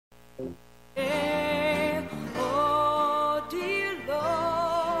Oh, dear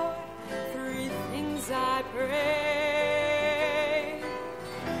Lord, three things I pray: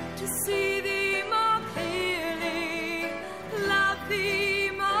 to see Thee more clearly, love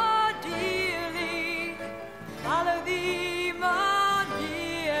Thee more dearly, follow Thee more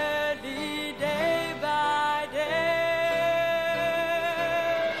nearly, day by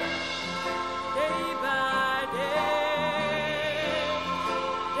day, day by day,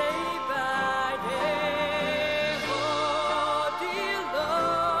 day by day. Oh, dear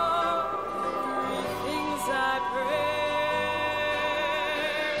Lord, three things I pray: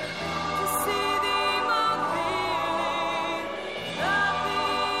 to see Thee more clearly, love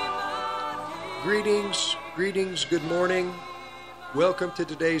Thee more Greetings, good morning. Welcome to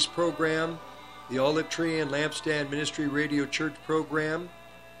today's program, the Olive Tree and Lampstand Ministry Radio Church program,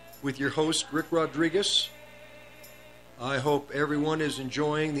 with your host, Rick Rodriguez. I hope everyone is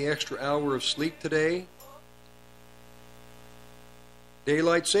enjoying the extra hour of sleep today.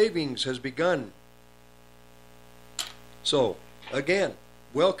 Daylight savings has begun. So, again,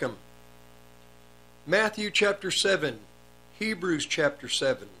 welcome. Matthew chapter 7, Hebrews chapter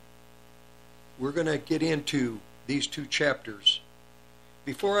 7. We're going to get into these two chapters.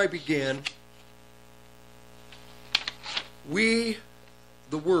 Before I begin, we,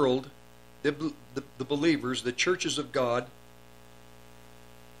 the world, the believers, the churches of God,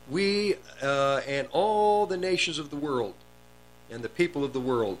 we and all the nations of the world and the people of the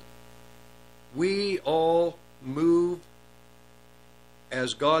world, we all move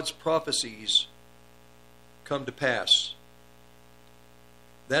as God's prophecies come to pass.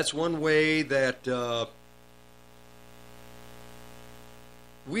 That's one way that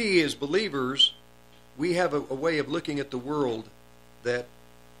we as believers, we have a way of looking at the world that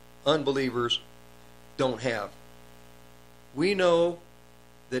unbelievers don't have. We know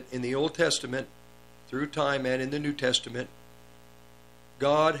that in the Old Testament, through time and in the New Testament,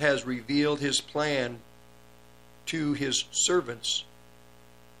 God has revealed His plan to His servants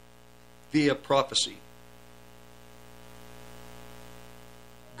via prophecy.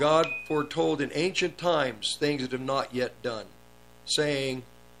 God foretold in ancient times things that have not yet done, saying,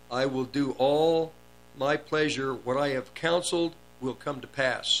 I will do all my pleasure, what I have counseled will come to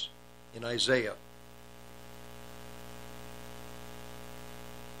pass, in Isaiah.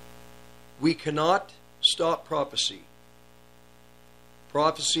 We cannot stop prophecy.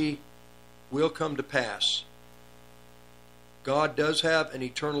 Prophecy will come to pass. God does have an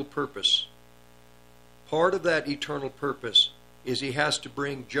eternal purpose. Part of that eternal purpose is He has to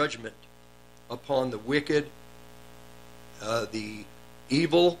bring judgment upon the wicked, the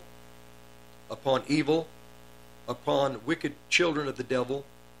evil, upon wicked children of the devil.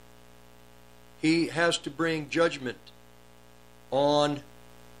 He has to bring judgment on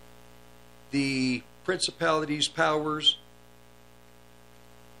the principalities, powers,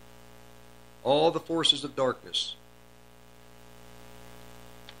 all the forces of darkness.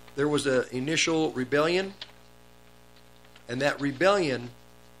 There was an initial rebellion, and that rebellion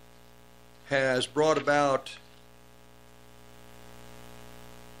has brought about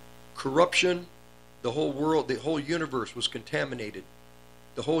corruption. The whole world, the whole universe was contaminated.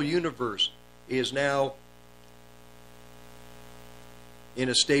 The whole universe is now in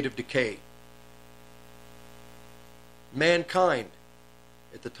a state of decay. Mankind,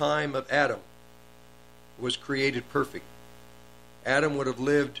 at the time of Adam, was created perfect. Adam would have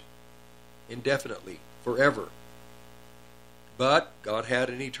lived indefinitely, forever. But God had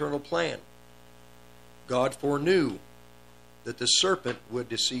an eternal plan. God foreknew that the serpent would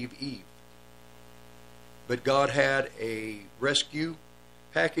deceive Eve. But God had a rescue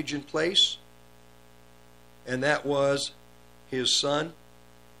package in place, and that was His Son,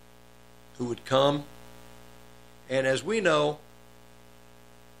 who would come and, as we know,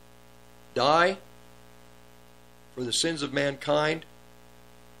 die for the sins of mankind,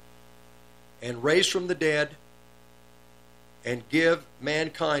 and raise from the dead, and give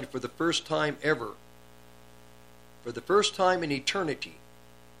mankind, for the first time ever, for the first time in eternity,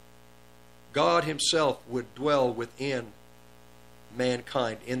 God Himself would dwell within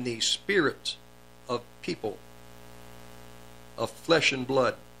mankind in the spirit of people, of flesh and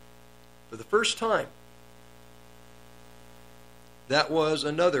blood. For the first time. That was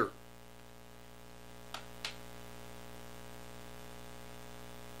another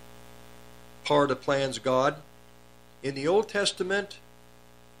part of plans God. In the Old Testament,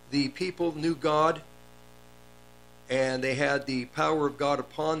 the people knew God and they had the power of God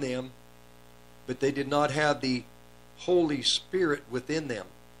upon them, but they did not have the Holy Spirit within them.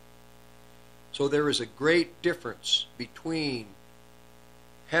 So there is a great difference between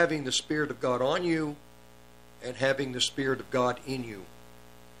having the Spirit of God on you and having the Spirit of God in you.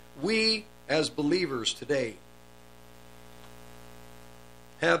 We, as believers today,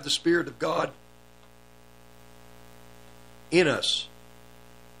 have the Spirit of God in us.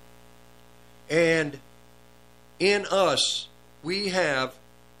 And in us, we have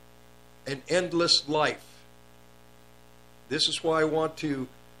an endless life. This is why I want to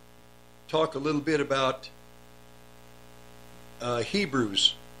talk a little bit about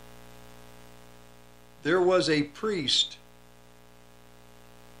Hebrews. There was a priest,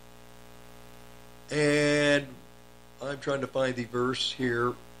 and I'm trying to find the verse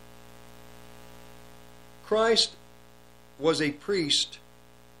here. Christ was a priest.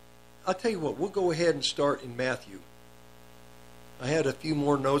 I'll tell you what, we'll go ahead and start in Matthew. I had a few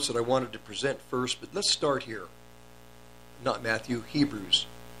more notes that I wanted to present first, but let's start here. Not Matthew, Hebrews.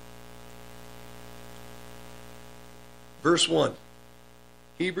 Verse 1.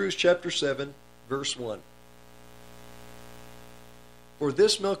 Hebrews chapter 7, verse 1. For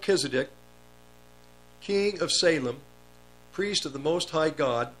this Melchizedek, king of Salem, priest of the Most High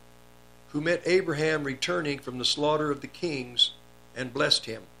God, who met Abraham returning from the slaughter of the kings and blessed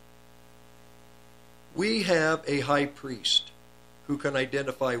him. We have a high priest who can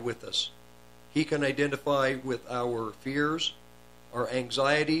identify with us. He can identify with our fears, our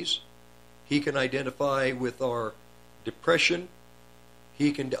anxieties. He can identify with our depression.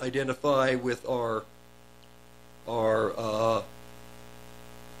 He can identify with our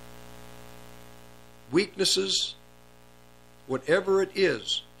weaknesses. Whatever it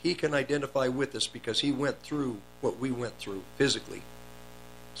is, he can identify with us because he went through what we went through physically.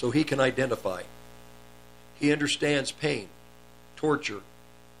 So he can identify. He understands pain, torture,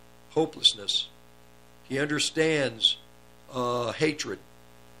 hopelessness. He understands hatred.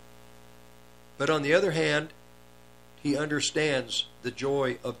 But on the other hand, he understands the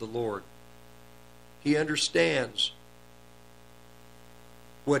joy of the Lord. He understands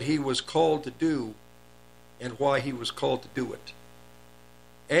what he was called to do and why he was called to do it.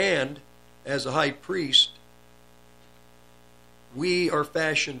 And as a high priest, we are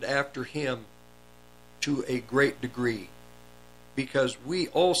fashioned after him to a great degree, because we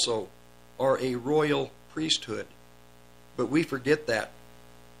also are a royal priesthood. But we forget that.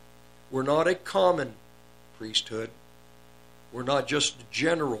 We're not a common priesthood. We're not just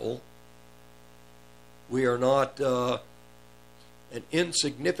general. We are not an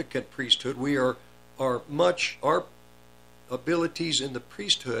insignificant priesthood. We are much, our abilities in the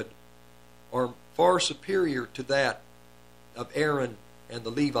priesthood are far superior to that of Aaron and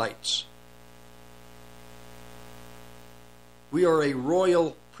the Levites. We are a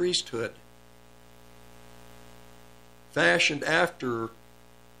royal priesthood, fashioned after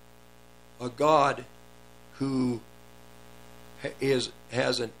a God who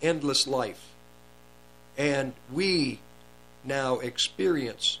has an endless life. And we now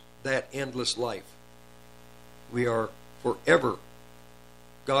experience that endless life. We are forever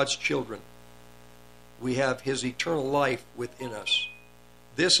God's children. We have his eternal life within us.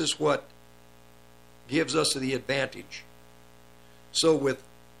 This is what gives us the advantage. So with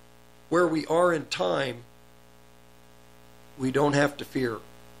where we are in time, we don't have to fear.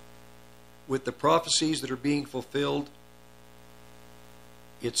 With the prophecies that are being fulfilled,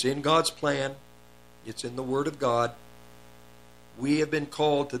 it's in God's plan. It's in the Word of God. We have been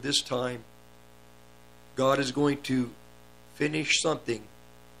called to this time. God is going to finish something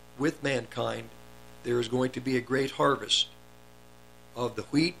with mankind. There is going to be a great harvest of the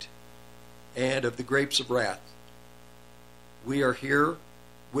wheat and of the grapes of wrath. We are here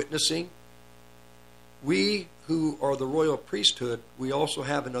witnessing. We who are the royal priesthood, we also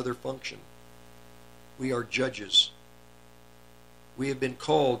have another function. We are judges. We have been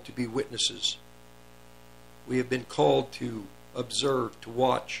called to be witnesses. We have been called to observe, to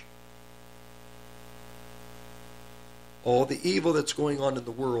watch. All the evil that's going on in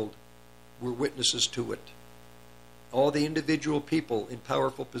the world, we're witnesses to it. All the individual people in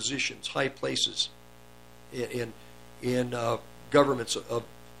powerful positions, high places, in governments of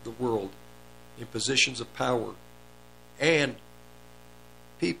the world, in positions of power, and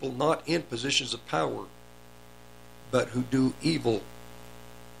people not in positions of power, but who do evil,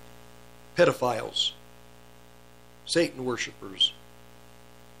 pedophiles, Satan worshipers,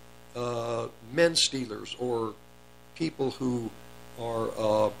 men stealers, or people who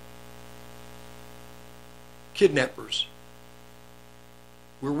are kidnappers.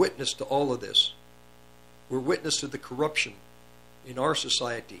 We're witness to all of this. We're witness to the corruption in our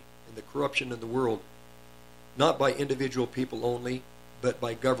society and the corruption in the world, not by individual people only, but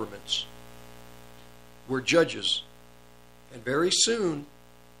by governments. We're judges. And very soon,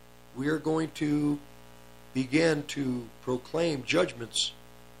 we are going to begin to proclaim judgments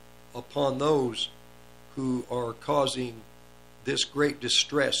upon those who are causing this great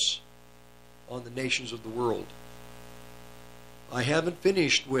distress on the nations of the world. I haven't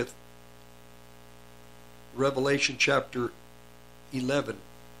finished with Revelation chapter 11,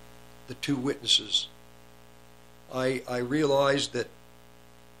 the two witnesses. I realize that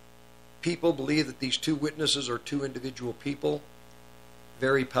people believe that these two witnesses are two individual people,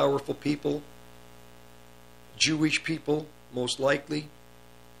 very powerful people, Jewish people, most likely.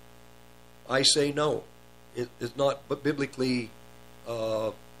 I say no. It is not biblically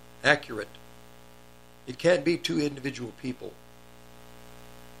accurate. It can't be two individual people.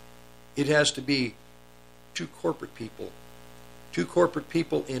 It has to be two corporate people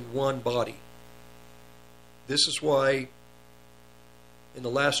in one body. This is why in the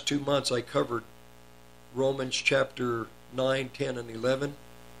last 2 months I covered Romans chapter 9, 10, and 11,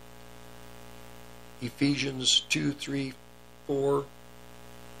 Ephesians 2, 3, 4,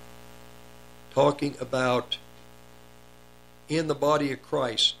 talking about in the body of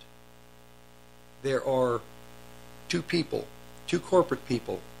Christ there are two people, two corporate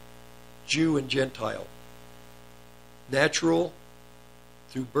people, Jew and Gentile. Natural,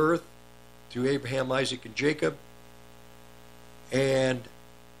 through birth, through Abraham, Isaac, and Jacob, and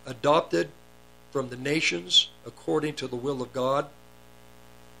adopted from the nations according to the will of God,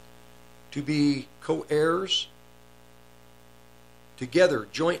 to be co-heirs together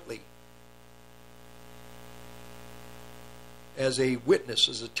jointly as a witness,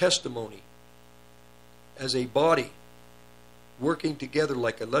 as a testimony, as a body, working together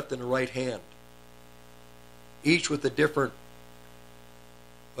like a left and a right hand, each with a different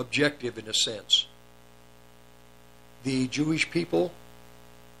objective in a sense. The Jewish people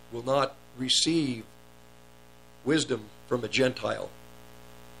will not receive wisdom from a Gentile,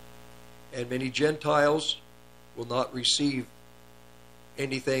 and many Gentiles will not receive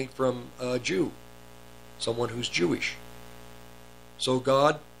anything from a Jew, someone who's Jewish. So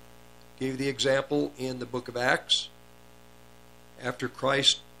God gave the example in the book of Acts, after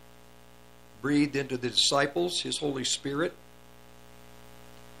Christ breathed into the disciples His Holy Spirit.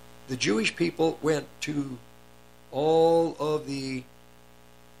 The Jewish people went to all of the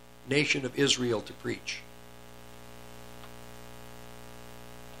nation of Israel to preach.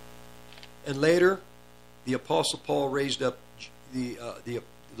 And later, the Apostle Paul raised up the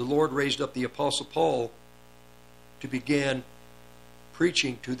Lord raised up the Apostle Paul to begin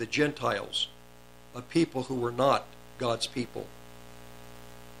preaching to the Gentiles, a people who were not God's people.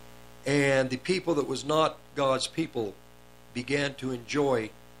 And the people that was not God's people began to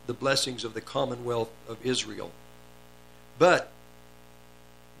enjoy the blessings of the commonwealth of Israel. But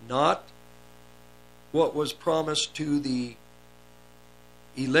not what was promised to the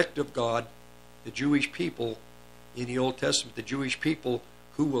elect of God, the Jewish people in the Old Testament, the Jewish people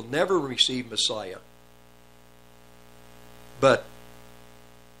who will never receive Messiah. But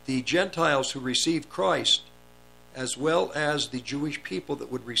the Gentiles who received Christ, as well as the Jewish people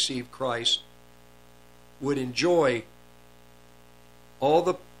that would receive Christ, would enjoy all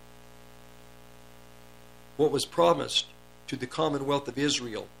what was promised to the commonwealth of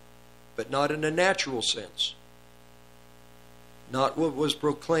Israel, but not in a natural sense. Not what was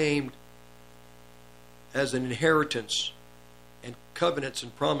proclaimed as an inheritance and covenants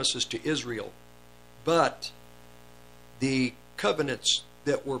and promises to Israel, but the covenants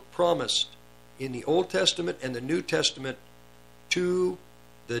that were promised in the Old Testament and the New Testament to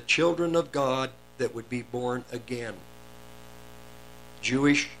the children of God that would be born again.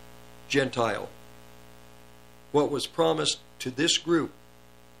 Jewish, Gentile. What was promised to this group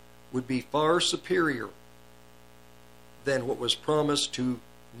would be far superior than what was promised to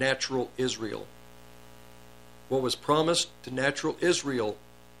natural Israel. What was promised to natural Israel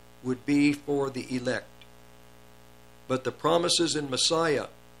would be for the elect. But the promises in Messiah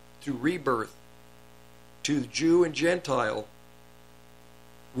through rebirth to Jew and Gentile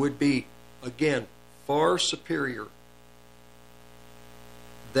would be, again, far superior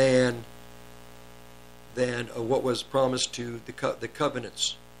than what was promised to the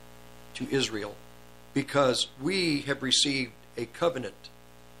covenants to Israel, because we have received a covenant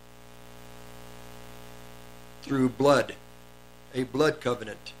through blood, a blood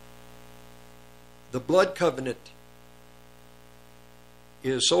covenant. The blood covenant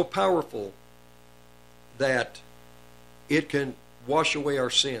is so powerful that it can wash away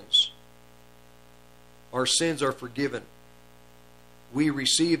our sins. Our sins are forgiven. We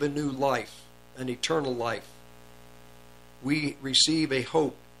receive a new life, an eternal life. We receive a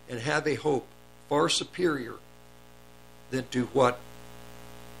hope and have a hope far superior than to what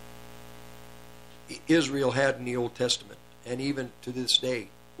Israel had in the Old Testament, and even to this day,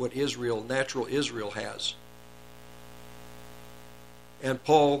 what Israel, natural Israel, has. And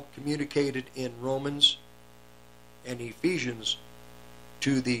Paul communicated in Romans and Ephesians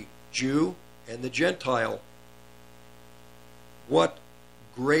to the Jew and the Gentile what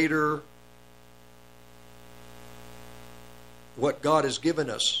God has given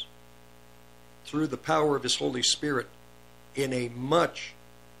us through the power of His Holy Spirit in a much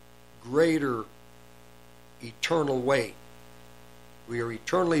greater eternal way. We are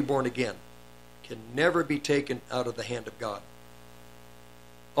eternally born again, can never be taken out of the hand of God.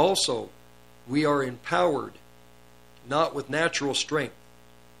 Also, we are empowered not with natural strength,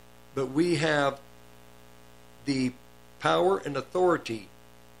 but we have the power and authority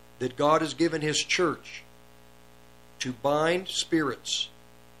that God has given His church to bind spirits,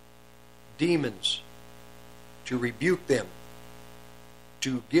 demons, to rebuke them,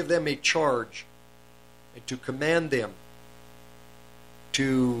 to give them a charge, and to command them,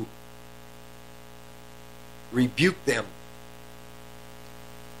 to rebuke them,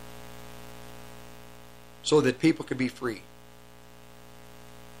 so that people can be free.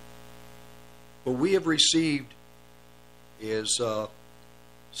 What we have received is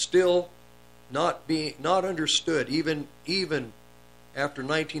still not understood, even after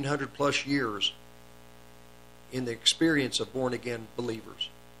 1900 plus years in the experience of born again believers.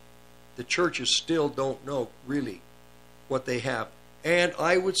 The churches still don't know really what they have. And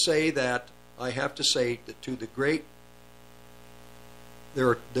I would say that, I have to say that to the great,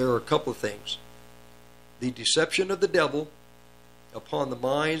 there are a couple of things. The deception of the devil upon the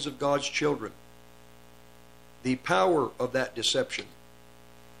minds of God's children, the power of that deception.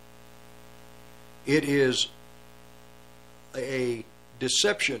 It is a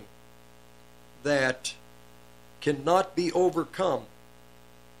deception that cannot be overcome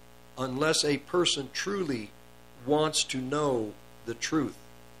unless a person truly wants to know the truth,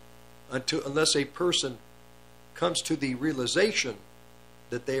 unless a person comes to the realization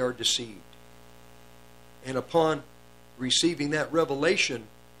that they are deceived. And upon receiving that revelation,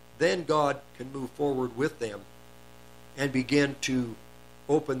 then God can move forward with them and begin to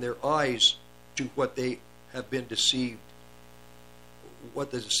open their eyes to what they have been deceived,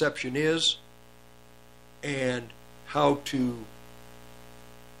 what the deception is, and how to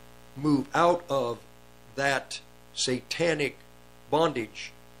move out of that satanic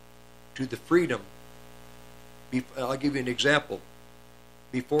bondage to the freedom. I'll give you an example.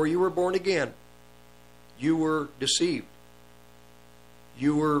 Before you were born again, you were deceived.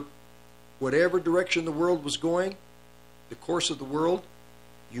 You were, whatever direction the world was going, the course of the world,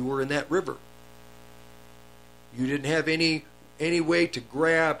 you were in that river. You didn't have any way to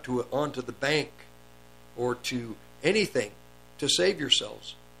grab onto the bank or to anything to save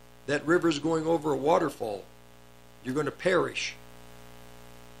yourselves. That river's going over a waterfall. You're going to perish.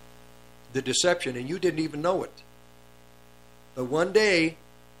 The deception, and you didn't even know it. But one day,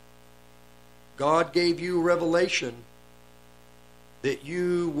 God gave you revelation that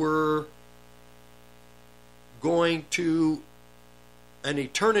you were going to an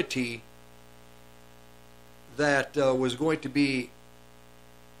eternity that was going to be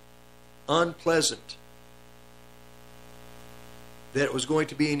unpleasant, that it was going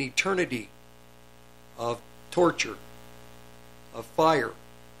to be an eternity of torture, of fire.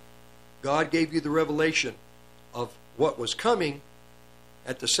 God gave you the revelation of what was coming.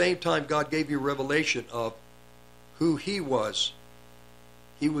 At the same time, God gave you a revelation of who He was.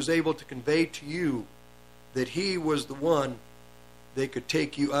 He was able to convey to you that He was the one that could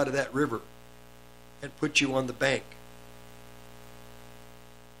take you out of that river and put you on the bank.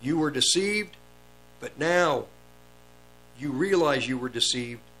 You were deceived, but now you realize you were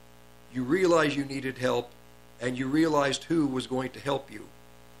deceived. You realize you needed help, and you realized who was going to help you.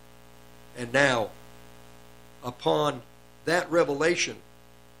 And now, upon that revelation,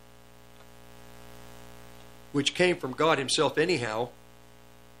 which came from God Himself anyhow,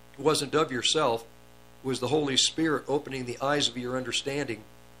 it wasn't of yourself, it was the Holy Spirit opening the eyes of your understanding,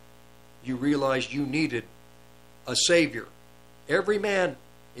 you realized you needed a Savior. Every man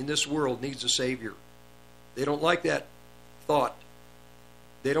in this world needs a Savior. They don't like that thought.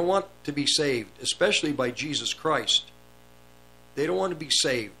 They don't want to be saved, especially by Jesus Christ. They don't want to be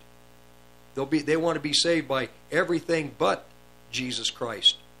saved. They want to be saved by everything but Jesus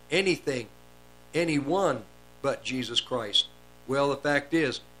Christ. Anything, anyone but Jesus Christ. Well, the fact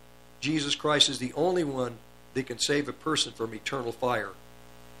is, Jesus Christ is the only one that can save a person from eternal fire.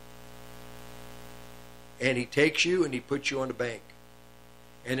 And He takes you and He puts you on the bank.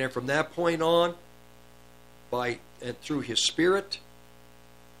 And then from that point on, by and through His Spirit,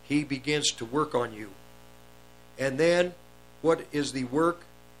 He begins to work on you. And then, what is the work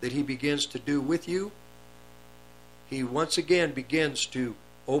that He begins to do with you? He once again begins to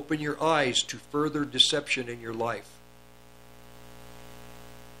open your eyes to further deception in your life.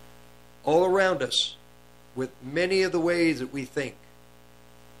 All around us, with many of the ways that we think,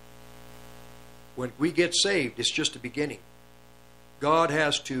 when we get saved, it's just a beginning. God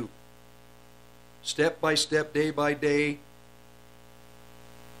has to, step by step, day by day,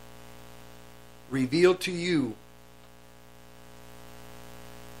 reveal to you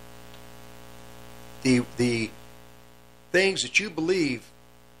the things that you believe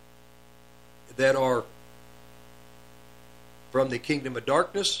that are from the kingdom of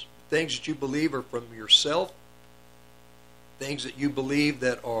darkness, things that you believe are from yourself, things that you believe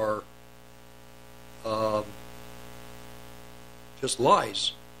that are just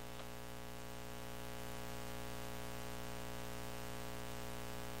lies.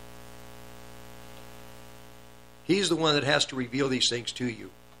 He's the one that has to reveal these things to you.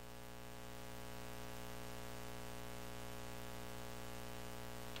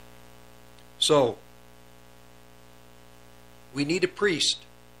 So, we need a priest,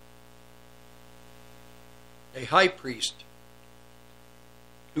 a high priest,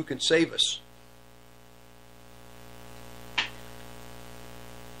 who can save us.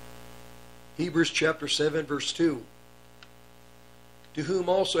 Hebrews chapter 7, verse 2. To whom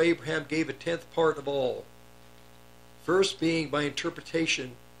also Abraham gave a tenth part of all, first being by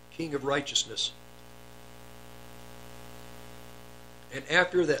interpretation king of righteousness, and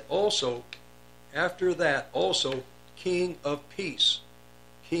after that also king of peace,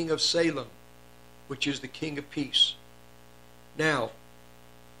 king of Salem, which is the king of peace. Now,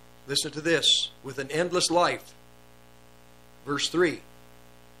 listen to this. With an endless life, verse 3,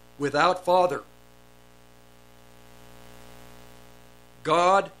 without father,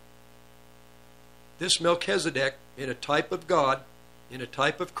 God, this Melchizedek, in a type of God, in a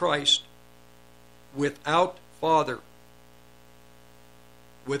type of Christ, without father,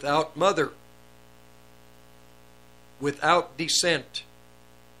 without mother, without descent,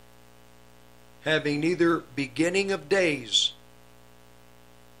 having neither beginning of days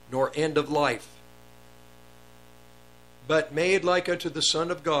nor end of life, but made like unto the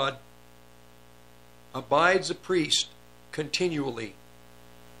Son of God, abides a priest continually.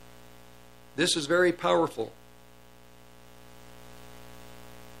 This is very powerful.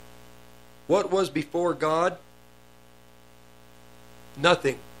 What was before God?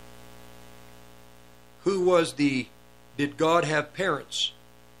 Nothing. Did God have parents?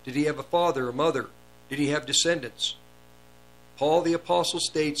 Did He have a father, a mother? Did He have descendants? Paul the Apostle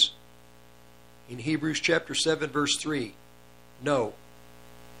states in Hebrews chapter 7, verse 3, no.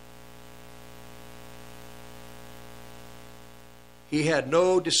 He had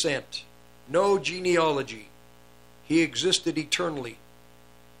no descent, no genealogy. He existed eternally.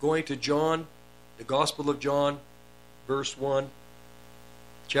 Going to John, the Gospel of John, verse 1,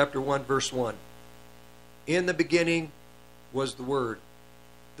 chapter 1, verse 1. In the beginning was the Word.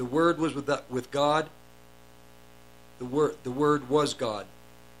 The Word was with God. The Word was God.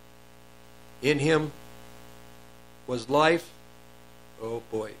 In Him was life. Oh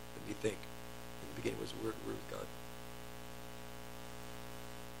boy, let me think. In the beginning was the Word with God.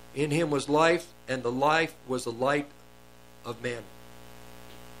 In Him was life, and the life was the light of men.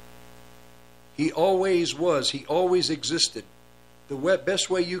 He always was. He always existed. The best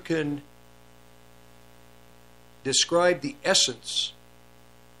way you can describe the essence,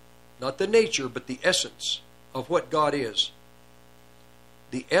 not the nature, but the essence of what God is.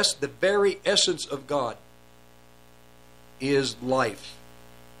 The very essence of God is life.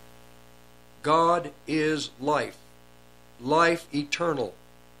 God is life. Life eternal.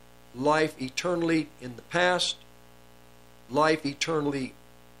 Life eternally in the past. Life eternal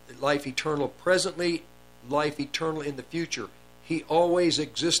presently. Life eternal in the future. He always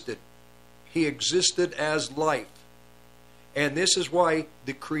existed. He existed as life. And this is why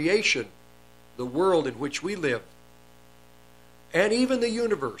the creation, the world in which we live, and even the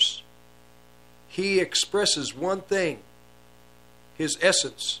universe, He expresses one thing, His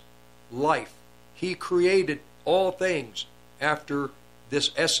essence, life. He created all things after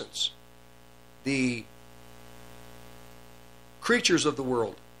this essence. The creatures of the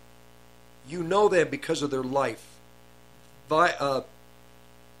world, you know them because of their life.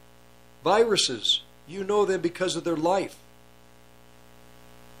 Viruses, you know them because of their life.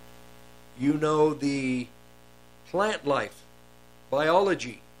 You know the plant life,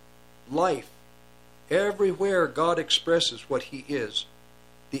 biology, life. Everywhere God expresses what He is.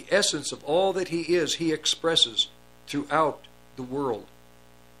 The essence of all that He is, He expresses throughout the world.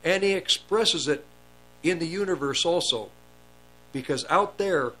 And he expresses it in the universe also. Because out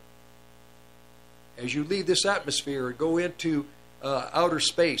there, as you leave this atmosphere and go into outer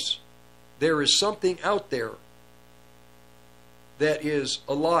space, there is something out there that is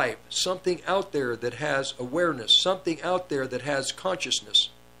alive, something out there that has awareness, something out there that has consciousness,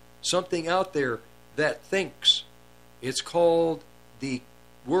 something out there that thinks. It's called the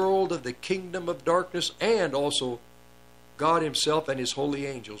world of the kingdom of darkness, and also God himself and his holy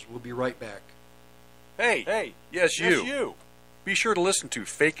angels. We'll be right back. Hey, yes, you. Be sure to listen to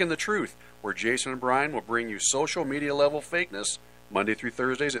Faking the Truth, where Jason and Brian will bring you social media level fakeness Monday through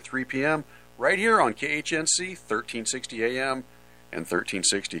Thursdays at 3 p.m. right here on KHNC 1360 AM and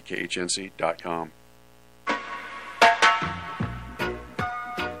 1360khnc.com.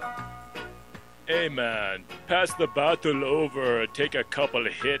 Hey man, pass the bottle over and take a couple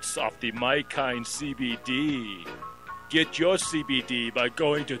of hits off the My Kind CBD. Get your CBD by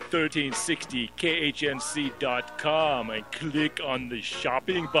going to 1360khnc.com and click on the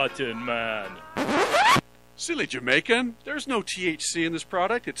shopping button, man. Silly Jamaican, there's no THC in this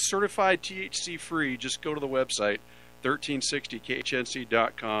product. It's certified THC free. Just go to the website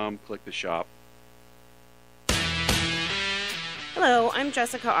 1360khnc.com, click the shop. Hello, I'm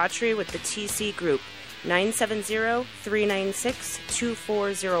Jessica Autry with the TC Group,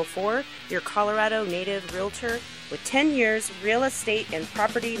 970-396-2404, your Colorado native realtor with 10 years real estate and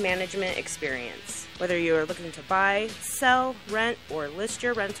property management experience. Whether you are looking to buy, sell, rent, or list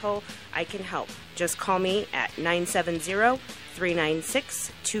your rental, I can help. Just call me at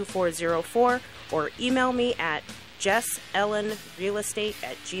 970-396-2404 or email me at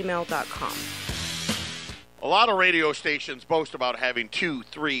jessellenrealestate@gmail.com. A lot of radio stations boast about having 2,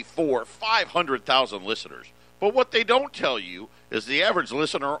 3, 4, 500,000 listeners. But what they don't tell you is the average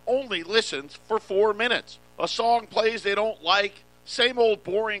listener only listens for 4 minutes. A song plays they don't like, same old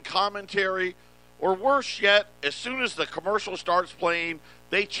boring commentary, or worse yet, as soon as the commercial starts playing,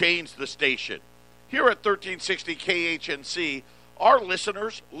 they change the station. Here at 1360 KHNC, our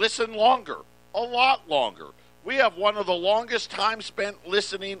listeners listen longer, a lot longer. We have one of the longest time spent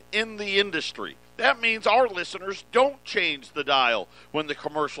listening in the industry. That means our listeners don't change the dial when the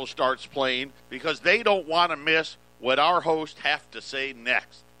commercial starts playing because they don't want to miss what our hosts have to say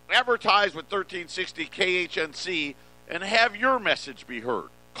next. Advertise with 1360 KHNC and have your message be heard.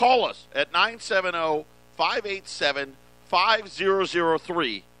 Call us at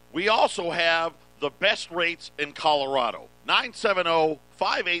 970-587-5003. We also have the best rates in Colorado.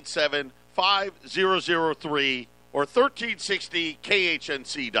 970-587-5003 or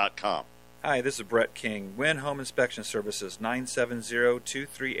 1360khnc.com. Hi, this is Brett King, Wynn Home Inspection Services,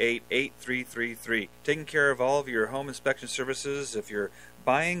 970-238-8333. Taking care of all of your home inspection services if you're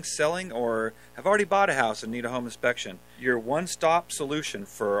buying, selling, or have already bought a house and need a home inspection. Your one-stop solution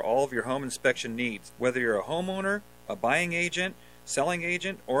for all of your home inspection needs, whether you're a homeowner, a buying agent, selling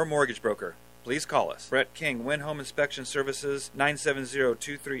agent, or a mortgage broker. Please call us. Brett King, Wynn Home Inspection Services,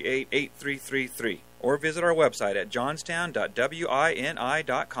 970-238-8333. Or visit our website at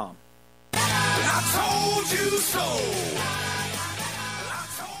johnstown.wini.com. I told you so.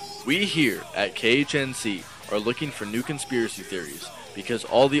 We here at KHNC are looking for new conspiracy theories because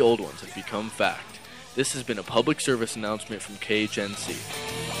all the old ones have become fact. This has been a public service announcement from KHNC.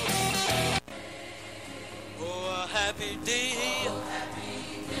 Oh, a happy day.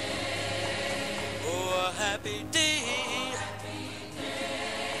 Oh, a happy day.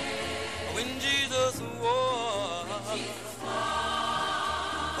 When Jesus was.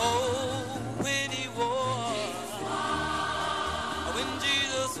 Oh, when he was. When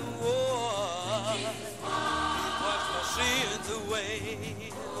Jesus was. Wash my sins away,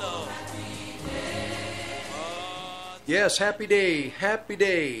 Lord. Yes, happy day, happy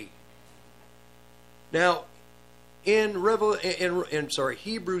day. Now, in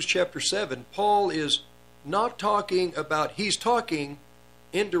Hebrews chapter 7, Paul is not talking about, he's talking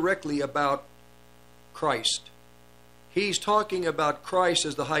indirectly about Christ. He's talking about Christ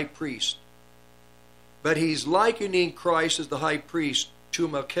as the high priest. But he's likening Christ as the high priest to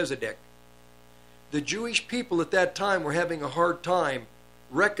Melchizedek. The Jewish people at that time were having a hard time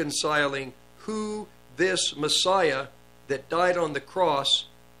reconciling who this Messiah that died on the cross,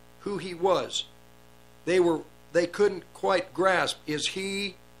 who he was. They couldn't quite grasp, is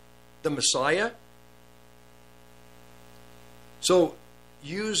he the Messiah? So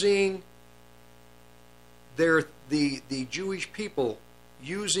using the Jewish people,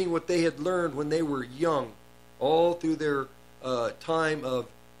 using what they had learned when they were young, all through their time of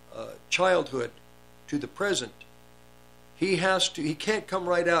childhood to the present, he can't come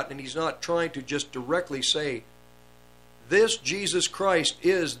right out and he's not trying to just directly say, This Jesus Christ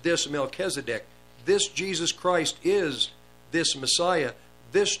is this Melchizedek. This Jesus Christ is this Messiah.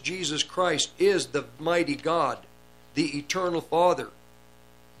 This Jesus Christ is the mighty God, the eternal Father.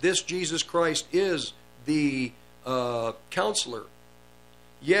 This Jesus Christ is the Counselor.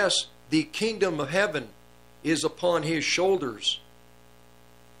 Yes, the kingdom of heaven is upon his shoulders.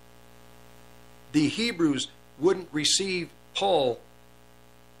 The Hebrews wouldn't receive Paul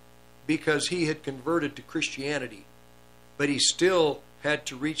because he had converted to Christianity, but he still had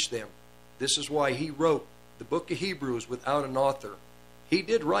to reach them. This is why he wrote the book of Hebrews without an author. He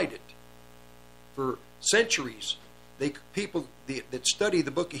did write it. For centuries, people that study the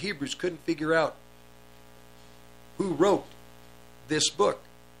book of Hebrews couldn't figure out who wrote this book.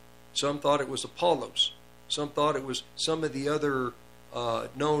 Some thought it was Apollos. Some thought it was some of the other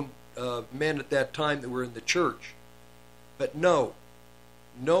known men at that time that were in the church. But no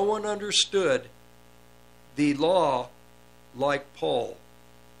one understood the law like Paul.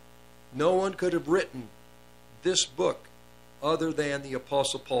 No one could have written this book other than the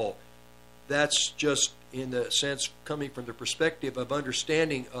Apostle Paul. That's just in the sense coming from the perspective of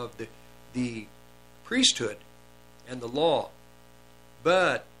understanding of the priesthood and the law.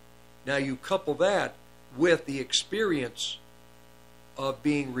 But now you couple that with the experience of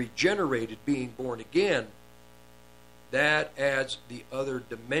being regenerated, being born again, that adds the other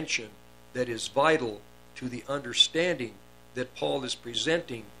dimension that is vital to the understanding that Paul is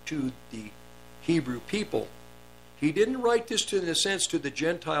presenting to the Hebrew people. He didn't write this in a sense to the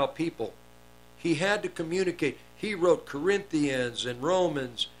Gentile people. He had to communicate. He wrote Corinthians and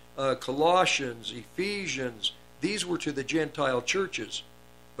Romans, Colossians, Ephesians. These were to the Gentile churches.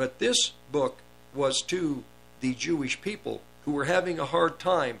 But this book was to the Jewish people who were having a hard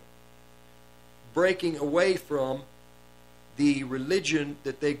time breaking away from the religion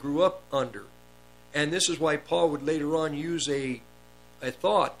that they grew up under. And this is why Paul would later on use a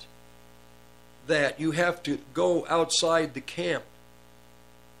thought that you have to go outside the camp.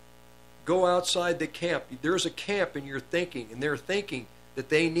 Go outside the camp. There's a camp in your thinking, and they're thinking that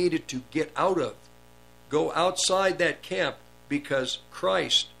they needed to get out of. Go outside that camp because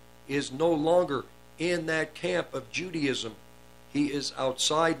Christ is no longer in that camp of Judaism. He is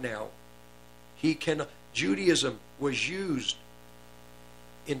outside now. Judaism was used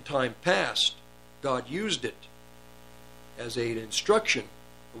in time past. God used it as an instruction,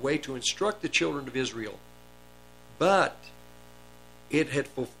 a way to instruct the children of Israel. But it had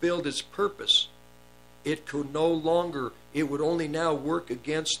fulfilled its purpose. It could no longer, it would only now work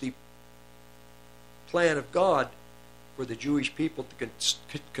against the plan of God for the Jewish people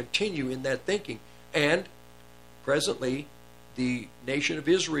to continue in that thinking. And presently, the nation of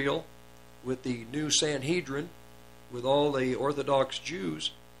Israel, with the new Sanhedrin, with all the Orthodox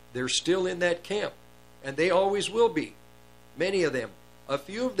Jews, they're still in that camp. And they always will be. Many of them. A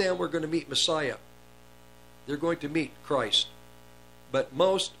few of them are going to meet Messiah. They're going to meet Christ. But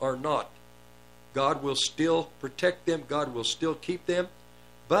most are not. God will still protect them. God will still keep them.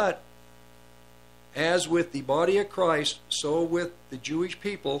 But as with the body of Christ, so with the Jewish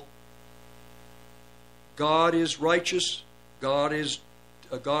people, God is righteous. God is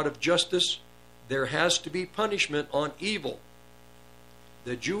a God of justice. There has to be punishment on evil.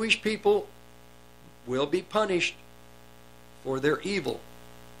 The Jewish people will be punished for their evil.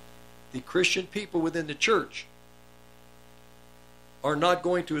 The Christian people within the church are not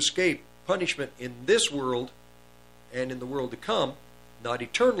going to escape punishment in this world and in the world to come, not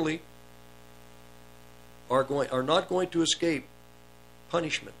eternally, are not going to escape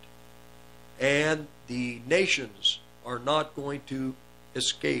punishment. And the nations are not going to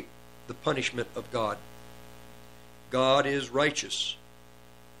escape the punishment of God. God is righteous.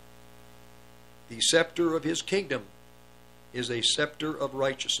 The scepter of his kingdom is a scepter of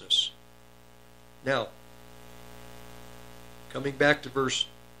righteousness. Now, coming back to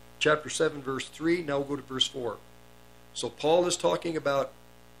chapter 7, verse 3, now we'll go to verse 4. So Paul is talking about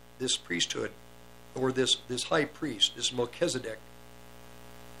this priesthood, or this high priest, this Melchizedek.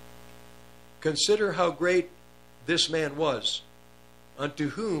 Consider how great this man was,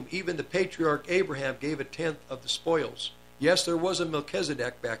 unto whom even the patriarch Abraham gave a tenth of the spoils. Yes, there was a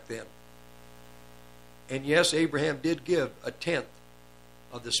Melchizedek back then. And yes, Abraham did give a tenth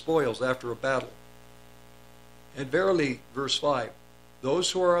of the spoils after a battle. And verily, verse 5,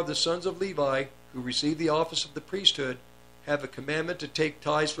 those who are of the sons of Levi, who receive the office of the priesthood, have a commandment to take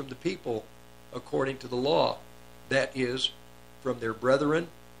tithes from the people according to the law, that is, from their brethren,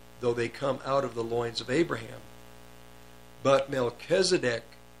 though they come out of the loins of Abraham. But Melchizedek,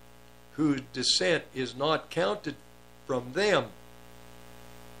 whose descent is not counted from them,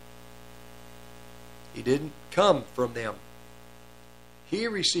 He didn't come from them. He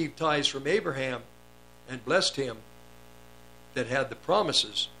received tithes from Abraham and blessed him that had the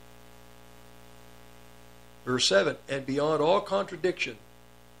promises. Verse 7, and beyond all contradiction,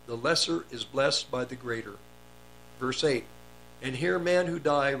 the lesser is blessed by the greater. Verse 8, and here men who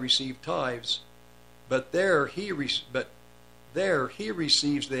die receive tithes, but there he receives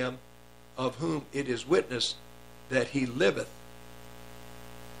them of whom it is witnessed that he liveth.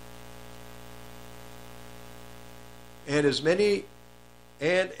 And as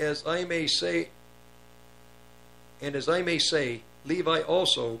I may say, Levi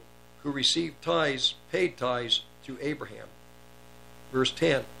also, who received tithes, paid tithes to Abraham. Verse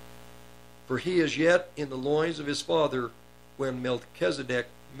 10, for he is yet in the loins of his father when Melchizedek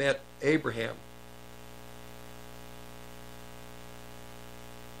met Abraham.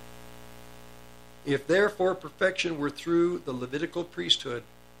 If therefore perfection were through the Levitical priesthood,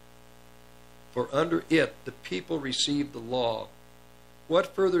 for under it the people received the law,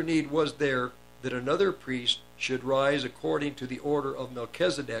 what further need was there that another priest should rise according to the order of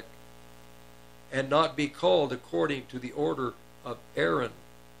Melchizedek, and not be called according to the order of Aaron?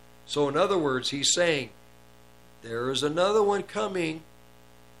 So in other words, he's saying, there is another one coming,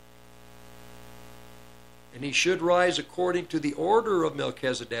 and he should rise according to the order of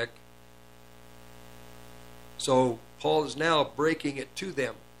Melchizedek. So Paul is now breaking it to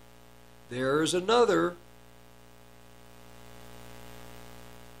them. There's another,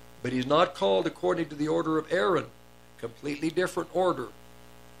 but he's not called according to the order of Aaron. Completely different order.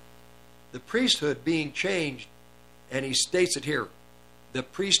 The priesthood being changed, and he states it here, the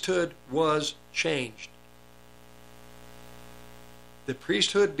priesthood was changed. The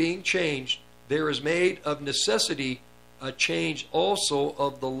priesthood being changed, there is made of necessity a change also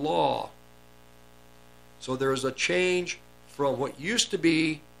of the law. So there is a change from what used to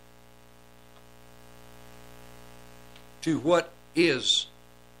be to what is.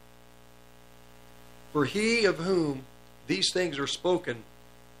 For he of whom these things are spoken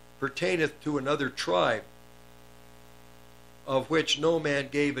pertaineth to another tribe, of which no man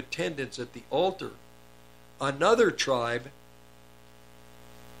gave attendance at the altar. Another tribe,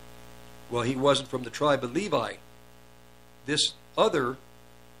 well, he wasn't from the tribe of Levi. This other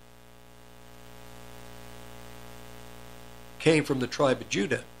came from the tribe of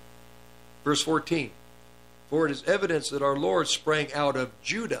Judah. Verse 14, for it is evidence that our Lord sprang out of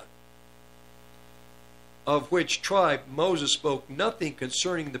Judah, of which tribe Moses spoke nothing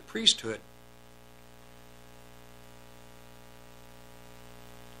concerning the priesthood.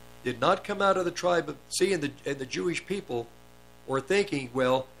 Did not come out of the tribe of, in the Jewish people were thinking,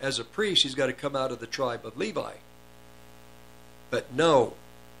 well, as a priest he's got to come out of the tribe of Levi. But no,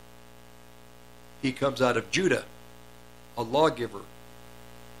 he comes out of Judah, a lawgiver.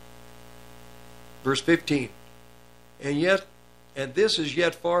 Verse 15, and this is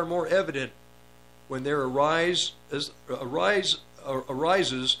yet far more evident when there arises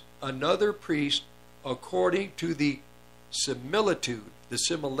another priest according to the similitude, the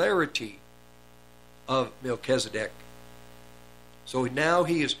similarity of Melchizedek. So now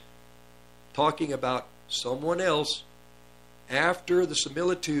he is talking about someone else after the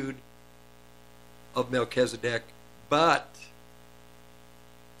similitude of Melchizedek, but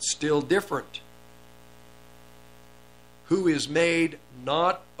still different, who is made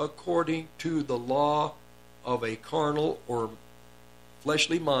not according to the law of a carnal or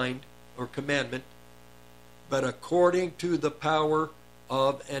fleshly mind or commandment, but according to the power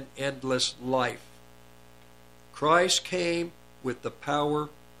of an endless life. Christ came with the power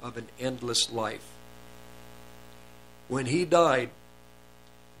of an endless life. When he died,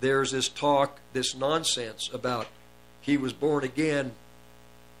 there's this talk, this nonsense about he was born again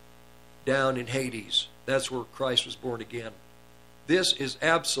down in Hades. That's where Christ was born again. This is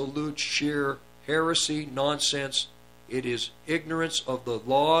absolute sheer heresy, nonsense. It is ignorance of the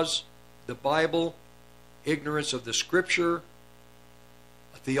laws, the Bible, ignorance of the Scripture,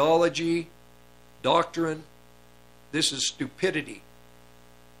 theology, doctrine. This is stupidity.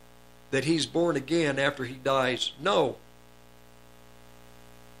 That he's born again after he dies. No.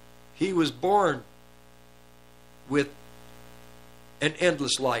 He was born with an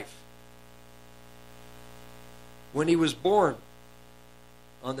endless life. When he was born,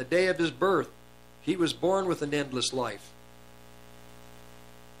 on the day of his birth, he was born with an endless life.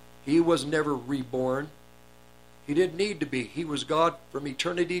 He was never reborn. He didn't need to be. He was God from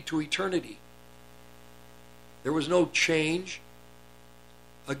eternity to eternity. There was no change.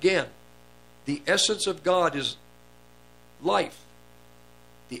 Again, the essence of God is life.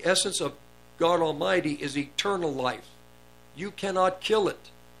 The essence of God Almighty is eternal life. You cannot kill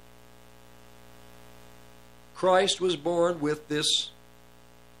it. Christ was born with this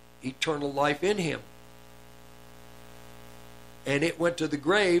eternal life in him. And it went to the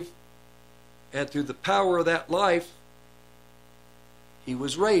grave, and through the power of that life, he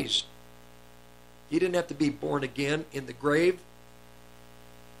was raised. He didn't have to be born again in the grave.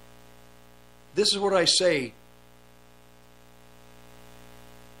 This is what I say.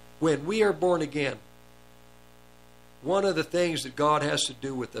 When we are born again, one of the things that God has to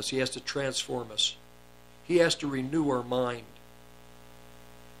do with us, he has to transform us. He has to renew our mind.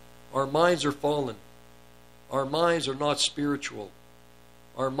 Our minds are fallen. Our minds are not spiritual.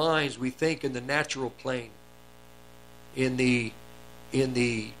 Our minds, we think in the natural plane, in the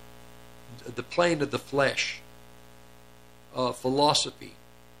plane of the flesh, of philosophy,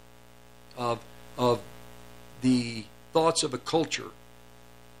 of the thoughts of a culture.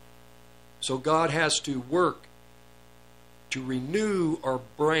 So God has to work to renew our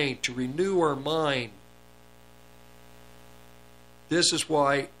brain, to renew our mind. This is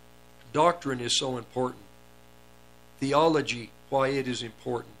why doctrine is so important. Theology, why it is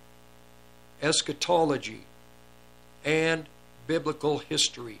important. Eschatology and biblical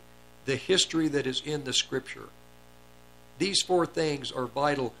history, the history that is in the Scripture. These four things are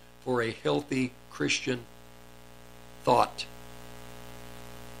vital for a healthy Christian thought.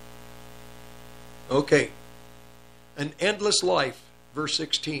 Okay. An endless life, verse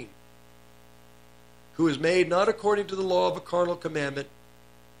 16. Who is made not according to the law of a carnal commandment,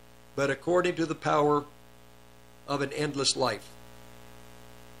 but according to the power of an endless life.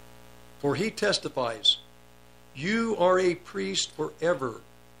 For he testifies, you are a priest forever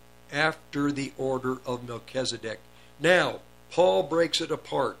after the order of Melchizedek. Now, Paul breaks it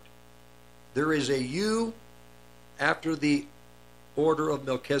apart. There is a you after the order of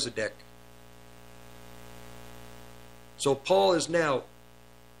Melchizedek. So Paul has now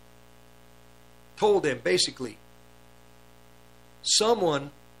told them, basically, someone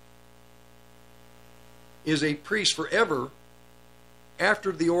is a priest forever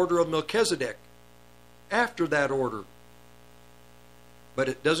after the order of Melchizedek, after that order. But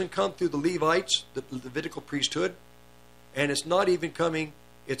it doesn't come through the Levites, the Levitical priesthood, and it's not even coming,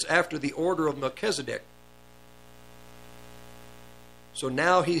 it's after the order of Melchizedek. So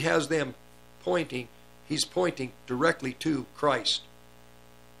now he has them pointing, he's pointing directly to Christ.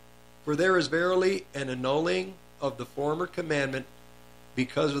 For there is verily an annulling of the former commandment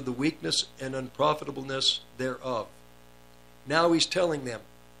because of the weakness and unprofitableness thereof. Now he's telling them,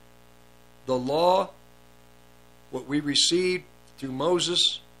 the law, what we received through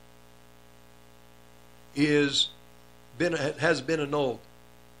Moses, has been annulled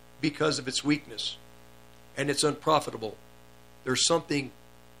because of its weakness, and it's unprofitable. There's something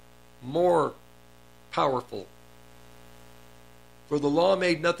more powerful. For the law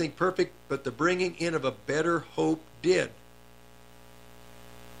made nothing perfect, but the bringing in of a better hope did.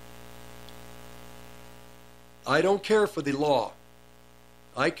 I don't care for the law.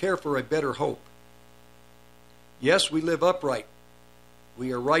 I care for a better hope. Yes, we live upright.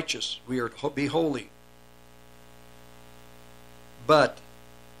 We are righteous. We are to be holy. But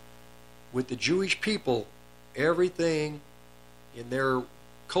with the Jewish people, everything in their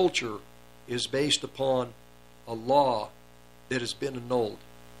culture is based upon a law that has been annulled.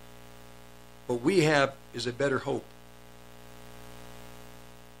 What we have is a better hope.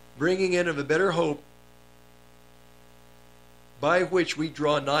 Bringing in of a better hope by which we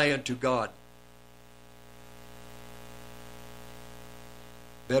draw nigh unto God.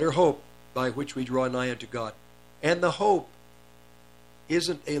 Better hope by which we draw nigh unto God. And the hope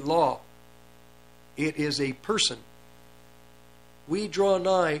isn't a law. It is a person. We draw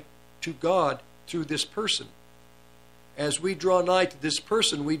nigh to God through this person. As we draw nigh to this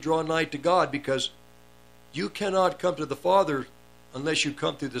person, we draw nigh to God, because you cannot come to the Father unless you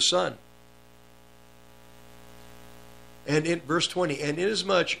come through the Son. And in verse 20, and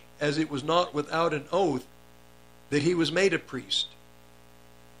inasmuch as it was not without an oath that he was made a priest.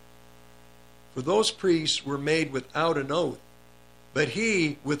 For those priests were made without an oath, but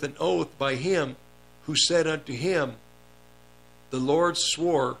he with an oath by him who said unto him, the Lord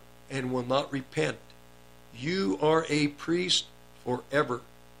swore and will not repent. You are a priest forever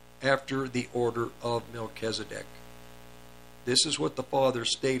after the order of Melchizedek. This is what the Father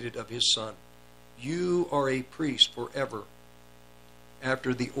stated of his Son. You are a priest forever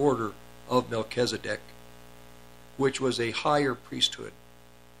after the order of Melchizedek, which was a higher priesthood.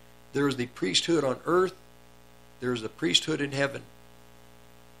 There is the priesthood on earth. There is the priesthood in heaven.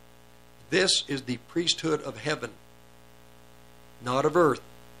 This is the priesthood of heaven, not of earth.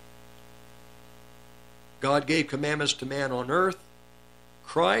 God gave commandments to man on earth.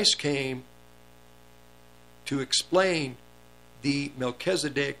 Christ came to explain the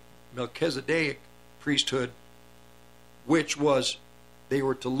Melchizedek priesthood, which was they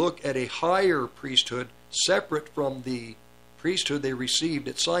were to look at a higher priesthood separate from the priesthood they received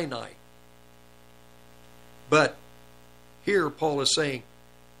at Sinai. But here Paul is saying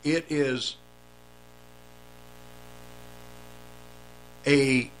it is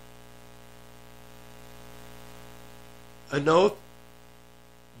an oath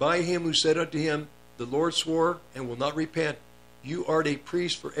by him who said unto him, the Lord swore and will not repent, you art a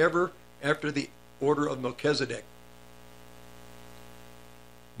priest forever after the order of Melchizedek.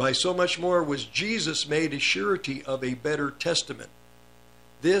 By so much more was Jesus made a surety of a better testament.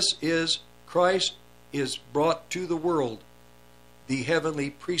 This is Christ is brought to the world, the heavenly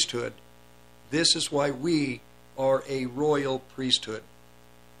priesthood. This is why we are a royal priesthood.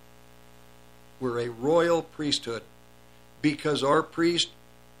 We're a royal priesthood because our priest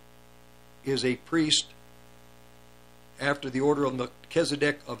is a priest after the order of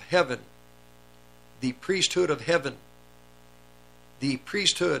Melchizedek of heaven, the priesthood of heaven, the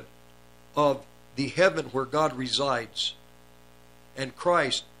priesthood of the heaven where God resides. And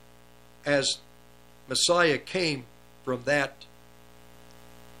Christ, as Messiah, came from that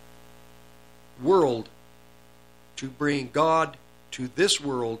world to bring God to this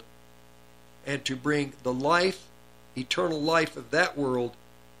world and to bring the life, eternal life of that world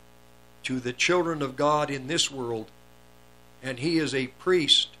to the children of God in this world. And he is a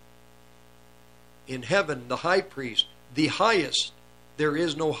priest in heaven, the high priest, the highest. There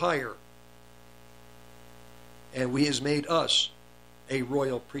is no higher. And he has made us a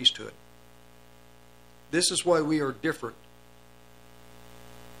royal priesthood. This is why we are different.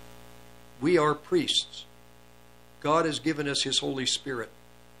 We are priests. God has given us his Holy Spirit.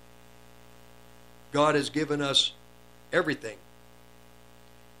 God has given us everything.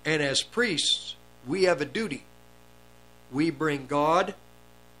 And as priests, we have a duty. We bring God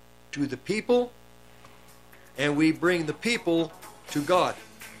to the people, and we bring the people to God.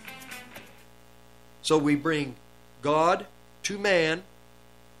 So we bring God to man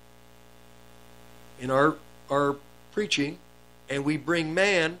in our preaching, and we bring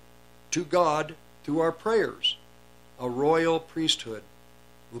man to God through our prayers. A royal priesthood.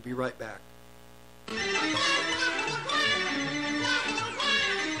 We'll be right back.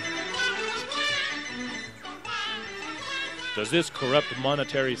 Does this corrupt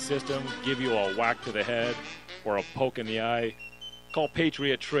monetary system give you a whack to the head or a poke in the eye? Call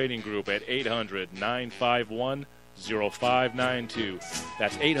Patriot Trading Group at 800-951-0592.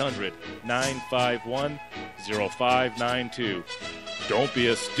 That's 800-951-0592. Don't be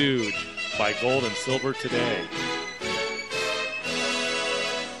a stooge. Buy gold and silver today.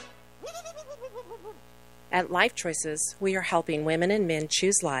 At Life Choices, we are helping women and men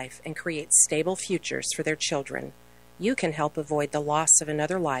choose life and create stable futures for their children. You can help avoid the loss of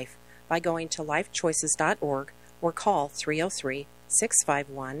another life by going to lifechoices.org or call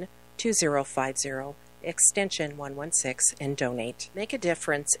 303-651-2050, extension 116, and donate. Make a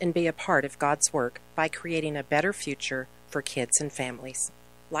difference and be a part of God's work by creating a better future for kids and families.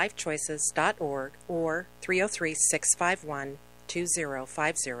 lifechoices.org or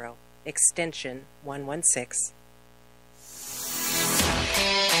 303-651-2050, extension 116.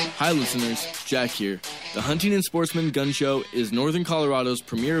 Hi listeners, Jack here. The Hunting and Sportsman Gun Show is Northern Colorado's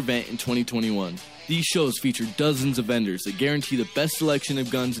premier event in 2021. These shows feature dozens of vendors that guarantee the best selection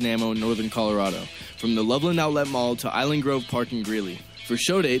of guns and ammo in Northern Colorado, from the Loveland Outlet Mall to Island Grove Park in Greeley. For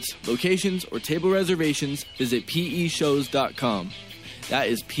show dates, locations, or table reservations, visit peshows.com. That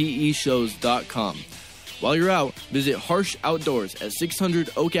is peshows.com. While you're out, visit Harsh Outdoors at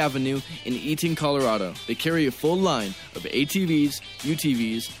 600 Oak Avenue in Eaton, Colorado. They carry a full line of ATVs,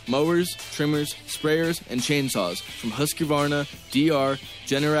 UTVs, mowers, trimmers, sprayers, and chainsaws from Husqvarna, DR,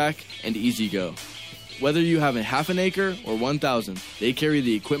 Generac, and E-Z-Go. Whether you have a half an acre or 1,000, they carry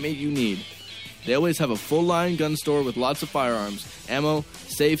the equipment you need. They always have a full-line gun store with lots of firearms, ammo,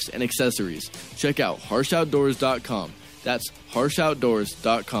 safes, and accessories. Check out harshoutdoors.com. That's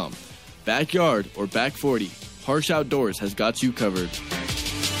harshoutdoors.com. Backyard or back 40, Harsh Outdoors has got you covered.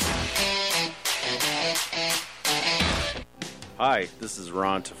 Hi, this is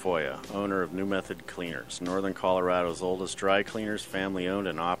Ron Tafoya, owner of New Method Cleaners, Northern Colorado's oldest dry cleaners, family owned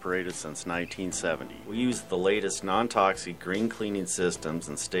and operated since 1970. We use the latest non-toxic green cleaning systems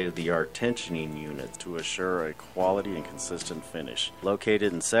and state-of-the-art tensioning units to assure a quality and consistent finish.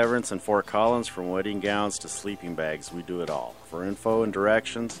 Located in Severance and Fort Collins, from wedding gowns to sleeping bags, we do it all. For info and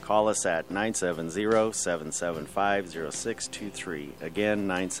directions, call us at 970-775-0623. Again,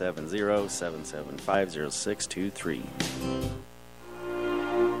 970-775-0623.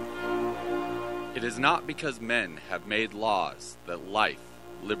 It is not because men have made laws that life,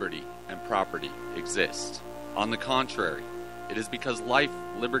 liberty, and property exist. On the contrary, it is because life,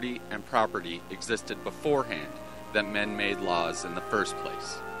 liberty, and property existed beforehand that men made laws in the first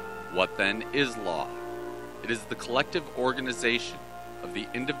place. What then is law? It is the collective organization of the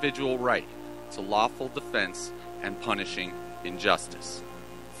individual right to lawful defense and punishing injustice.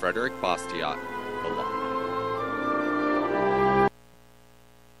 Frederick Bastiat, The Law.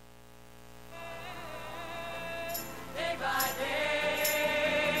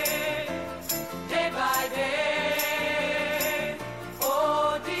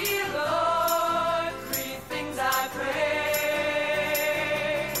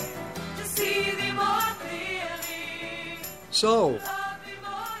 So,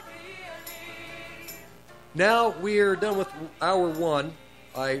 now we are done with hour 1.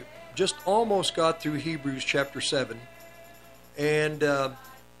 I just almost got through Hebrews chapter 7, and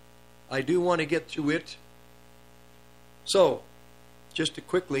I do want to get through it. So, just to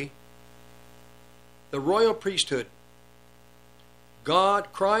quickly, the royal priesthood.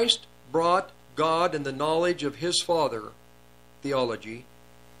 Christ brought God and the knowledge of His Father, theology,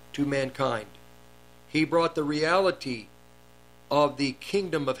 to mankind. He brought the reality of the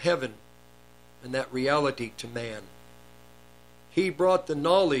kingdom of heaven and that reality to man. He brought the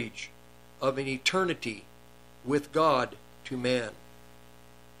knowledge of an eternity with God to man.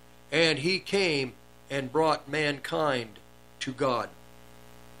 And He came and brought mankind to God.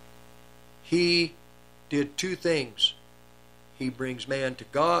 He did two things. He brings man to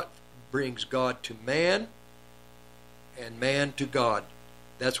God, brings God to man, and man to God.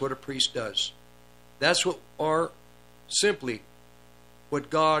 That's what a priest does. That's what what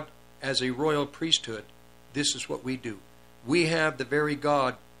God, as a royal priesthood, this is what we do. We have the very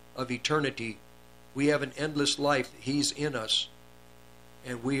God of eternity. We have an endless life. He's in us,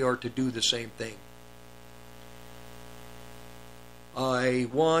 and we are to do the same thing. I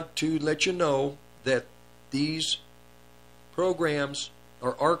want to let you know that these programs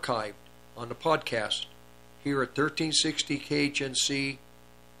are archived on the podcast here at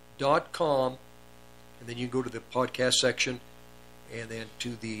 1360khnc.com, and then you can go to the podcast section and then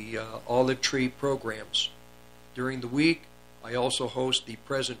to the Olive Tree programs. During the week, I also host the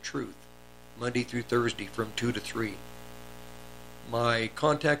Present Truth, Monday through Thursday from 2 to 3. My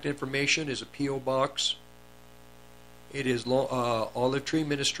contact information is a P.O. Box. It is Olive Tree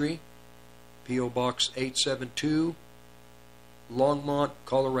Ministry, P.O. Box 872, Longmont,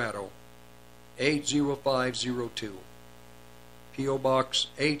 Colorado, 80502. P.O. Box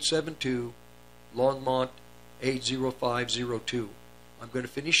 872, Longmont, 80502. I'm going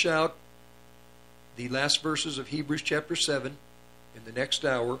to finish out the last verses of Hebrews chapter 7 in the next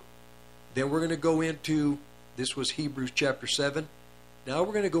hour. Then we're going to go into, this was Hebrews chapter 7. Now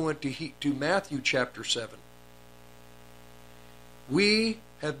we're going to go into Matthew chapter 7. We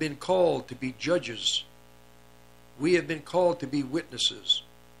have been called to be judges. We have been called to be witnesses.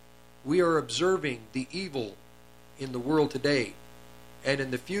 We are observing the evil in the world today. And in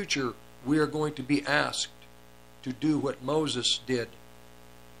the future, we are going to be asked to do what Moses did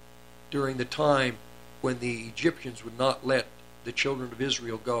during the time when the Egyptians would not let the children of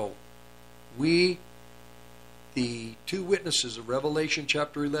Israel go. We, the two witnesses of Revelation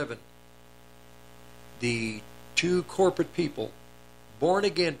chapter 11, the two corporate people,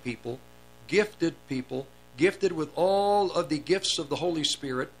 born-again people, gifted with all of the gifts of the Holy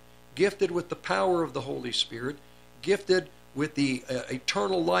Spirit, gifted with the power of the Holy Spirit, gifted with the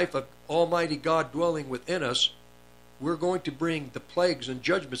eternal life of Almighty God dwelling within us, we're going to bring the plagues and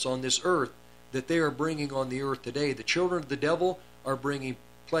judgments on this earth that they are bringing on the earth today. The children of the devil are bringing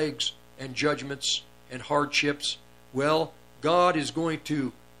plagues and judgments and hardships. Well, God is going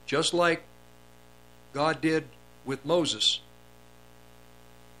to, just like God did with Moses.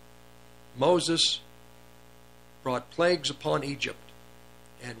 Moses brought plagues upon Egypt,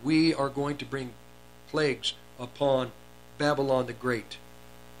 and we are going to bring plagues upon Babylon the Great.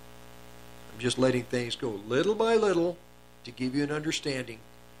 I'm just letting things go little by little to give you an understanding.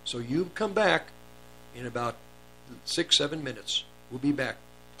 So you come back in about 6-7 minutes. We'll be back.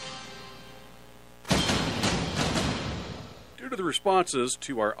 Due to the responses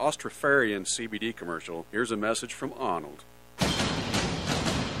to our Austrofarian CBD commercial, here's a message from Arnold.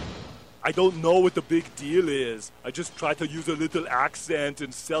 I don't know what the big deal is. I just try to use a little accent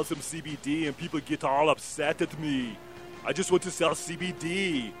and sell some CBD and people get all upset at me. I just want to sell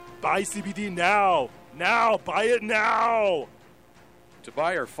CBD. Buy CBD now. Now. Buy it now. To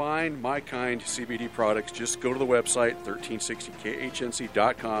buy or find My Kind CBD products, just go to the website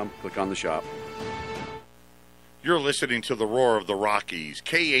 1360khnc.com, click on the shop. You're listening to the Roar of the Rockies,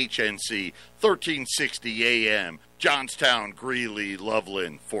 KHNC, 1360 AM, Johnstown, Greeley,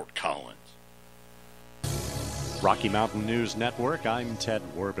 Loveland, Fort Collins. Rocky Mountain News Network, I'm Ted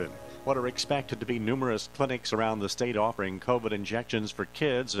Werbin. What are expected to be numerous clinics around the state offering COVID injections for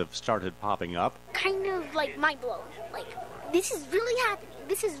kids have started popping up. Kind of like mind-blowing. Like, this is really happening.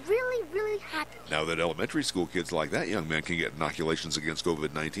 This is really, really happening. Now that elementary school kids like that young man can get inoculations against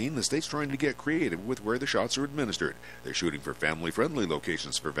COVID-19, the state's trying to get creative with where the shots are administered. They're shooting for family-friendly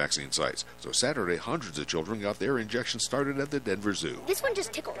locations for vaccine sites. So Saturday, hundreds of children got their injections started at the Denver Zoo. This one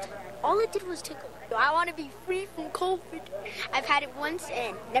just tickled. All it did was tickle. I want to be free from COVID. I've had it once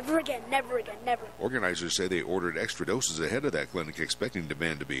and never again, never again, never. Organizers say they ordered extra doses ahead of that clinic, expecting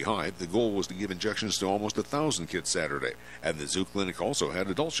demand to be high. The goal was to give injections to almost 1,000 kids Saturday. And the zoo clinic also had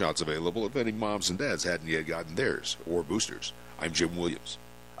adult shots available if any moms and dads hadn't yet gotten theirs, or boosters. I'm Jim Williams.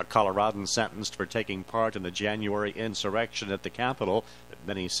 A Coloradan sentenced for taking part in the January insurrection at the Capitol.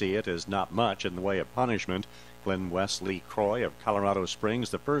 Many see it as not much in the way of punishment. Glenn Wesley Croy of Colorado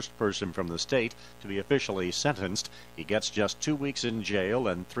Springs, the first person from the state to be officially sentenced. He gets just 2 weeks in jail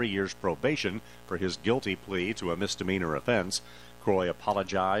and 3 years probation for his guilty plea to a misdemeanor offense. Croy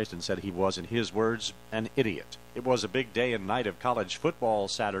apologized and said he was, in his words, an idiot. It was a big day and night of college football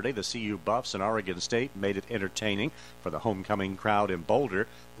Saturday. The CU Buffs and Oregon State made it entertaining for the homecoming crowd in Boulder.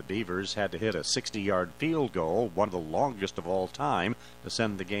 The Beavers had to hit a 60-yard field goal, one of the longest of all time, to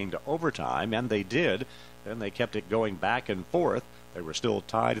send the game to overtime, and they did. Then they kept it going back and forth. They were still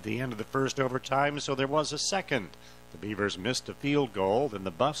tied at the end of the first overtime, so there was a second. The Beavers missed a field goal, then the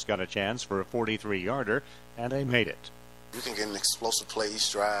Buffs got a chance for a 43-yarder, and they made it. You can get an explosive play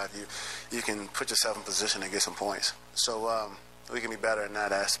each drive. You can put yourself in position to get some points. So we can be better in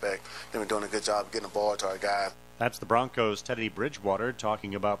that aspect. Then we're doing a good job getting the ball to our guys. That's the Broncos' Teddy Bridgewater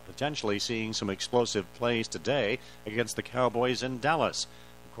talking about potentially seeing some explosive plays today against the Cowboys in Dallas.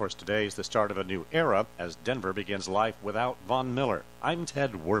 Of course, today is the start of a new era as Denver begins life without Von Miller. I'm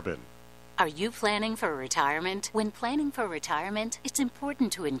Ted Werbin. Are you planning for retirement? When planning for retirement, it's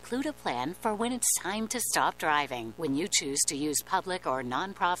important to include a plan for when it's time to stop driving. When you choose to use public or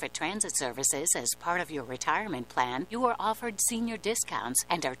nonprofit transit services as part of your retirement plan, you are offered senior discounts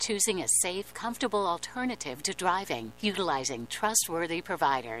and are choosing a safe, comfortable alternative to driving, utilizing trustworthy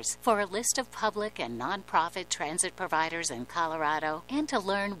providers. For a list of public and nonprofit transit providers in Colorado and to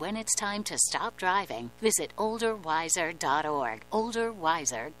learn when it's time to stop driving, visit olderwiser.org.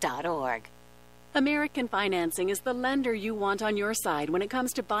 olderwiser.org. American Financing is the lender you want on your side when it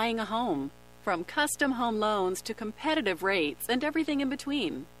comes to buying a home. From custom home loans to competitive rates and everything in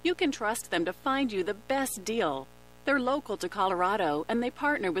between, you can trust them to find you the best deal. They're local to Colorado and they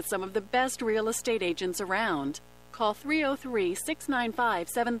partner with some of the best real estate agents around. Call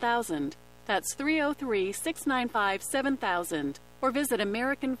 303-695-7000. That's 303-695-7000 or visit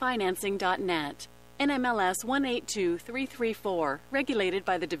AmericanFinancing.net. NMLS 182334, regulated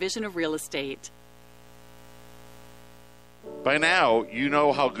by the Division of Real Estate. By now, you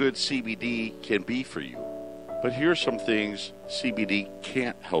know how good CBD can be for you. But here's some things CBD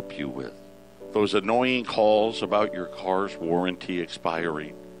can't help you with. Those annoying calls about your car's warranty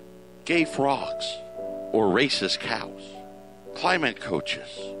expiring, gay frogs, or racist cows, climate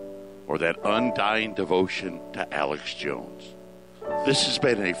coaches, or that undying devotion to Alex Jones. This has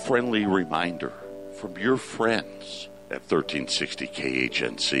been a friendly reminder from your friends at 1360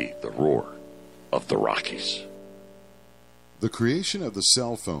 KHNC, the Roar of the Rockies. The creation of the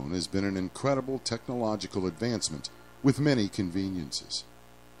cell phone has been an incredible technological advancement with many conveniences.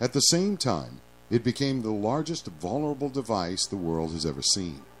 At the same time, it became the largest vulnerable device the world has ever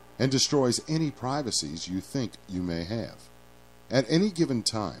seen and destroys any privacies you think you may have. At any given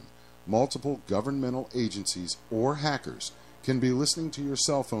time, multiple governmental agencies or hackers can be listening to your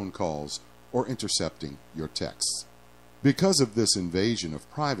cell phone calls or intercepting your texts. Because of this invasion of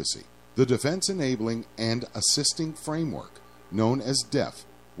privacy, the Defense Enabling and Assisting Framework, known as DEF,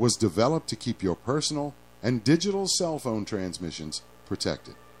 was developed to keep your personal and digital cell phone transmissions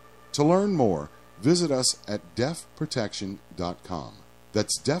protected. To learn more, visit us at defprotection.com.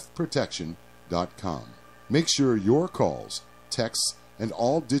 That's defprotection.com. Make sure your calls, texts, and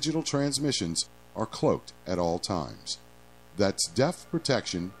all digital transmissions are cloaked at all times. That's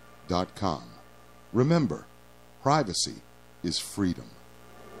defprotection.com. Remember, privacy is freedom.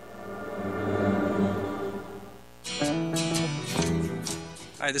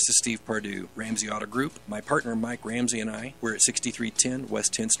 Hi, this is Steve Pardue, Ramsey Auto Group. My partner Mike Ramsey and I, we're at 6310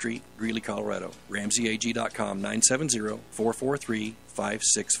 West 10th Street, Greeley, Colorado. RamseyAG.com,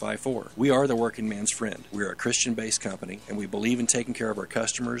 970-443-5654. We are the working man's friend. We are a Christian-based company, and we believe in taking care of our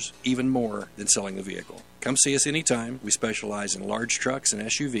customers even more than selling the vehicle. Come see us anytime. We specialize in large trucks and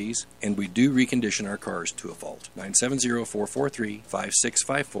SUVs, and we do recondition our cars to a fault.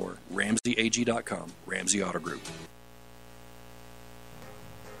 970-443-5654. RamseyAG.com, Ramsey Auto Group.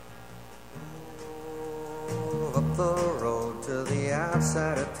 Up the road to the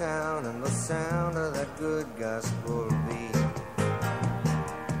outside of town, and the sound of that good gospel beat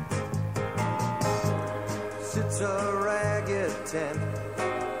sits a ragged tent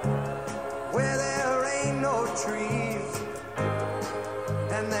where there ain't no trees,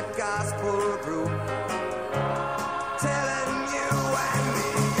 and that gospel group telling you and me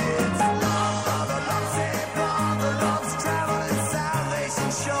it's love, brother, love, save brother, love's traveling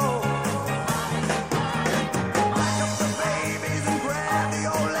salvation show.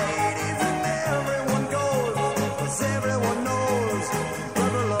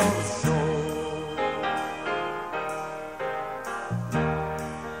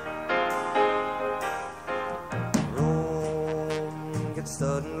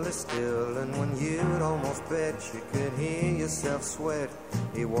 Suddenly still, and when you'd almost bet you could hear yourself sweat,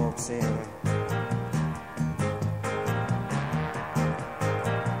 he walks in.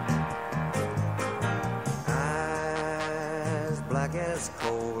 Eyes black as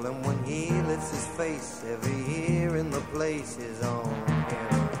coal, and when he lifts his face, every ear in the place is on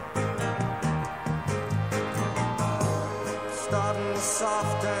him. Starting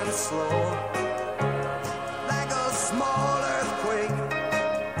soft and slow, like a small earthquake.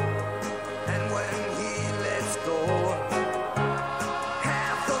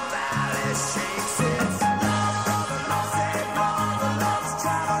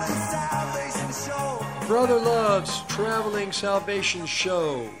 Brother Love's Traveling Salvation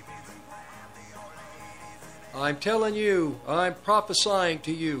Show. I'm telling you, I'm prophesying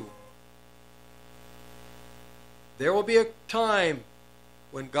to you. There will be a time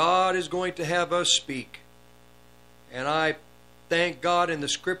when God is going to have us speak. And I thank God in the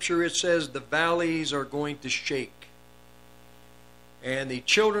scripture it says the valleys are going to shake. And the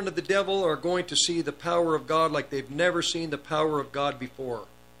children of the devil are going to see the power of God like they've never seen the power of God before.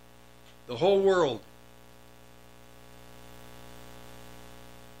 The whole world.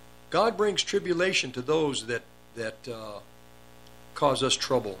 God brings tribulation to those that cause us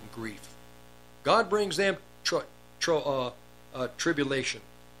trouble and grief. God brings them tribulation.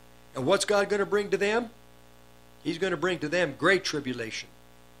 And what's God going to bring to them? He's going to bring to them great tribulation.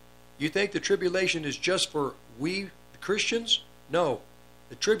 You think the tribulation is just for we, the Christians? No.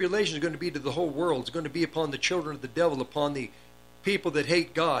 The tribulation is going to be to the whole world. It's going to be upon the children of the devil, upon the people that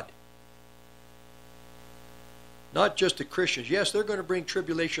hate God. Not just the Christians. Yes, they're going to bring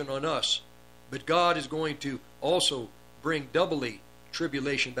tribulation on us, but God is going to also bring doubly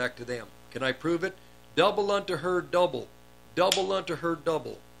tribulation back to them. Can I prove it? Double unto her double. Double unto her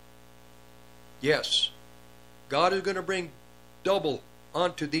double. Yes. God is going to bring double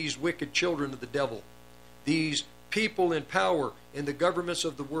unto these wicked children of the devil. These people in power in the governments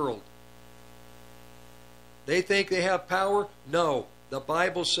of the world. They think they have power? No. The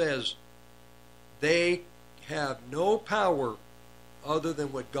Bible says they have no power other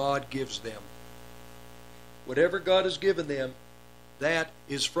than what God gives them. Whatever God has given them, that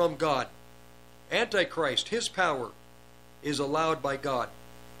is from God. Antichrist, his power is allowed by God.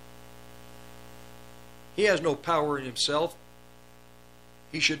 He has no power in himself.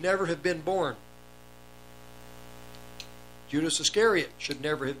 He should never have been born. Judas Iscariot should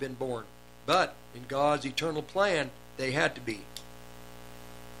never have been born. But in God's eternal plan, they had to be.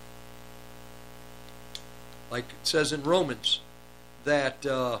 Like it says in Romans, that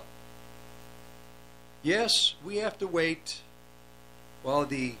yes, we have to wait while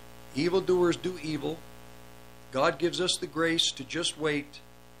the evildoers do evil. God gives us the grace to just wait.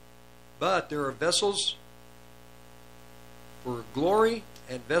 But there are vessels for glory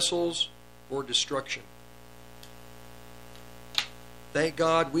and vessels for destruction. Thank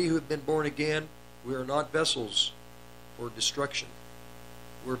God we who have been born again, we are not vessels for destruction.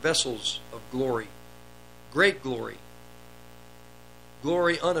 We're vessels of glory. Great glory.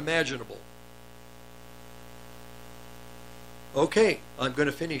 Glory unimaginable. Okay, I'm going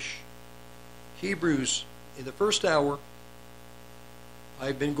to finish Hebrews. In the first hour,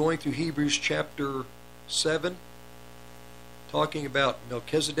 I've been going through Hebrews chapter 7, talking about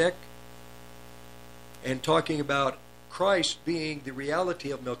Melchizedek, and talking about Christ being the reality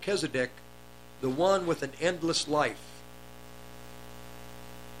of Melchizedek, the one with an endless life.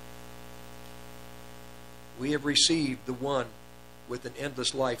 We have received the one with an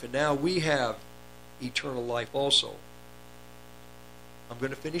endless life, and now we have eternal life also. I'm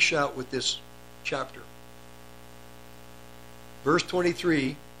going to finish out with this chapter. Verse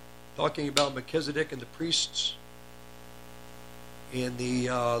 23, talking about Melchizedek and the priests in the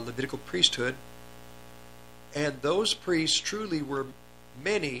Levitical priesthood. And those priests truly were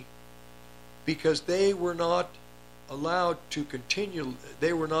many, because they were not allowed to continue,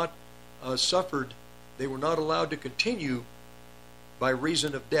 they were not they were not allowed to continue by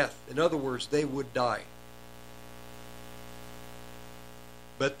reason of death. In other words, they would die.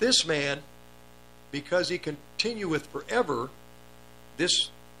 But this man, because he continueth forever, this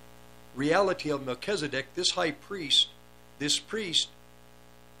reality of Melchizedek, this high priest, this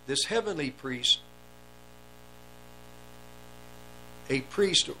heavenly priest, a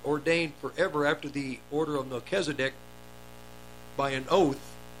priest ordained forever after the order of Melchizedek by an oath.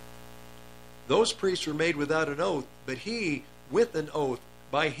 Those priests were made without an oath, but he with an oath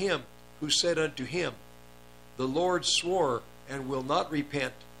by him who said unto him, the Lord swore and will not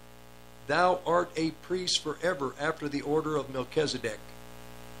repent, thou art a priest forever after the order of Melchizedek.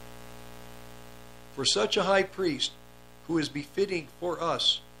 For such a high priest, who is befitting for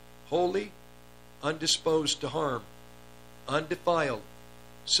us, holy, undisposed to harm, undefiled,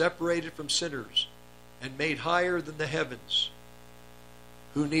 separated from sinners, and made higher than the heavens,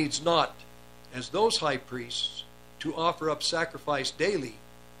 who needs not, as those high priests, to offer up sacrifice daily,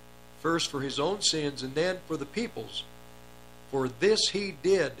 first for his own sins and then for the people's. For this he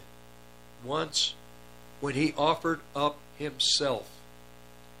did once when he offered up himself.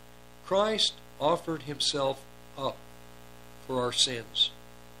 Christ offered himself up for our sins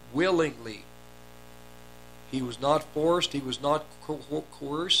willingly. He was not forced. He was not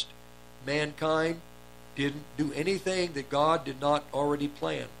coerced. Mankind didn't do anything that God did not already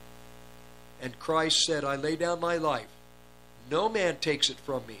plan. And Christ said, I lay down my life. No man takes it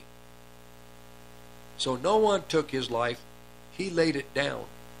from me. So no one took his life. He laid it down.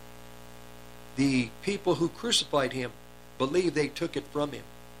 The people who crucified him believed they took it from him.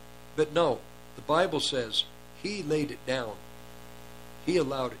 But no, the Bible says he laid it down. He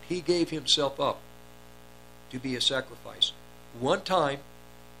allowed it. He gave himself up to be a sacrifice. One time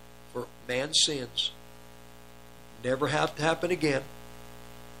for man's sins. Never have to happen again.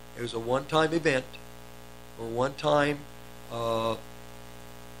 It was a one-time event, or one-time,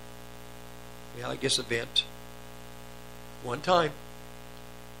 event. One time.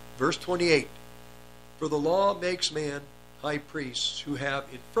 Verse 28. For the law makes men high priests who have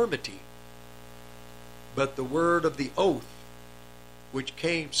infirmity, but the word of the oath, which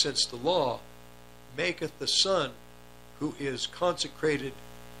came since the law, maketh the Son who is consecrated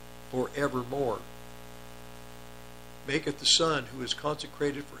forevermore. Maketh the Son who is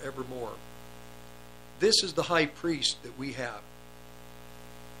consecrated forevermore. This is the high priest that we have.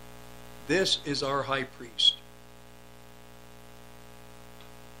 This is our high priest.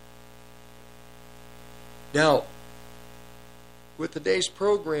 Now, with today's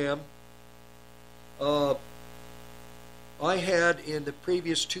program, I had in the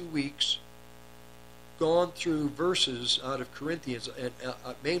previous 2 weeks gone through verses out of Corinthians, and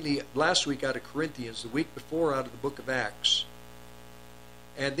mainly last week out of Corinthians, the week before out of the book of Acts.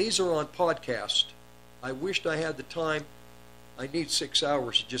 And these are on podcast. I wished I had the time. I need 6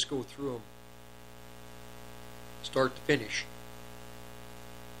 hours to just go through them, start to finish.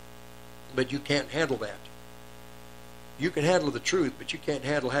 But you can't handle that. You can handle the truth, but you can't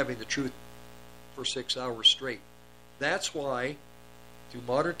handle having the truth for 6 hours straight. That's why, through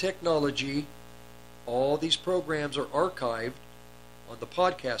modern technology, all these programs are archived on the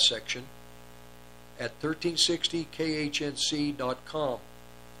podcast section at 1360khnc.com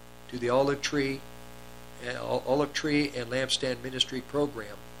to the Olive Tree and Lampstand Ministry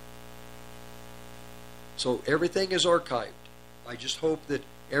program. So everything is archived. I just hope that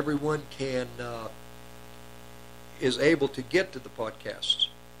everyone is able to get to the podcasts.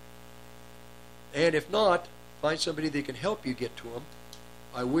 And if not, find somebody that can help you get to them.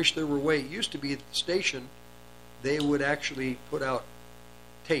 I wish there were a way. It used to be at the station, they would actually put out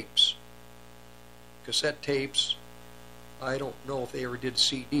tapes, cassette tapes. I don't know if they ever did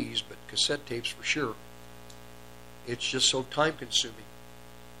CDs, but cassette tapes for sure. It's just so time consuming.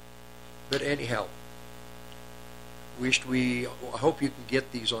 But anyhow, I hope you can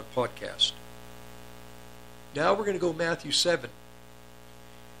get these on podcast. Now we're going to go Matthew 7.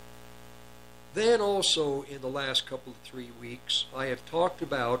 Then also in the last couple of 3 weeks, I have talked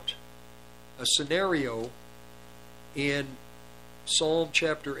about a scenario in Psalm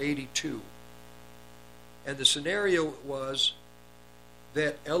chapter 82. And the scenario was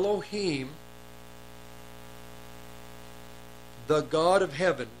that Elohim the God of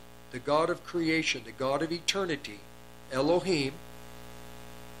heaven, the God of creation, the God of eternity, Elohim,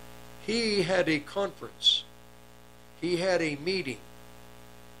 he had a conference. He had a meeting.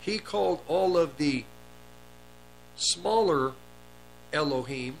 He called all of the smaller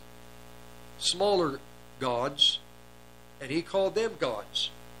Elohim, smaller gods, and he called them gods.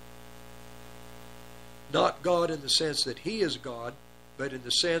 Not God in the sense that he is God, but in the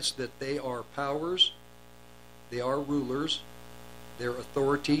sense that they are powers, they are rulers, they're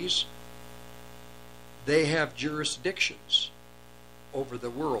authorities, they have jurisdictions over the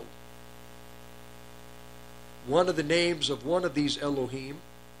world. One of the names of one of these Elohim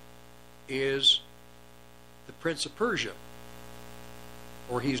is the Prince of Persia,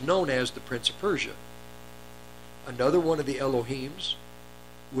 or he's known as the Prince of Persia. Another one of the Elohims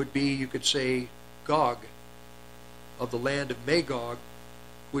would be, you could say, Gog, of the land of Magog,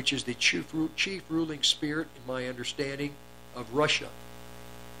 which is the chief ruling spirit, in my understanding, of Russia.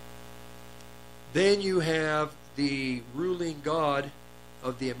 Then you have the ruling god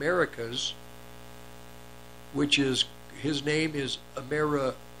of the Americas, which is, his name is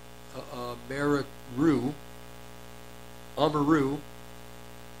Amaru,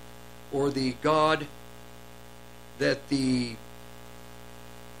 or the god that the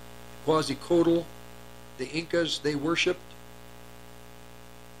Quetzalcoatl, the Incas, they worshipped,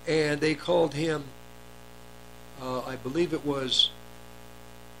 and they called him, I believe it was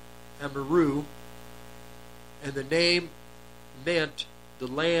Amaru, and the name meant the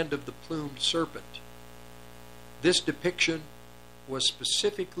land of the plumed serpent. This depiction was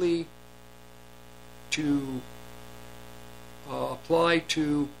specifically to apply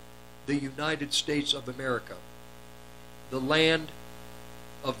to the United States of America, the land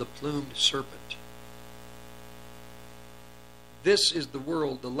of the plumed serpent. This is the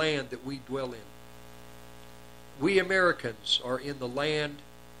world, the land that we dwell in. We Americans are in the land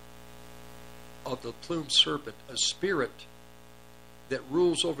of the plumed serpent, a spirit that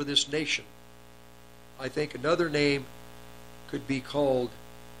rules over this nation. I think another name could be called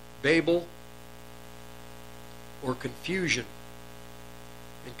Babel or confusion.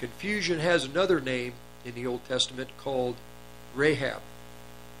 And confusion has another name in the Old Testament called Rahab.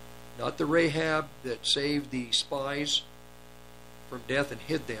 Not the Rahab that saved the spies from death and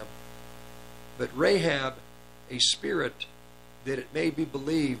hid them, but Rahab, a spirit that it may be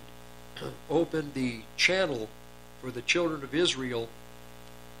believed opened the channel for the children of Israel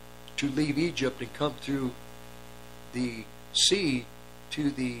to leave Egypt and come through the sea to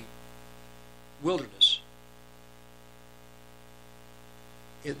the wilderness.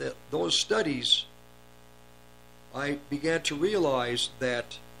 In those studies, I began to realize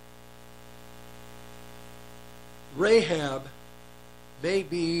that Rahab may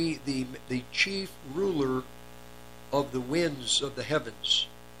be the chief ruler of the winds of the heavens,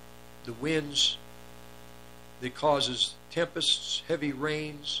 the winds that causes tempests, heavy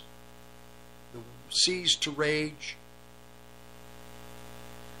rains, the seas to rage.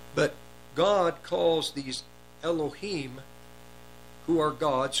 But God calls these Elohim, who are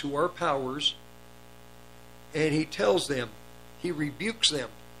gods, who are powers, and he tells them, he rebukes them,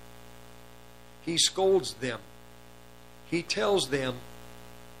 he scolds them, he tells them,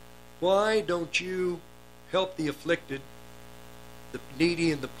 why don't you help the afflicted, the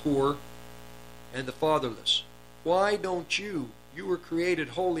needy and the poor, and the fatherless? Why don't you? You were created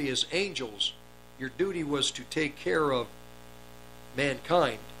holy as angels. Your duty was to take care of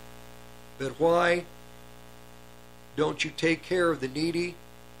mankind. But why don't you take care of the needy,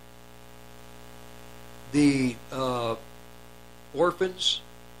 the orphans,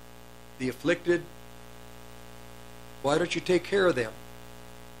 the afflicted? Why don't you take care of them?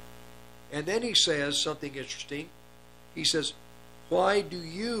 And then he says something interesting. He says, why do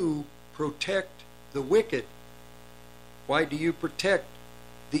you protect the wicked? Why do you protect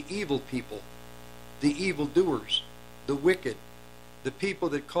the evil people, the evildoers, the wicked, the people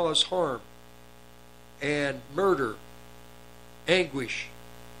that cause harm and murder, anguish,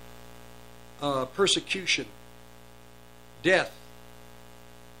 persecution, death,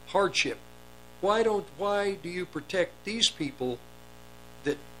 hardship? Why do you protect these people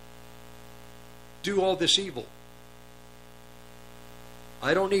that do all this evil?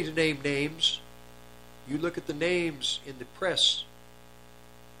 I don't need to name names. You look at the names in the press,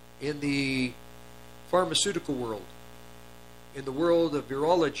 in the pharmaceutical world, in the world of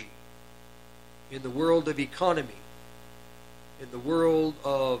virology, in the world of economy, in the world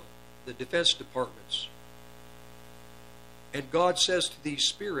of the defense departments. And God says to these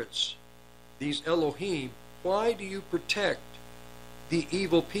spirits, these Elohim, why do you protect the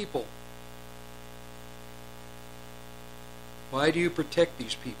evil people? Why do you protect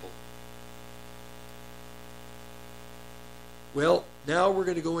these people? Well, now we're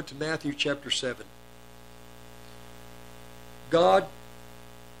going to go into Matthew chapter 7. God's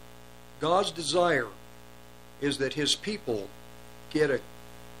desire is that his people get an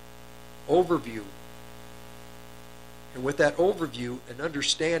overview, and with that overview, an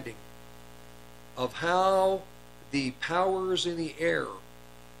understanding of how the powers in the air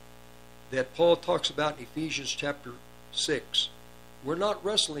that Paul talks about in Ephesians chapter 6, we're not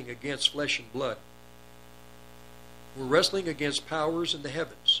wrestling against flesh and blood. We're wrestling against powers in the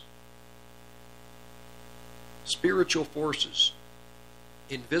heavens, spiritual forces,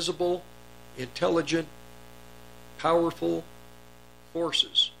 invisible, intelligent, powerful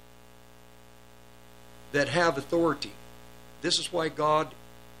forces that have authority. This is why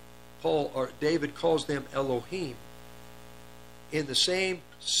David calls them Elohim, in the same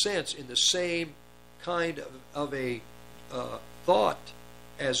sense, in the same kind of a thought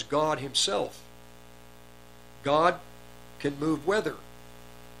as God himself. God can move weather.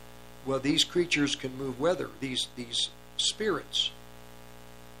 Well, these creatures can move weather, these spirits.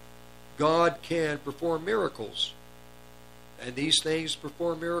 God can perform miracles, and these things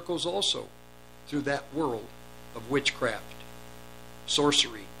perform miracles also through that world of witchcraft,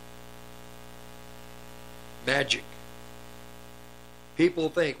 sorcery, magic. People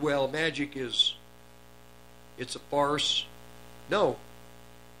think, well, magic it's a farce. No,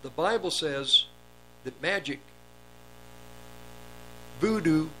 the Bible says that magic,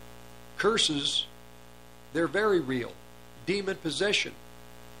 voodoo, curses, they're very real. Demon possession,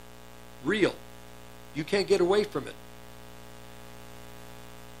 real. You can't get away from it.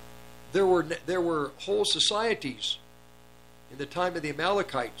 There were whole societies in the time of the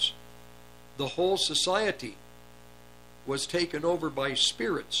Amalekites. The whole society was taken over by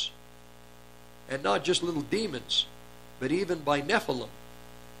spirits, and not just little demons, but even by Nephilim.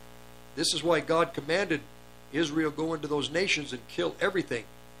 This is why God commanded Israel go into those nations and kill everything,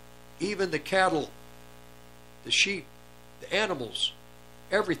 even the cattle, the sheep, the animals,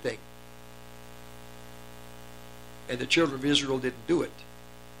 everything. And the children of Israel didn't do it.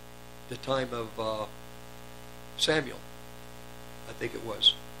 The time of Samuel, I think it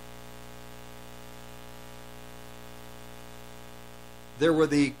was. There were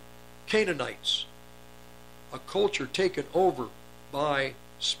the Canaanites, a culture taken over by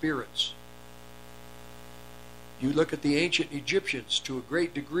spirits. You look at the ancient Egyptians to a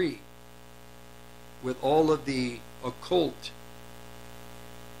great degree, with all of the occult.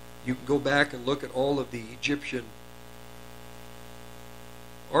 You can go back and look at all of the Egyptian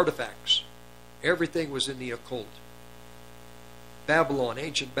artifacts. Everything was in the occult. Babylon,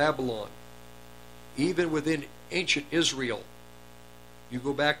 ancient Babylon. Even within ancient Israel, you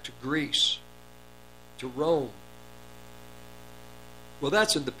go back to Greece, to Rome. Well,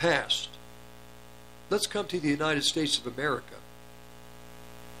 that's in the past. Let's come to the United States of America,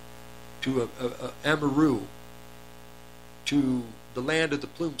 to Amaru, to the land of the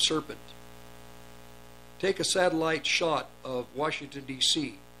plumed serpent. Take a satellite shot of Washington,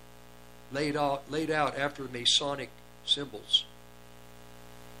 D.C., laid out after Masonic symbols.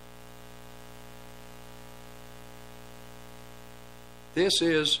 This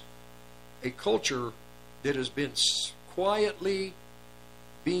is a culture that has been quietly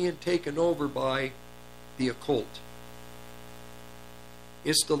being taken over by the occult.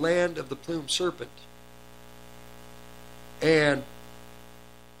 It's the land of the plumed serpent. And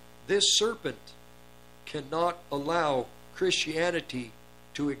this serpent cannot allow Christianity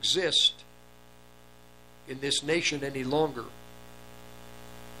to exist in this nation any longer.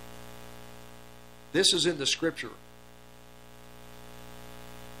 This is in the scripture.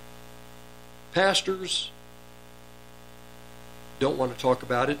 Pastors don't want to talk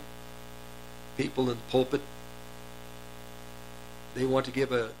about it. People in the pulpit, they want to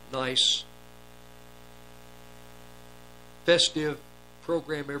give a nice festive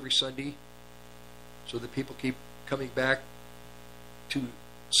program every Sunday so that people keep coming back to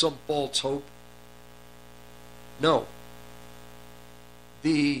some false hope. No.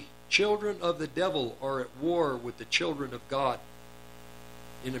 The children of the devil are at war with the children of God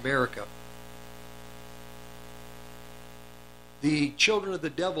in America. The children of the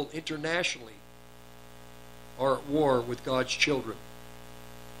devil internationally are at war with God's children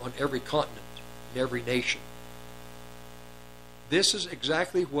on every continent, in every nation. This is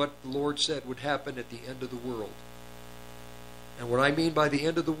exactly what the Lord said would happen at the end of the world. And what I mean by the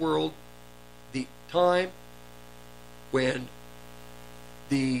end of the world, the time when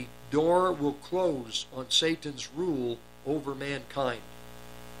the door will close on Satan's rule over mankind.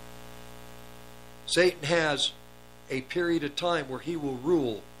 Satan has a period of time where he will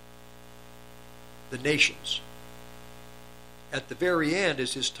rule the nations. At the very end,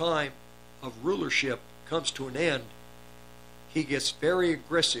 as his time of rulership comes to an end, he gets very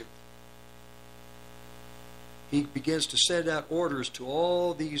aggressive. He begins to send out orders to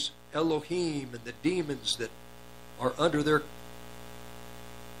all these Elohim and the demons that are under their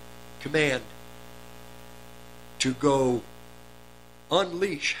command to go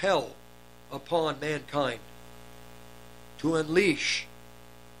unleash hell upon mankind, to unleash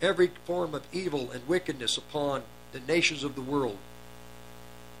every form of evil and wickedness upon the nations of the world.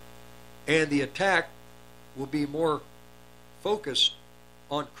 And the attack will be more focused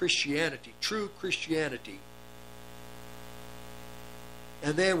on Christianity, true Christianity.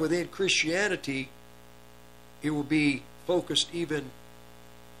 And then within Christianity, it will be focused even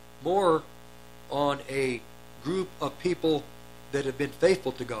more on a group of people that have been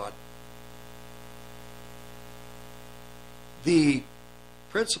faithful to God. The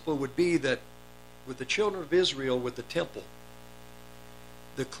principle would be that with the children of Israel, with the temple,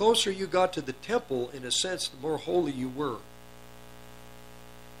 the closer you got to the temple, in a sense, the more holy you were.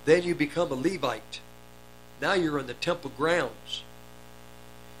 Then you become a Levite. Now you're in the temple grounds.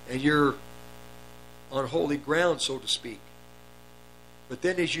 And you're on holy ground, so to speak. But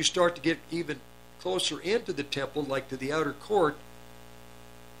then as you start to get even closer into the temple, like to the outer court,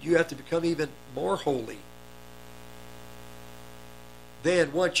 you have to become even more holy.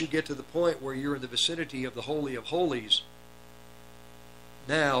 Then once you get to the point where you're in the vicinity of the Holy of Holies,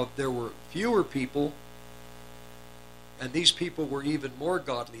 now there were fewer people, and these people were even more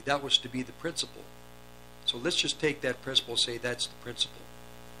godly. That was to be the principle. So let's just take that principle and say that's the principle.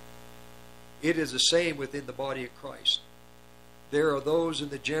 It is the same within the body of Christ. There are those in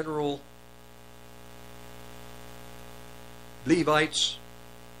the general Levites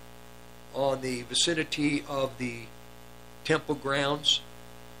on the vicinity of the temple grounds,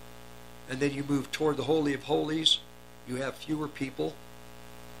 and then you move toward the Holy of Holies. You have fewer people.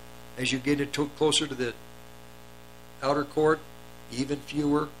 As you get into closer to the outer court, even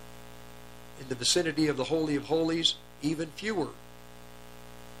fewer. In the vicinity of the Holy of Holies, even fewer.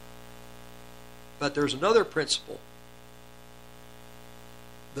 But there's another principle.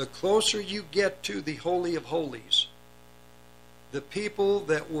 The closer you get to the Holy of Holies, the people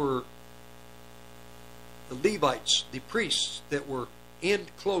that were the Levites, the priests that were in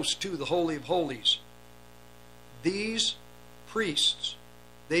close to the Holy of Holies, these priests,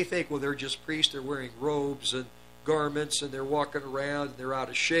 they think, well, they're just priests, they're wearing robes and garments, and they're walking around, and they're out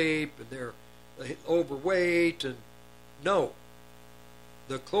of shape, and they're overweight, and no.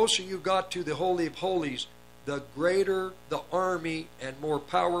 The closer you got to the Holy of Holies, the greater the army and more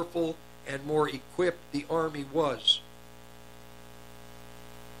powerful and more equipped the army was.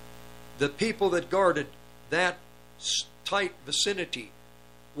 The people that guarded that tight vicinity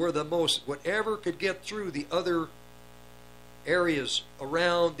were the most, whatever could get through the other areas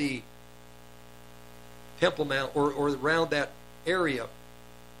around the Temple Mount, or around that area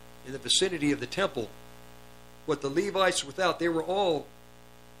in the vicinity of the temple. What the Levites without, they were all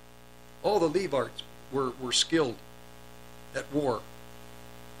the Levites were skilled at war.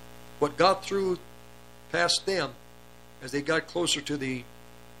 What got through past them, as they got closer to the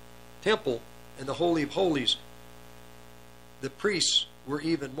temple and the Holy of Holies, the priests were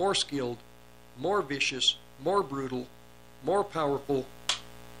even more skilled, more vicious, more brutal, more powerful,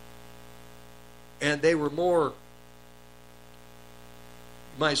 and they were more,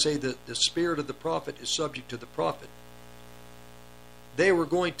 you might say that the spirit of the prophet is subject to the prophet. They were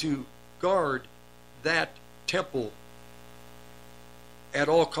going to guard that temple at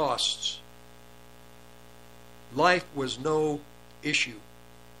all costs. Life was no issue.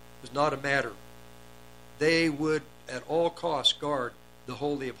 It was not a matter. They would at all costs guard the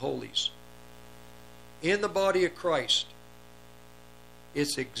Holy of Holies. In the body of Christ,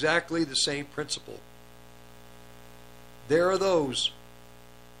 it's exactly the same principle. There are those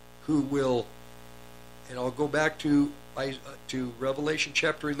who will, and I'll go back to Revelation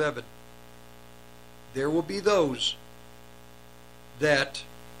chapter 11. There will be those that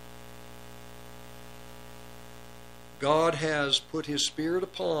God has put His Spirit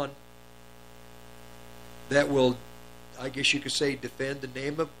upon that will, I guess you could say, defend the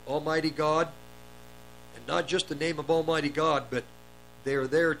name of Almighty God. And not just the name of Almighty God, but they're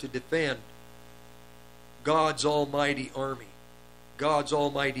there to defend God's almighty army, God's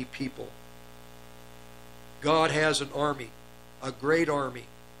almighty people. God has an army, a great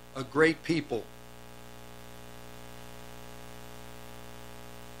people.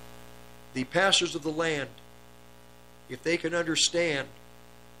 The pastors of the land, if they can understand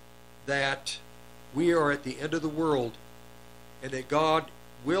that we are at the end of the world and that God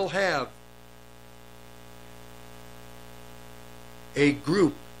will have a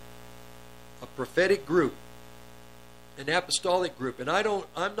group, a prophetic group, an apostolic group. And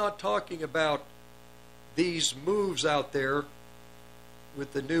I'm not talking about these moves out there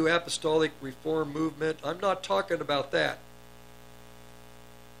with the new apostolic reform movement. I'm not talking about that.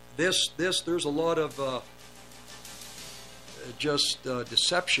 There's a lot of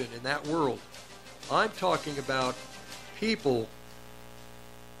deception in that world. I'm talking about people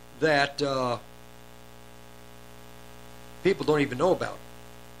that people don't even know about,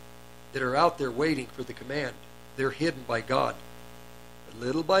 that are out there waiting for the command. They're hidden by God. But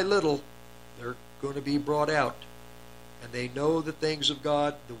little by little, they're going to be brought out. And they know the things of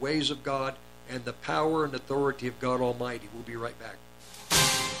God, the ways of God, and the power and authority of God Almighty. We'll be right back.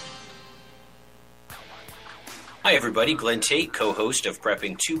 Hi, everybody. Glenn Tate, co-host of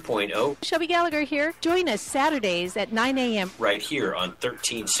Prepping 2.0. Shelby Gallagher here. Join us Saturdays at 9 a.m. right here on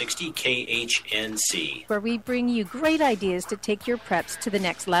 1360 KHNC, where we bring you great ideas to take your preps to the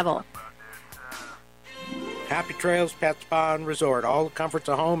next level. Happy Trails Pet Spa and Resort. All the comforts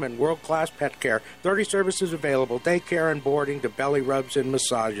of home and world-class pet care. 30 services available. Daycare and boarding to belly rubs and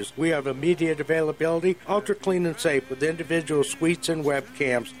massages. We have immediate availability. Ultra clean and safe with individual suites and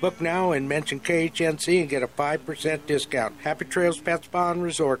webcams. Book now and mention KHNC and get a 5% discount. Happy Trails Pet Spa and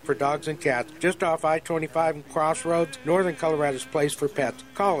Resort for dogs and cats. Just off I-25 and Crossroads. Northern Colorado's place for pets.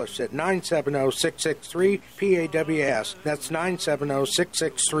 Call us at 970-663-PAWS. That's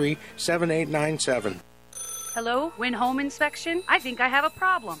 970-663-7897. Hello, Win Home Inspection? I think I have a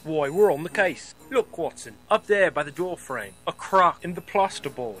problem. Why, we're on the case. Look, Watson, up there by the door frame, a crack in the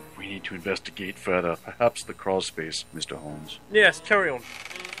plasterboard. We need to investigate further. Perhaps the crawl space, Mr. Holmes. Yes, carry on.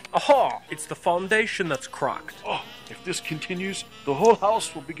 Aha! It's the foundation that's cracked. Oh, if this continues, the whole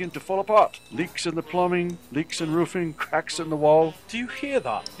house will begin to fall apart. Leaks in the plumbing, leaks in roofing, cracks in the wall. Do you hear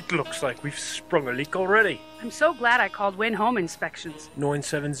that? It looks like we've sprung a leak already. I'm so glad I called Win Home Inspections.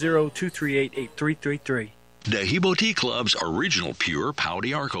 970-238-8333. Dehibo Tea Club's original pure Pau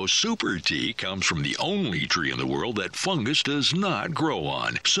d'Arco Super Tea comes from the only tree in the world that fungus does not grow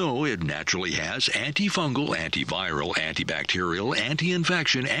on. So it naturally has antifungal, antiviral, antibacterial,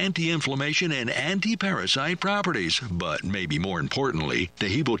 anti-infection, anti-inflammation, and anti-parasite properties. But maybe more importantly,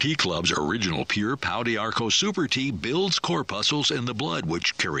 Dehibo Tea Club's original pure Pau d'Arco Super Tea builds corpuscles in the blood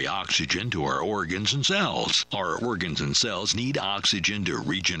which carry oxygen to our organs and cells. Our organs and cells need oxygen to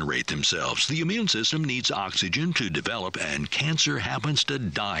regenerate themselves. The immune system needs oxygen to develop, and cancer happens to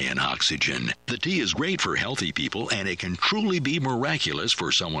die in oxygen. The tea is great for healthy people, and it can truly be miraculous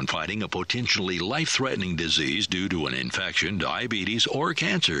for someone fighting a potentially life-threatening disease due to an infection, diabetes, or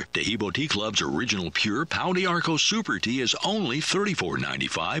cancer. Dehibo Tea Club's original pure Pau d'Arco Super Tea is only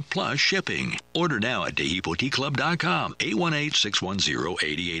 $34.95 plus shipping. Order now at DehiboTeaClub.com,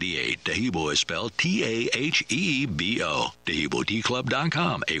 818-610-8088. Dehibo is spelled T-A-H-E-B-O.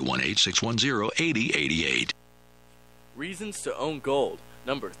 DehiboTeaClub.com, 818-610-8088. Reasons to own gold,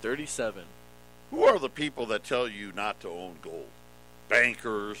 number 37. Who are the people that tell you not to own gold?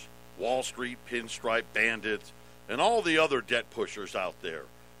 Bankers, Wall Street pinstripe bandits, and all the other debt pushers out there.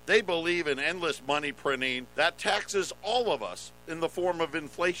 They believe in endless money printing that taxes all of us in the form of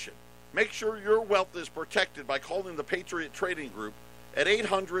inflation. Make sure your wealth is protected by calling the Patriot Trading Group at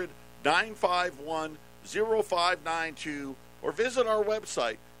 800-951-0592 or visit our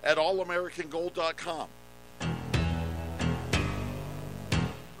website at allamericangold.com.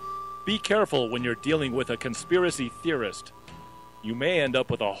 Be careful when you're dealing with a conspiracy theorist. You may end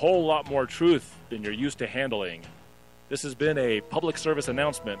up with a whole lot more truth than you're used to handling. This has been a public service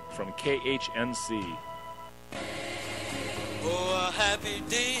announcement from KHNC. Oh, a happy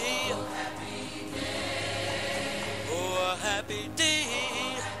day. Oh, happy day. Oh, a happy day.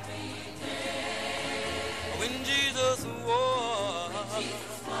 When Jesus was.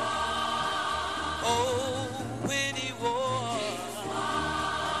 Oh, when he was.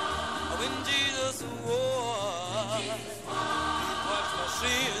 When Jesus was. He washed my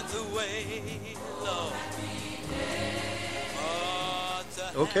sins away. Lord.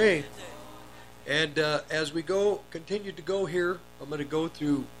 Okay. And as we continue to go here, I'm going to go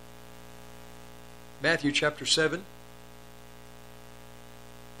through Matthew chapter 7.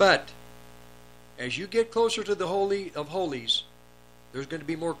 But as you get closer to the Holy of Holies, there's going to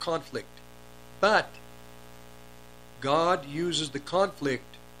be more conflict. But God uses the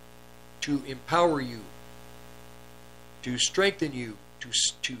conflict to empower you, to strengthen you, to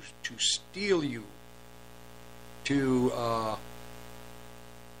steel you, to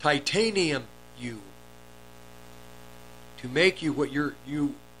titanium you, to make you what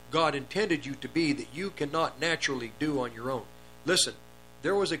you God intended you to be that you cannot naturally do on your own. Listen,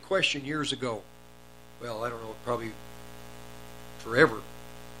 there was a question years ago. Well, I don't know, probably forever.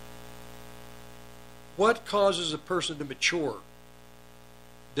 What causes a person to mature?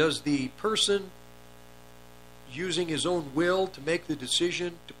 Does the person using his own will to make the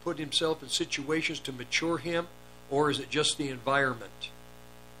decision to put himself in situations to mature him, or is it just the environment?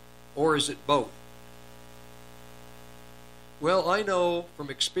 Or is it both? Well, I know from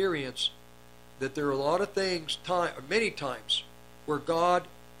experience that there are a lot of things, many times, where God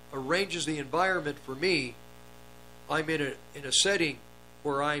arranges the environment for me. I'm in a setting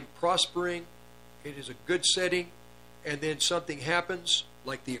where I'm prospering. It is a good setting, and then something happens,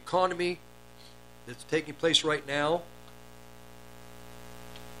 like the economy that's taking place right now,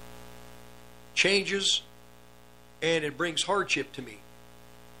 changes, and it brings hardship to me.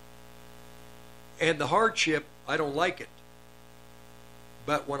 And the hardship, I don't like it.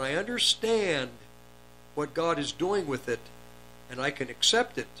 But when I understand what God is doing with it, and I can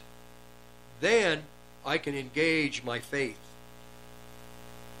accept it, then I can engage my faith.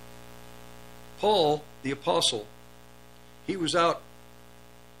 Paul, the apostle, he was out,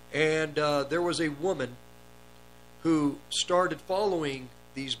 and there was a woman who started following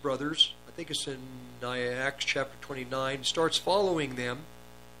these brothers. I think it's in Acts chapter 29. Starts following them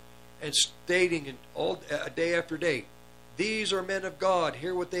and stating day after day, "These are men of God.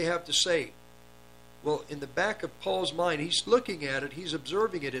 Hear what they have to say." Well, in the back of Paul's mind, he's looking at it, he's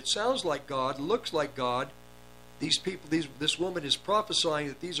observing it. It sounds like God, looks like God. These people, this woman is prophesying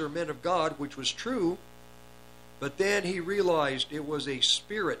that these are men of God, which was true. But then he realized it was a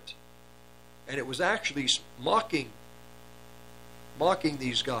spirit, and it was actually mocking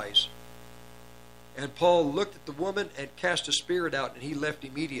these guys. And Paul looked at the woman and cast a spirit out, and he left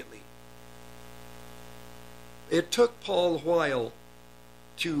immediately. It took Paul a while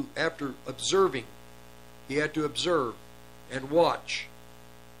to, after observing, he had to observe and watch.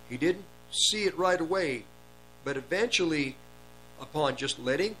 He didn't see it right away, but eventually, upon just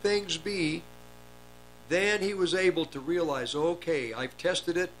letting things be, then he was able to realize, okay, I've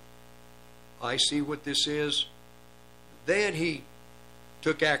tested it. I see what this is. Then he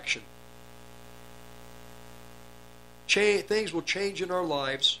took action. Things will change in our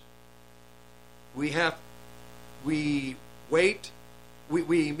lives. We wait.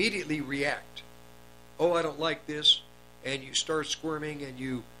 We immediately react. Oh, I don't like this. And you start squirming and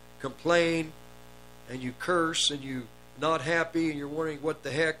you complain and you curse and you're not happy and you're wondering what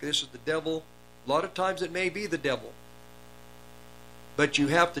the heck, this is the devil. A lot of times it may be the devil. But you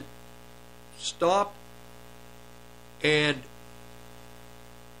have to stop and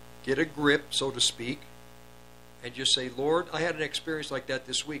get a grip, so to speak, and just say, Lord, I had an experience like that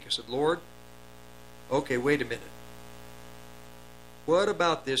this week. I said, Lord, okay, wait a minute. What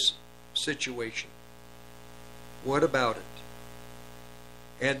about this situation? What about it?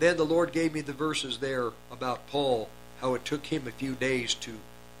 And then the Lord gave me the verses there about Paul, how it took him a few days to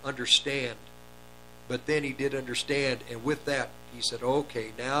understand. But then he did understand, and with that, he said,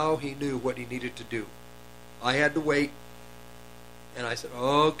 okay, now he knew what he needed to do. I had to wait, and I said,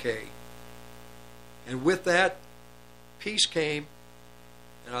 okay. And with that, peace came,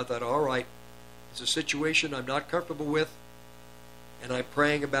 and I thought, all right, it's a situation I'm not comfortable with, and I'm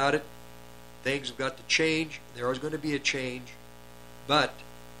praying about it. Things have got to change. There is going to be a change, but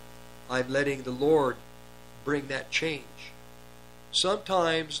I'm letting the Lord bring that change.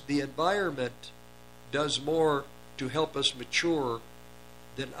 Sometimes the environment does more to help us mature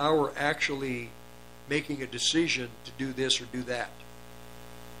than our actually making a decision to do this or do that.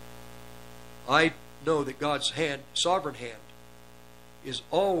 I know that God's hand, sovereign hand, is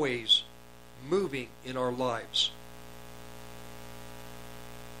always moving in our lives.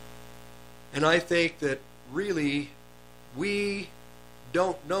 And I think that really we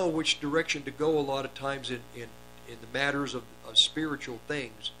don't know which direction to go a lot of times in the matters of spiritual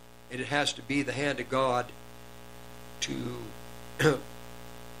things. And it has to be the hand of God to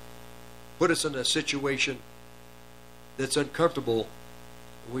put us in a situation that's uncomfortable.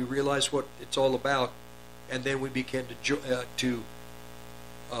 We realize what it's all about, and then we begin to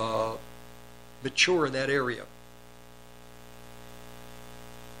mature in that area.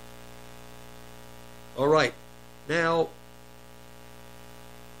 All right, now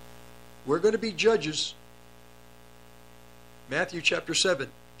we're going to be judges. Matthew chapter 7,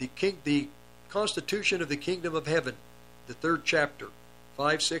 the constitution of the kingdom of heaven, the 3rd chapter,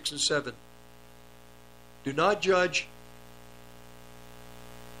 5, 6, and 7. Do not judge.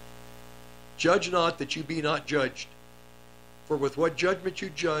 Judge not that you be not judged. For with what judgment you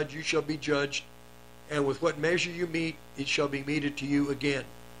judge, you shall be judged, and with what measure you mete, it shall be meted to you again.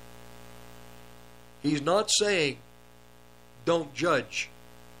 He's not saying don't judge.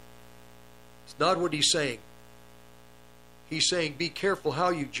 It's not what he's saying. He's saying be careful how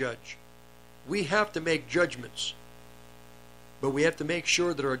you judge. We have to make judgments, but we have to make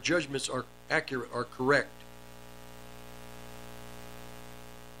sure that our judgments are accurate, are correct.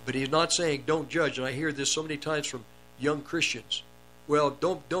 But he's not saying don't judge, and I hear this so many times from young Christians. Well,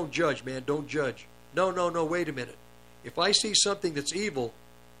 don't judge, man, don't judge. No, wait a minute. If I see something that's evil,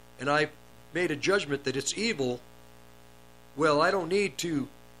 and I've made a judgment that it's evil, well, I don't need to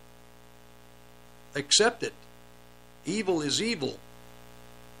accept it. Evil is evil.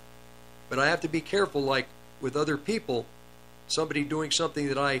 But I have to be careful, like with other people, somebody doing something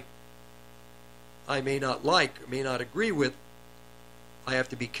that I may not like, may not agree with, I have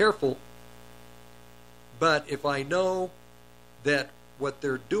to be careful. But if I know that what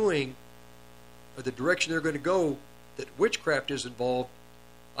they're doing, or the direction they're going to go, that witchcraft is involved,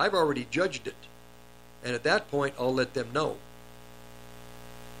 I've already judged it. And at that point, I'll let them know.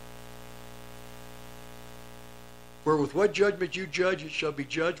 For with what judgment you judge, it shall be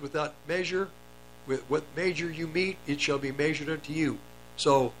judged without measure. With what measure you meet, it shall be measured unto you.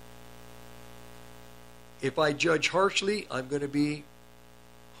 So, if I judge harshly, I'm going to be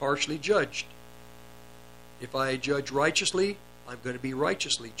harshly judged. If I judge righteously, I'm going to be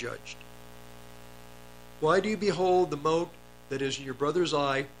righteously judged. Why do you behold the mote that is in your brother's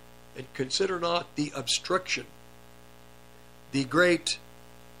eye, and consider not the obstruction, the great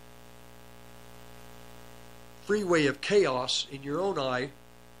freeway of chaos in your own eye?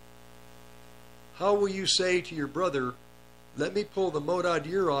 How will you say to your brother, let me pull the mote out of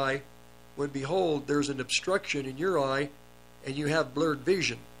your eye, when behold, there's an obstruction in your eye, and you have blurred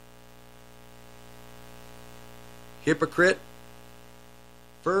vision? Hypocrite,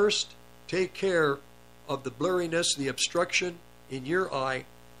 first take care of the blurriness, the obstruction in your eye,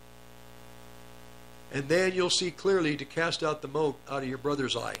 and then you'll see clearly to cast out the mote out of your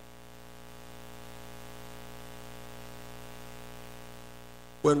brother's eye.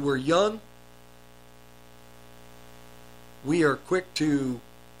 When we're young, we are quick to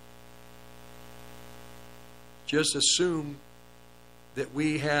just assume that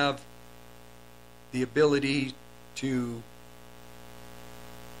we have the ability to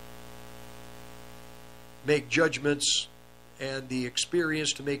make judgments and the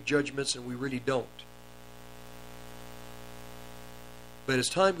experience to make judgments, and we really don't. But as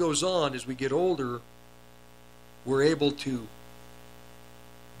time goes on, as we get older, we're able to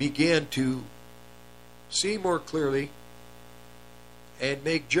begin to see more clearly and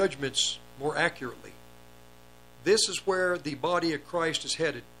make judgments more accurately. This is where the body of Christ is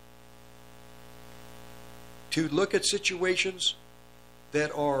headed. To look at situations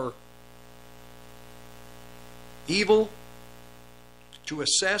that are evil, to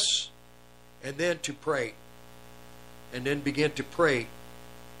assess, and then to pray. And then begin to pray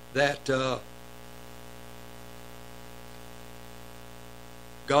that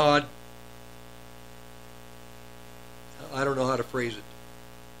God, I don't know how to phrase it.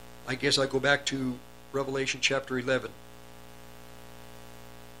 I guess I go back to Revelation chapter 11.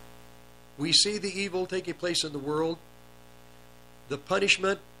 We see the evil taking place in the world, the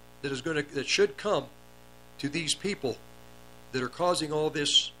punishment that should come to these people that are causing all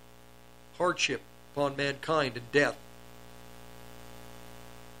this hardship upon mankind and death.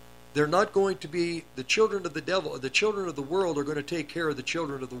 They're not going to be the children of the devil. The children of the world are going to take care of the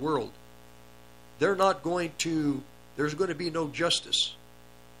children of the world. There's going to be no justice.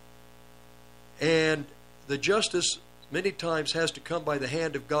 And the justice many times has to come by the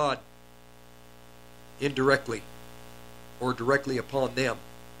hand of God, indirectly or directly upon them.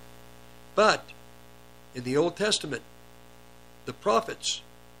 But in the Old Testament, the prophets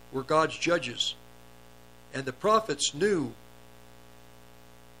were God's judges, and the prophets knew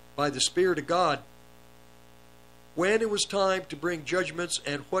by the Spirit of God when it was time to bring judgments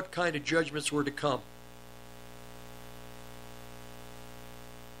and what kind of judgments were to come.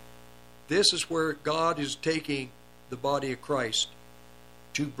 This is where God is taking the body of Christ,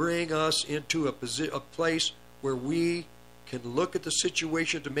 to bring us into a place where we can look at the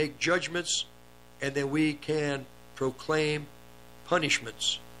situation to make judgments, and then we can proclaim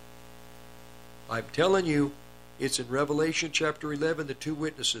punishments. I'm telling you, it's in Revelation chapter 11, the two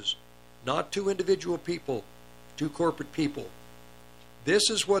witnesses, not two individual people, two corporate people. This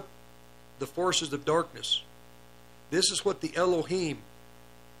is what the forces of darkness, this is what the Elohim,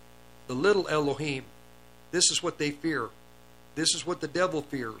 the little Elohim, this is what they fear. This is what the devil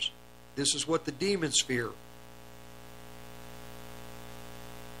fears. This is what the demons fear.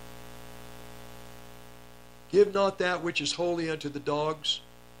 Give not that which is holy unto the dogs,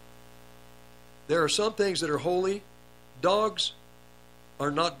 There are some things that are holy. Dogs are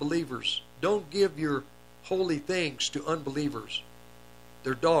not believers. Don't give your holy things to unbelievers.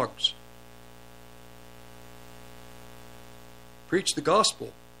 They're dogs. Preach the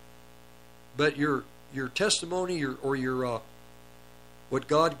gospel. But your testimony or your what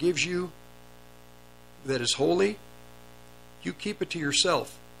God gives you that is holy, you keep it to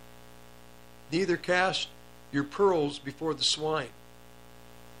yourself. Neither cast your pearls before the swine.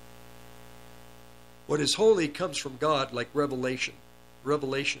 What is holy comes from God, like revelations.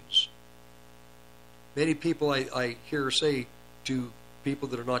 Many people I hear say to people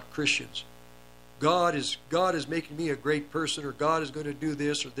that are not Christians, God is making me a great person, or God is going to do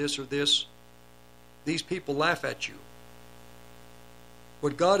this or this or this. These people laugh at you.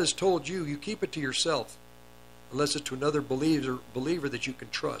 What God has told you, you keep it to yourself, unless it's to another believer that you can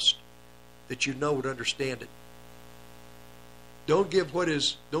trust, that you know would understand it. Don't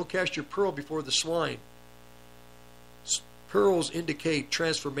cast your pearl before the swine. Pearls indicate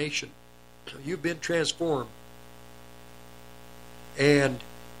transformation. You've been transformed. And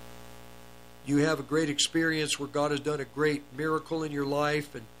you have a great experience where God has done a great miracle in your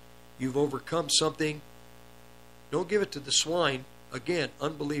life and you've overcome something. Don't give it to the swine. Again,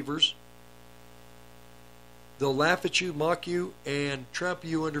 unbelievers. They'll laugh at you, mock you, and trample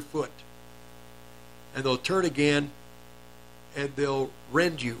you underfoot. And they'll turn again and they'll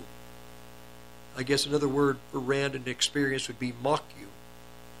rend you. I guess another word for rend and experience would be mock you.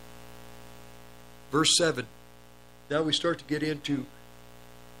 Verse 7. Now we start to get into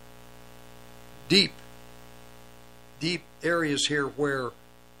deep areas here where,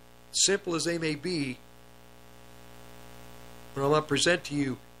 simple as they may be, what I'm going to present to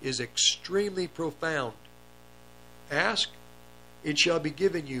you is extremely profound. Ask, it shall be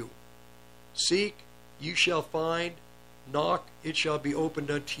given you. Seek, you shall find. Knock, it shall be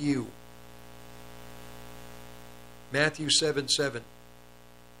opened unto you. Matthew 7:7.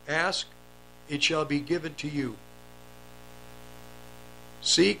 Ask, it shall be given to you.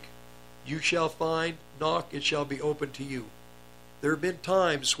 Seek, you shall find. Knock, it shall be opened to you. There have been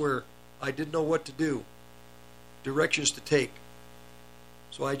times where I didn't know what to do, directions to take.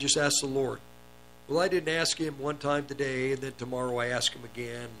 So I just asked the Lord. Well, I didn't ask Him one time today, and then tomorrow I ask Him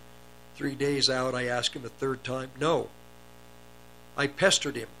again. 3 days out, I ask Him a third time. No. I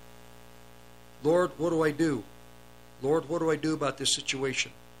pestered Him. Lord, what do I do? Lord, what do I do about this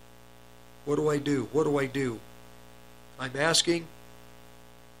situation? What do I do? What do I do? I'm asking.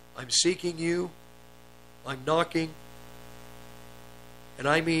 I'm seeking you. I'm knocking. And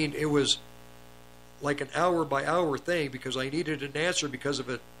I mean, it was like an hour by hour thing because I needed an answer because of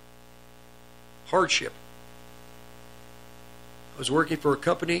a hardship. I was working for a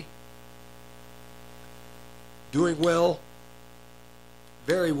company, doing well,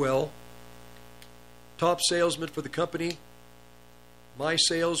 very well, top salesman for the company. My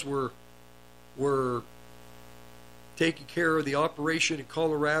sales were taking care of the operation in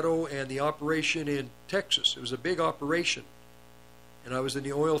Colorado and the operation in Texas. It was a big operation. And I was in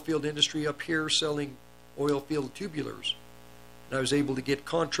the oil field industry up here selling oil field tubulars. And I was able to get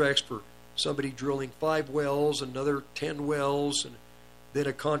contracts for somebody drilling 5 wells, another 10 wells, and then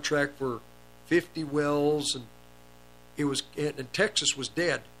a contract for 50 wells. And Texas was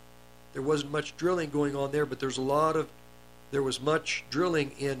dead. There wasn't much drilling going on there, but there was much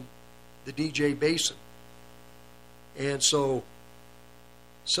drilling in the DJ Basin. And so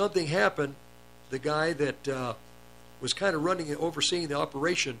something happened. The guy that was kind of overseeing the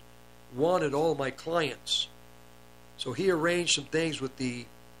operation wanted all my clients. So he arranged some things with the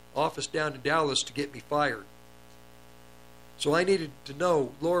office down in Dallas to get me fired. So I needed to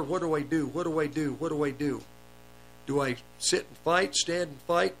know, Lord, what do I do? What do I do? What do I do? Do I sit and fight, stand and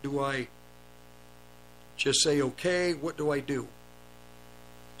fight? Do I just say, okay, what do I do?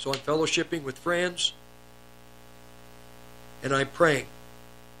 So I'm fellowshipping with friends, and I'm praying,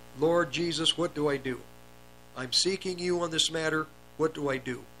 Lord Jesus, what do I do? I'm seeking you on this matter, what do I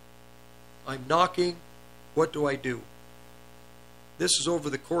do? I'm knocking, what do I do? This is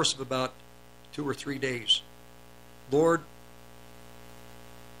over the course of about 2 or 3 days. Lord,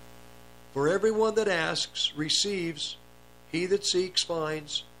 for everyone that asks, receives. He that seeks,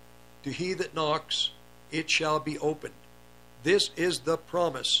 finds. To he that knocks, it shall be opened. This is the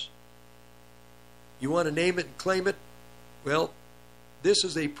promise. You want to name it and claim it? Well, this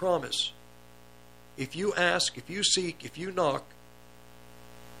is a promise. If you ask, if you seek, if you knock,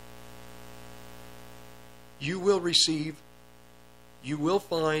 you will receive, you will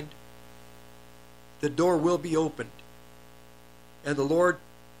find, the door will be opened. And the Lord,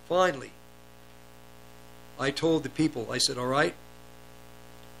 finally, I told the people, I said, all right.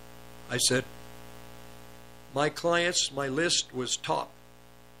 I said, my clients, my list was top.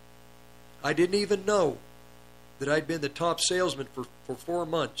 I didn't even know that I'd been the top salesman for 4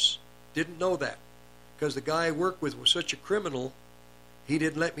 months. Didn't know that. Because the guy I worked with was such a criminal, he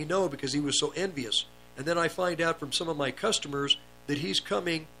didn't let me know because he was so envious. And then I find out from some of my customers that he's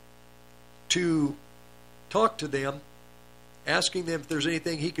coming to talk to them, asking them if there's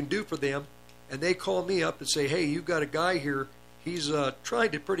anything he can do for them. And they call me up and say, hey, you've got a guy here. He's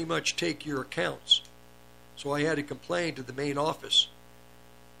trying to pretty much take your accounts. So I had to complain to the main office.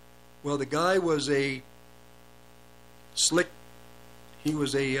 Well, the guy was a slick. He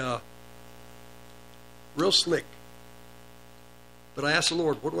was a real slick. But I asked the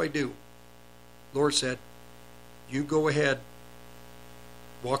Lord, what do I do? Lord said, you go ahead,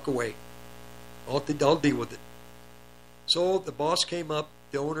 walk away. I'll deal with it. So the boss came up,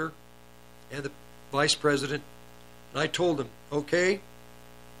 the owner and the vice president, and I told him, okay,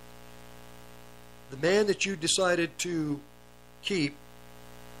 the man that you decided to keep,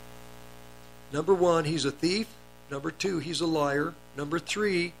 number 1, he's a thief. Number 2, he's a liar. Number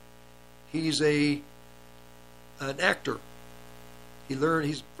 3, he's an actor.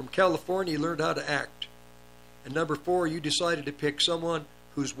 He's from California, he learned how to act. And number 4, you decided to pick someone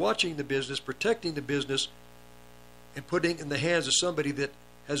who's watching the business, protecting the business, and putting it in the hands of somebody that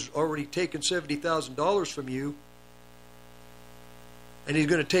has already taken $70,000 from you, and he's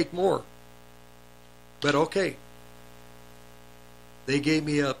going to take more. But okay. They gave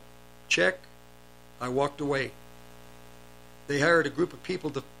me a check. I walked away. They hired a group of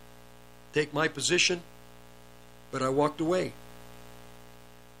people to take my position, but I walked away.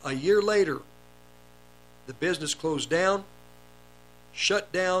 A year later, the business closed down,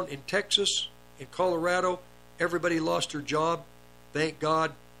 shut down in Texas, in Colorado. Everybody lost their job. Thank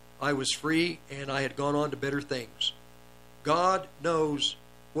God I was free and I had gone on to better things. God knows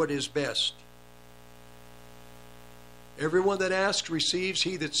what is best. Everyone that asks receives,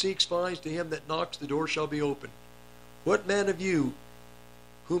 he that seeks finds, to him that knocks the door shall be opened. What man of you,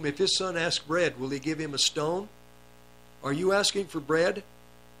 whom if his son asks bread, will he give him a stone? Are you asking for bread?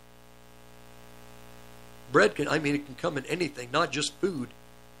 Bread it can come in anything, not just food.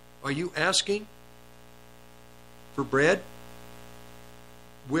 Are you asking for bread?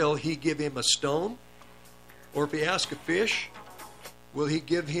 Will he give him a stone? Or if he asks a fish, will he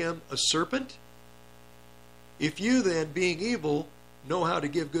give him a serpent? If you then, being evil, know how to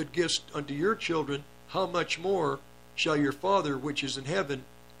give good gifts unto your children, how much more shall your Father which is in heaven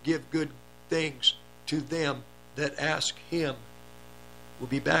give good things to them that ask him? We'll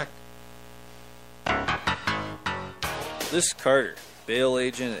be back. This is Carter, bail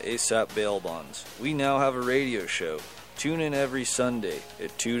agent at ASAP Bail Bonds. We now have a radio show. Tune in every Sunday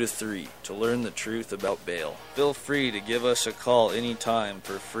at 2 to 3 to learn the truth about bail. Feel free to give us a call anytime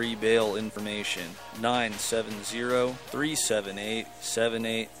for free bail information.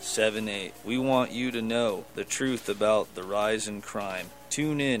 970-378-7878. We want you to know the truth about the rise in crime.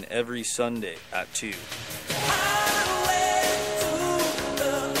 Tune in every Sunday at 2.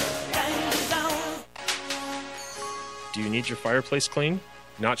 Do you need your fireplace cleaned?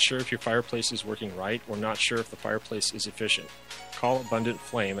 Not sure if your fireplace is working right or not sure if the fireplace is efficient? Call Abundant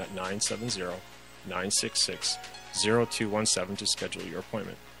Flame at 970-966-0217 to schedule your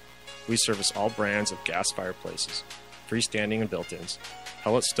appointment. We service all brands of gas fireplaces, freestanding and built-ins,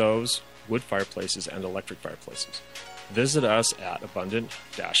 pellet stoves, wood fireplaces, and electric fireplaces. Visit us at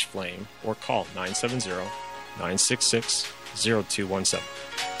Abundant-Flame or call 970-966-0217.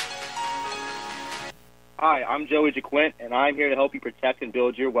 Hi, I'm Joey JaQuint, and I'm here to help you protect and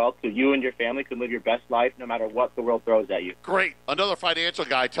build your wealth so you and your family can live your best life no matter what the world throws at you. Great. Another financial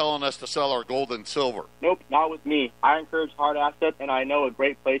guy telling us to sell our gold and silver. Nope, not with me. I encourage hard assets, and I know a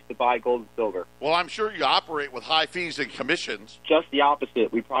great place to buy gold and silver. Well, I'm sure you operate with high fees and commissions. Just the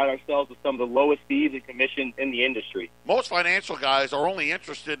opposite. We pride ourselves with some of the lowest fees and commissions in the industry. Most financial guys are only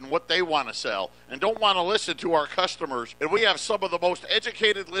interested in what they want to sell and don't want to listen to our customers. And we have some of the most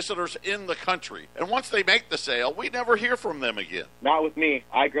educated listeners in the country. And once they make the sale, we never hear from them again. Not with me.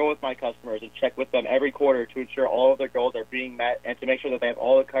 I grow with my customers and check with them every quarter to ensure all of their goals are being met and to make sure that they have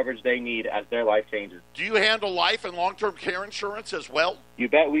all the coverage they need as their life changes. Do you handle life and long-term care insurance as well? You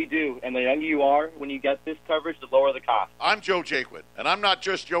bet we do. And the younger you are, when you get this coverage, the lower the cost. I'm Joe Jaquin, and I'm not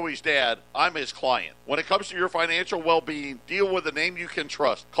just Joey's dad. I'm his client. When it comes to your financial well-being, deal with a name you can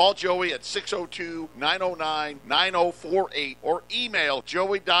trust. Call Joey at 602-909-9048 or email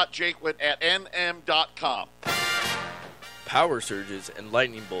joey.jaquin@nm.com. Power surges and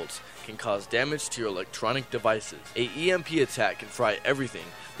lightning bolts can cause damage to your electronic devices. A EMP attack can fry everything,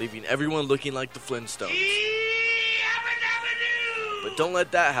 leaving everyone looking like the Flintstones. But don't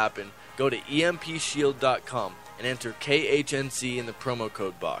let that happen. Go to EMPShield.com and enter KHNC in the promo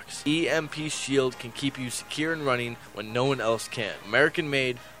code box. EMP Shield can keep you secure and running when no one else can.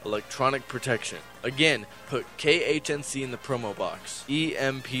 American-made electronic protection. Again, put KHNC in the promo box.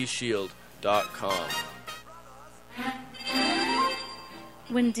 EMPShield.com.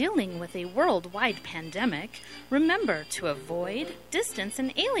 When dealing with a worldwide pandemic, remember to avoid, distance,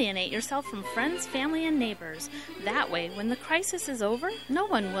 and alienate yourself from friends, family, and neighbors. That way, when the crisis is over, no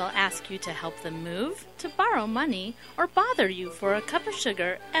one will ask you to help them move, to borrow money, or bother you for a cup of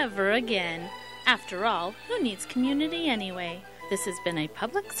sugar ever again. After all, who needs community anyway? This has been a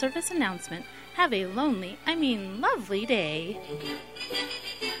public service announcement. Have a lovely day.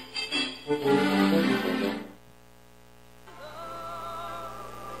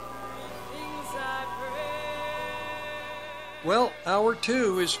 Well, hour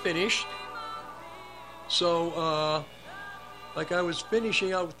 2 is finished. So, like I was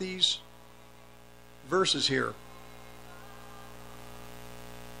finishing out with these verses here.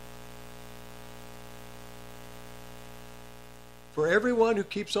 For everyone who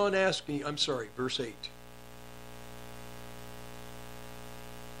keeps on asking, verse 8.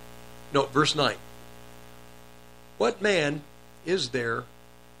 No, verse 9. What man is there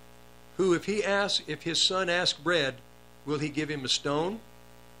who, if his son asks bread, will he give him a stone?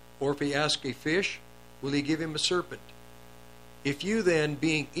 Or if he asks a fish, will he give him a serpent? If you then,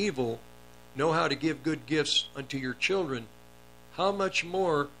 being evil, know how to give good gifts unto your children, how much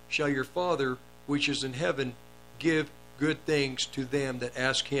more shall your Father, which is in heaven, give good things to them that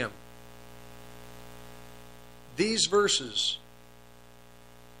ask him? These verses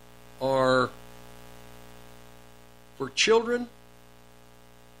are for children.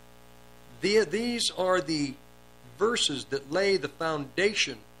 These are the verses that lay the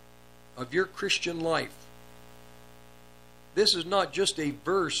foundation of your Christian life. This is not just a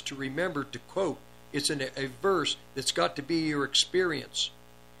verse to remember to quote. It's a verse that's got to be your experience.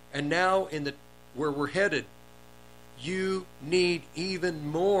 And now where we're headed, you need even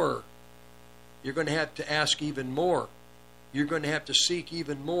more. You're going to have to ask even more. You're going to have to seek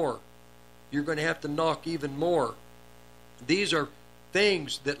even more. You're going to have to knock even more. These are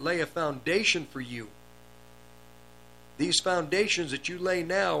things that lay a foundation for you. These foundations that you lay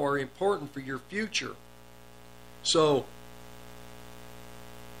now are important for your future. So,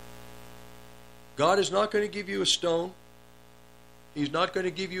 God is not going to give you a stone. He's not going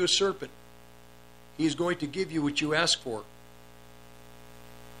to give you a serpent. He's going to give you what you ask for.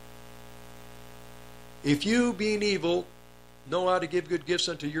 If you, being evil, know how to give good gifts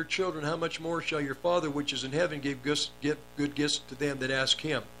unto your children, how much more shall your Father which is in heaven give good gifts to them that ask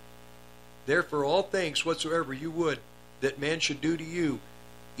him? Therefore all things whatsoever you would that man should do to you,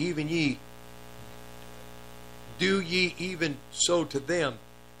 even do ye even so to them,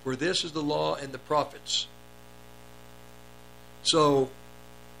 for this is the law and the prophets. So,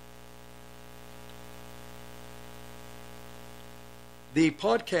 the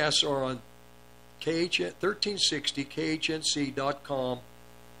podcasts are on 1360 KHNC.com,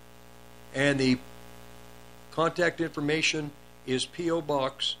 and the contact information is P.O.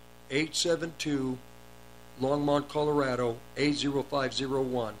 Box 872, Longmont, Colorado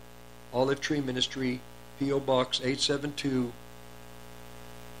 80501. Olive Tree Ministry, P.O. Box 872,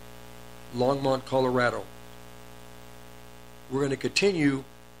 Longmont, Colorado. We're going to continue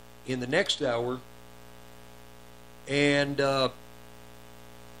in the next hour, and then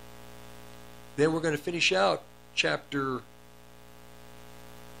we're going to finish out chapter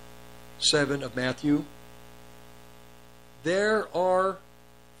 7 of Matthew. There are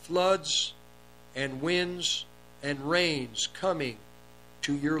floods and winds and rains coming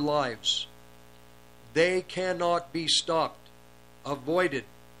to your lives. They cannot be stopped, avoided.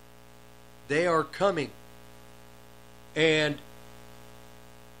 They are coming. And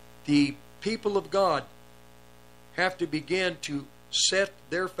the people of God have to begin to set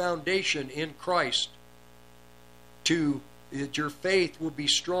their foundation in Christ, that your faith will be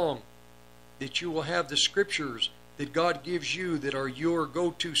strong, that you will have the scriptures that God gives you that are your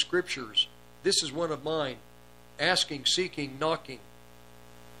go-to scriptures. This is one of mine. Asking, seeking, knocking.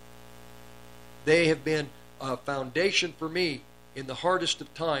 They have been a foundation for me in the hardest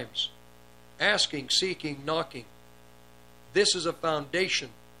of times. Asking, seeking, knocking. This is a foundation.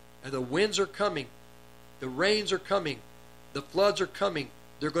 And the winds are coming. The rains are coming. The floods are coming.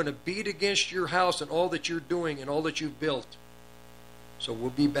 They're going to beat against your house and all that you're doing and all that you've built. So we'll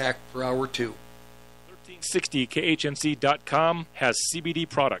be back for hour 2. 1360KHNC.com has CBD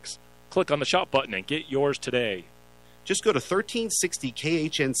products. Click on the shop button and get yours today. Just go to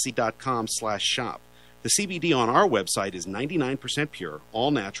 1360KHNC.com/shop. The CBD on our website is 99% pure, all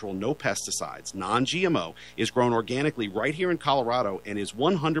natural, no pesticides, non-GMO, is grown organically right here in Colorado, and is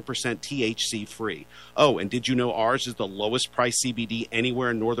 100% THC free. Oh, and did you know ours is the lowest price CBD anywhere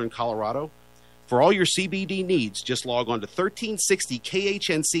in northern Colorado? For all your CBD needs, just log on to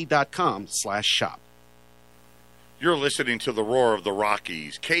 1360khnc.com/shop. You're listening to the Roar of the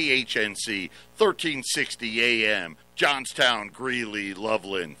Rockies, KHNC, 1360 AM, Johnstown, Greeley,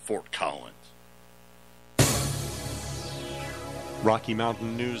 Loveland, Fort Collins. Rocky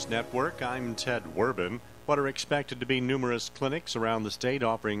Mountain News Network, I'm Ted Werbin. What are expected to be numerous clinics around the state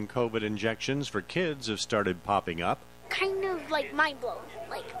offering COVID injections for kids have started popping up. Kind of like mind-blowing.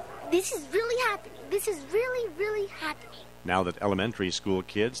 Like, this is really happening. This is really, really happening. Now that elementary school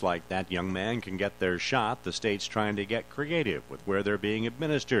kids like that young man can get their shot, the state's trying to get creative with where they're being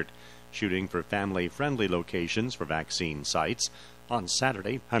administered, shooting for family-friendly locations for vaccine sites. On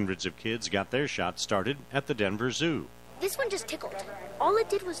Saturday, hundreds of kids got their shots started at the Denver Zoo. This one just tickled. All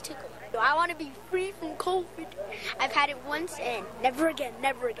it did was tickle. I want to be free from COVID. I've had it once and never again,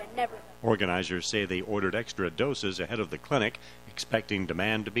 never again, never. Organizers say they ordered extra doses ahead of the clinic, expecting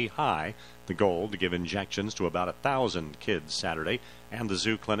demand to be high. The goal to give injections to about 1,000 kids Saturday, and the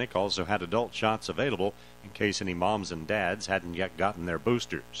zoo clinic also had adult shots available in case any moms and dads hadn't yet gotten their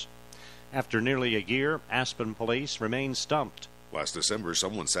boosters. After nearly a year, Aspen police remain stumped. Last December,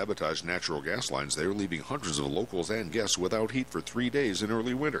 someone sabotaged natural gas lines there, leaving hundreds of locals and guests without heat for 3 days in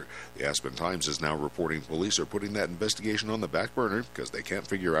early winter. The Aspen Times is now reporting police are putting that investigation on the back burner because they can't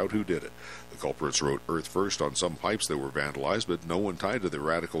figure out who did it. The culprits wrote Earth First on some pipes that were vandalized, but no one tied to the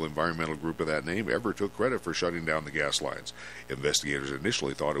radical environmental group of that name ever took credit for shutting down the gas lines. Investigators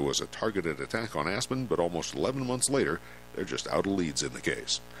initially thought it was a targeted attack on Aspen, but almost 11 months later, they're just out of leads in the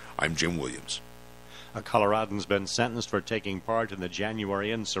case. I'm Jim Williams. A Coloradan's been sentenced for taking part in the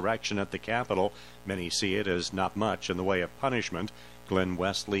January insurrection at the Capitol. Many see it as not much in the way of punishment. Glenn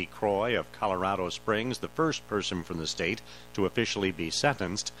Wesley Croy of Colorado Springs, the first person from the state to officially be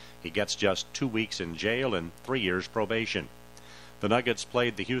sentenced. He gets just 2 weeks in jail and 3 years probation. The Nuggets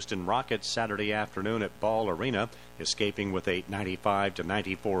played the Houston Rockets Saturday afternoon at Ball Arena, escaping with a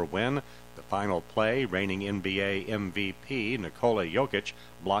 95-94 win. The final play, reigning NBA MVP Nikola Jokic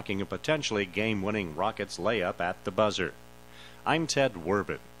blocking a potentially game-winning Rockets layup at the buzzer. I'm Ted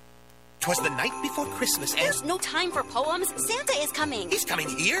Werbin. 'Twas the night before Christmas and... There's no time for poems. Santa is coming. He's coming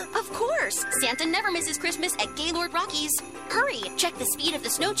here? Of course. Santa never misses Christmas at Gaylord Rockies. Hurry. Check the speed of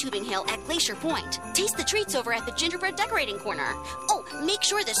the snow tubing hill at Glacier Point. Taste the treats over at the gingerbread decorating corner. Oh, make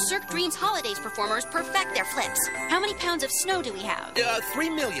sure the Cirque Dreams Holidays performers perfect their flips. How many pounds of snow do we have?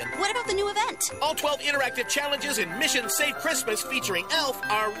 3 million. What about the new event? All 12 interactive challenges in Mission Save Christmas featuring Elf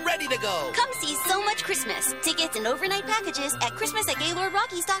are ready to go. Come see so much Christmas. Tickets and overnight packages at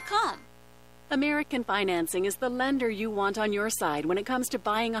Christmas@GaylordRockies.com. American Financing is the lender you want on your side when it comes to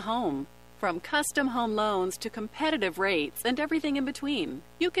buying a home. From custom home loans to competitive rates and everything in between,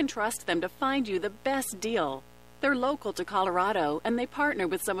 you can trust them to find you the best deal. They're local to Colorado, and they partner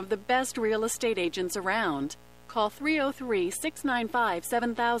with some of the best real estate agents around. Call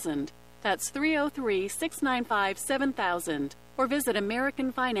 303-695-7000. That's 303-695-7000. Or visit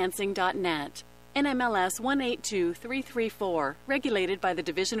AmericanFinancing.net. NMLS 182334, regulated by the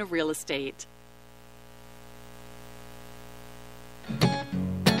Division of Real Estate.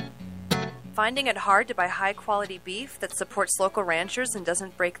 Finding it hard to buy high-quality beef that supports local ranchers and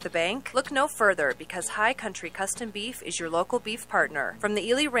doesn't break the bank? Look no further, because High Country Custom Beef is your local beef partner. From the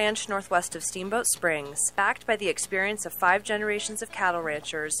Ely Ranch northwest of Steamboat Springs, backed by the experience of 5 generations of cattle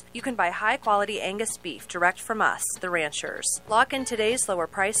ranchers, you can buy high-quality Angus beef direct from us, the ranchers. Lock in today's lower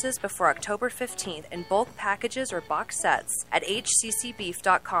prices before October 15th in bulk packages or box sets at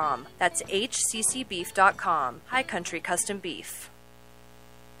hccbeef.com. That's hccbeef.com. High Country Custom Beef.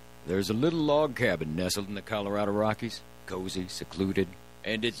 There's a little log cabin nestled in the Colorado Rockies, cozy, secluded,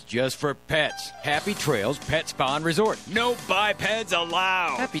 and it's just for pets. Happy Trails Pet Spa and Resort. No bipeds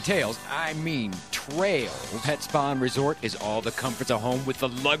allowed. Happy Trails Pet Spa and Resort is all the comforts of home with the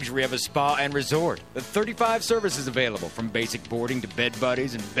luxury of a spa and resort. The 35 services available, from basic boarding to bed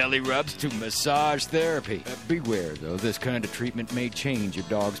buddies and belly rubs to massage therapy. Beware, though, this kind of treatment may change your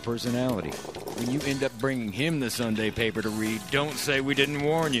dog's personality. When you end up bringing him the Sunday paper to read, don't say we didn't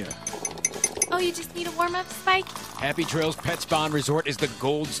warn you. Oh, you just need a warm-up, Spike? Happy Trails Pet Spa and Resort is the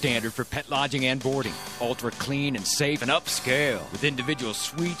gold standard for pet lodging and boarding. ultra clean and safe and upscale with individual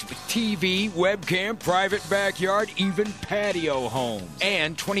suites with TV, webcam, private backyard, even patio homes.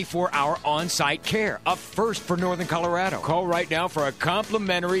 And 24-hour on-site care, a first for Northern Colorado. Call right now for a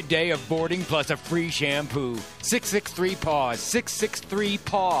complimentary day of boarding plus a free shampoo. 663-PAWS,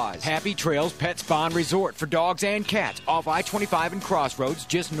 663-PAWS. Happy Trails Pet Spa and Resort for dogs and cats off I-25 and Crossroads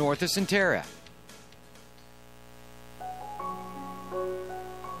just north of Centera.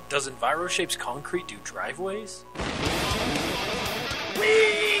 Does EnviroShapes Concrete do driveways?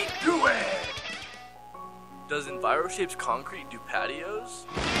 We do it! Does EnviroShapes Concrete do patios?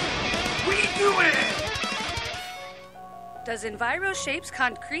 We do it! Does EnviroShapes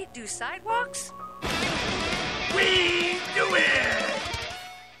Concrete do sidewalks? We do it!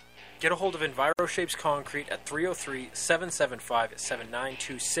 Get a hold of EnviroShapes Concrete at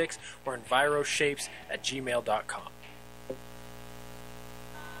 303-775-7926 or EnviroShapes@gmail.com.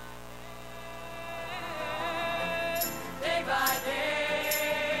 Day by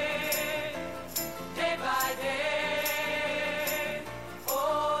day, day by day.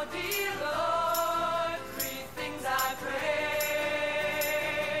 Oh, dear Lord, 3 things I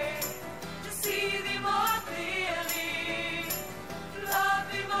pray. To see thee more clearly,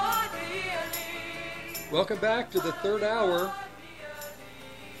 love thee more dearly. Welcome back to the third hour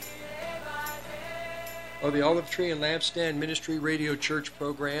of the Olive Tree and Lampstand Ministry Radio Church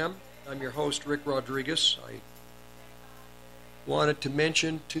program. I'm your host, Rick Rodriguez. I wanted to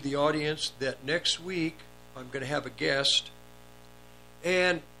mention to the audience that next week I'm going to have a guest,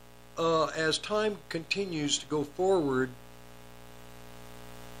 and as time continues to go forward,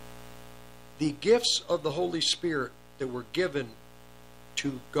 the gifts of the Holy Spirit that were given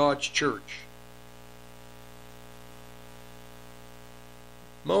to God's church,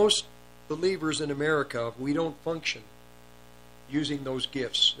 most believers in America, we don't function using those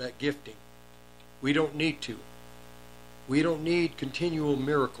gifts, that gifting. We don't need to. We don't need continual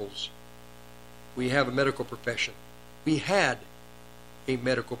miracles. We have a medical profession. We had a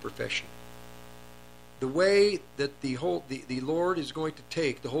medical profession. The way that the Lord is going to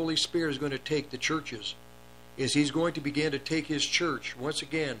take, the Holy Spirit is going to take the churches, is He's going to begin to take His church once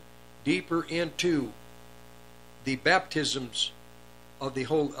again deeper into the baptisms of the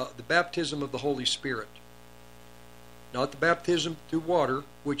baptism of the Holy Spirit. Not the baptism through water,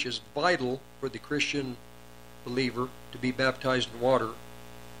 which is vital for the Christian believer to be baptized in water,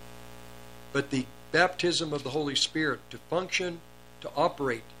 but the baptism of the Holy Spirit to function, to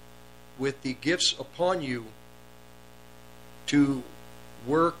operate with the gifts upon you, to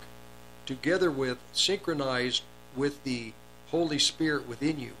work together with, synchronized with the Holy Spirit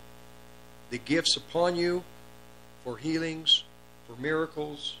within you. The gifts upon you for healings, for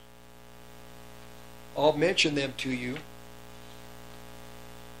miracles. I'll mention them to you.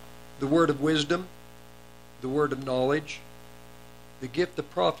 The word of wisdom, the word of knowledge, the gift of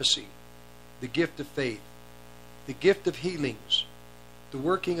prophecy, the gift of faith, the gift of healings, the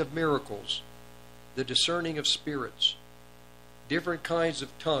working of miracles, the discerning of spirits, different kinds of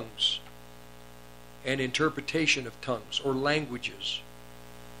tongues, and interpretation of tongues or languages.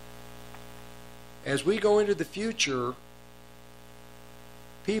 As we go into the future,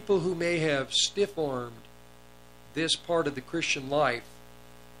 people who may have stiff-armed this part of the Christian life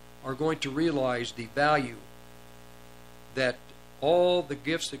are going to realize the value that all the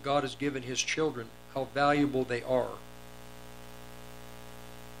gifts that God has given His children, how valuable they are.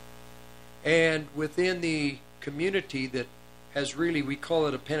 And within the community that has really, we call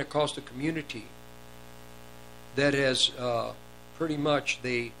it a Pentecostal community, that has pretty much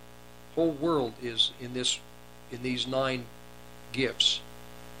the whole world is in these 9 gifts.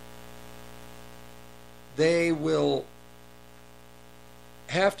 They will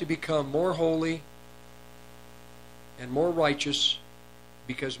have to become more holy and more righteous,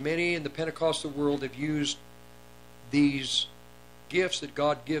 because many in the Pentecostal world have used these gifts that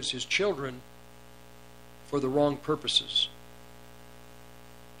God gives His children for the wrong purposes.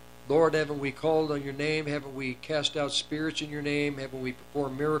 Lord, haven't we called on your name? Haven't we cast out spirits in your name? Haven't we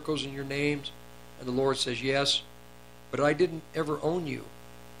performed miracles in your names? And the Lord says, yes, but I didn't ever own you.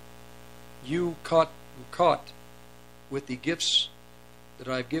 You caught with the gifts that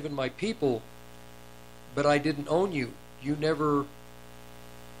I've given my people, but I didn't own you. You never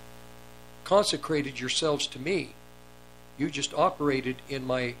consecrated yourselves to me. You just operated in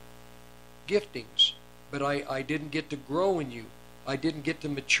my giftings, but I didn't get to grow in you. I didn't get to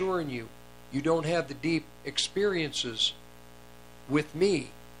mature in you. You don't have the deep experiences with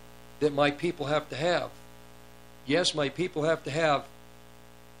me that my people have to have. Yes, my people have to have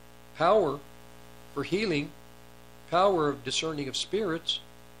power for healing, power of discerning of spirits,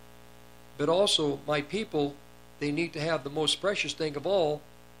 But also, my people, they need to have the most precious thing of all,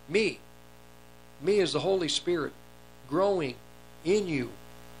 me. Me is the Holy Spirit growing in you.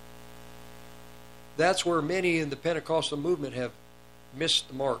 That's where many in the Pentecostal movement have missed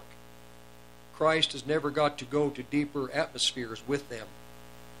the mark. Christ has never got to go to deeper atmospheres with them.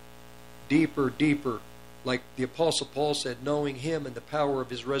 Deeper, deeper, like the Apostle Paul said, knowing Him and the power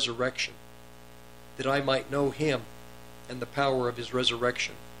of His resurrection, that I might know Him and the power of His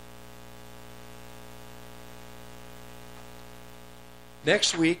resurrection.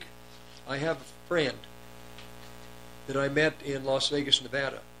 Next week, I have a friend that I met in Las Vegas,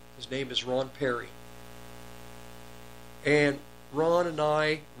 Nevada. His name is Ron Perry. And Ron and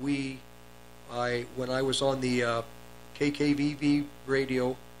I, when I was on the KKVV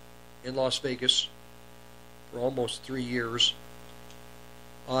radio in Las Vegas for almost 3 years,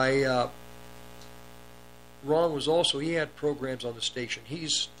 Ron was also, he had programs on the station.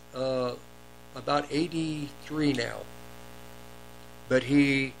 He's about 83 now, but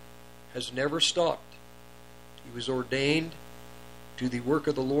he has never stopped. He was ordained to the work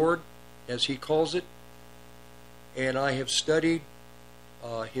of the Lord, as he calls it, and I have studied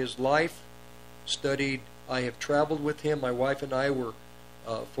his life, I have traveled with him. My wife and I were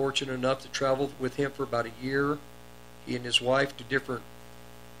fortunate enough to travel with him for about a year. He and his wife to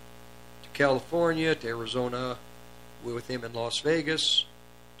California, to Arizona, with him in Las Vegas,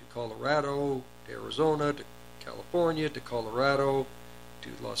 to Colorado, to Arizona, to California, to Colorado, to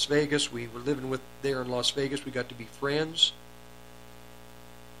Las Vegas. We were living there in Las Vegas. We got to be friends.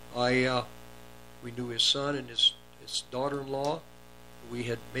 We knew his son and his daughter-in-law. We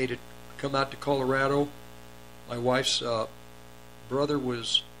had made it come out to Colorado. My wife's brother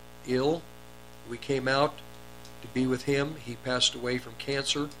was ill. We came out to be with him. He passed away from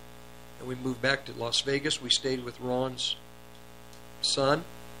cancer, and we moved back to Las Vegas. We stayed with Ron's son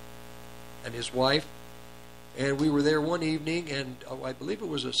and his wife, and we were there one evening, and I believe it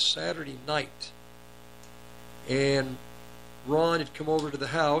was a Saturday night, and Ron had come over to the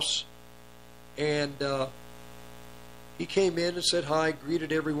house, and he came in and said hi,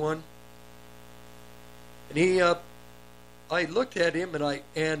 greeted everyone, and I looked at him,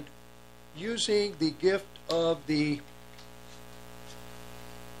 and using the gift of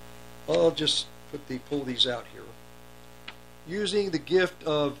I'll just pull these out here. Using the gift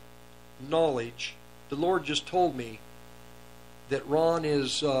of knowledge, the Lord just told me that Ron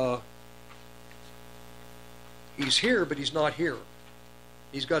is he's here, but he's not here.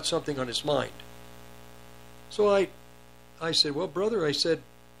 He's got something on his mind. So I said, well, brother, I said,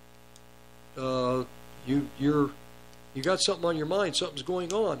 you got something on your mind, something's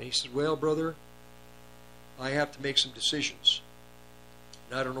going on. And he said, well, brother, I have to make some decisions,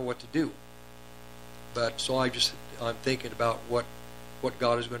 and I don't know what to do. But so I'm thinking about what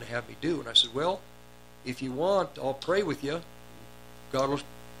God is going to have me do. And I said, well, if you want, I'll pray with you. God will,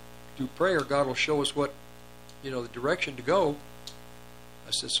 through prayer, God will show us what, the direction to go.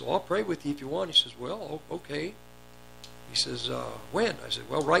 I said, so I'll pray with you if you want. He says, well, okay. He says, when? I said,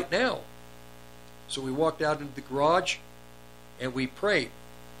 well, right now. So we walked out into the garage, and we prayed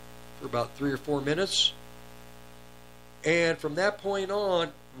for about 3 or 4 minutes. And from that point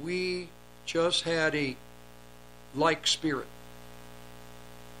on, we just had a like spirit.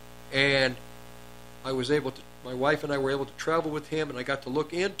 And my wife and I were able to travel with him, and I got to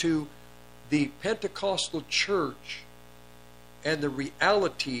look into the Pentecostal church and the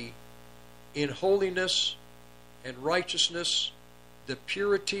reality in holiness and righteousness, the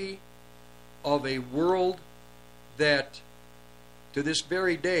purity of a world that to this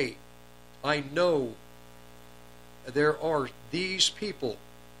very day I know there are these people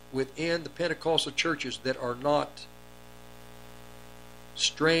within the Pentecostal churches that are not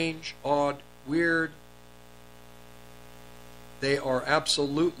strange, odd, weird. They are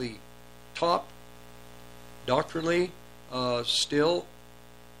absolutely top doctrinally. Still,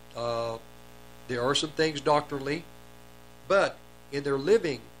 there are some things doctrinally, but in their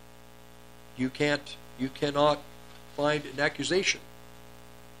living, you cannot find an accusation.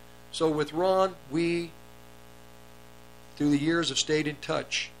 So with Ron, we, through the years, have stayed in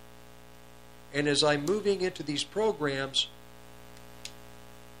touch. And as I'm moving into these programs,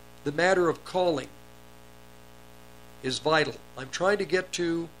 the matter of calling is vital. I'm trying to get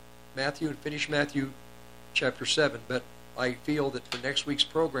to Matthew and finish Matthew chapter 7, but I feel that for next week's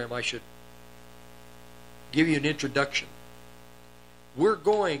program I should give you an introduction.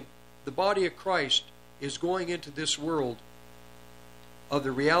 The body of Christ is going into this world of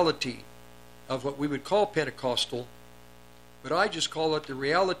the reality of what we would call Pentecostal, but I just call it the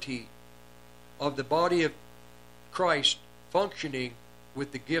reality of the body of Christ functioning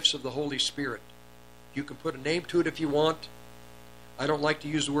with the gifts of the Holy Spirit. You can put a name to it if you want. I don't like to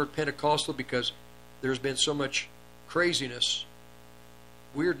use the word Pentecostal because there's been so much craziness,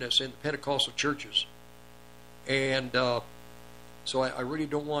 weirdness in the Pentecostal churches. And so I really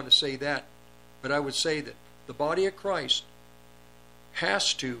don't want to say that. But I would say that the body of Christ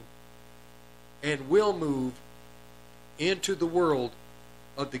has to and will move into the world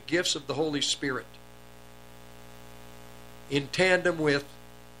of the gifts of the Holy Spirit in tandem with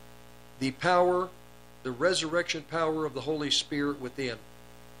the power, the resurrection power of the Holy Spirit within.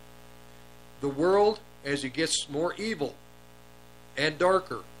 The world, as it gets more evil and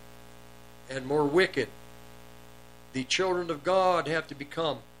darker and more wicked, the children of God have to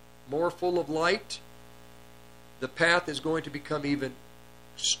become more full of light. The path is going to become even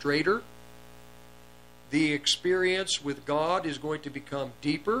straighter. The experience with God is going to become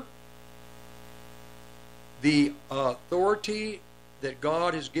deeper. The authority that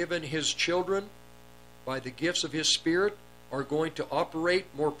God has given His children by the gifts of His Spirit are going to operate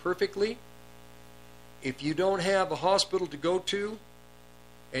more perfectly. If you don't have a hospital to go to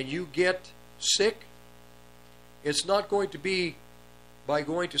and you get sick, it's not going to be by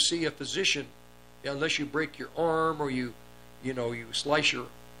going to see a physician unless you break your arm or you slice your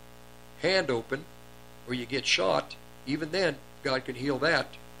hand open or you get shot. Even then, God can heal that.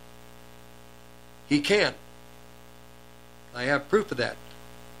 He can. I have proof of that.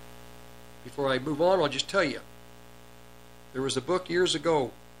 Before I move on, I'll just tell you. There was a book years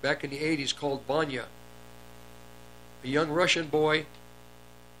ago, back in the 80s, called Vanya. A young Russian boy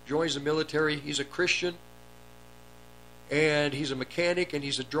joins the military. He's a Christian, and he's a mechanic, and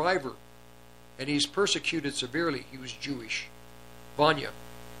he's a driver. And he's persecuted severely. He was Jewish. Vanya.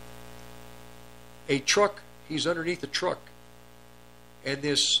 A truck, he's underneath a truck. And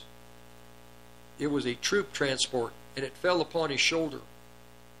it was a troop transport, and it fell upon his shoulder,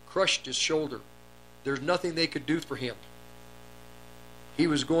 crushed his shoulder. There's nothing they could do for him.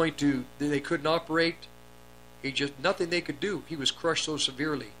 They couldn't operate. Nothing they could do. He was crushed so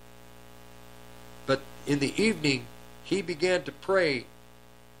severely. But in the evening, he began to pray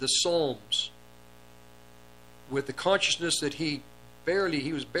the Psalms with the consciousness that he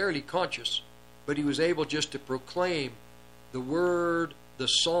was barely conscious, but he was able just to proclaim the Word, the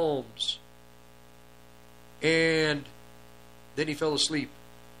Psalms. And then he fell asleep.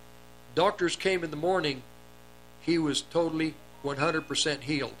 Doctors came in the morning. He was totally 100%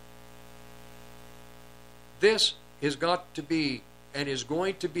 healed. This has got to be and is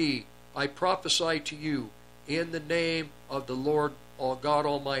going to be, I prophesy to you, in the name of the Lord God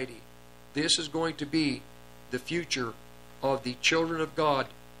Almighty. This is going to be the future of the children of God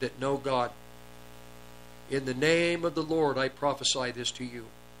that know God. In the name of the Lord, I prophesy this to you.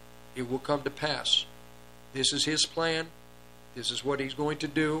 It will come to pass. This is His plan. This is what He's going to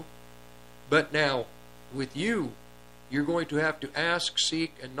do. But now, with you, you're going to have to ask,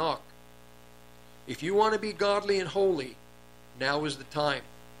 seek, and knock. If you want to be godly and holy, now is the time.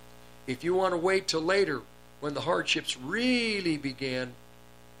 If you want to wait till later, when the hardships really begin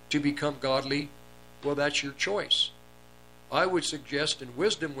to become godly, well, that's your choice. I would suggest, and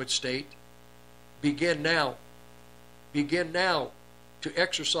wisdom would state, begin now. Begin now to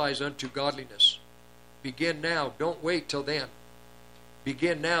exercise unto godliness. Begin now. Don't wait till then.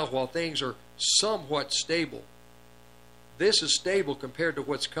 Begin now while things are somewhat stable. This is stable compared to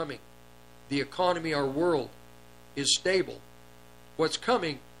what's coming. The economy, our world, is stable. What's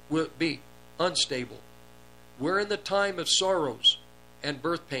coming will be unstable. We're in the time of sorrows and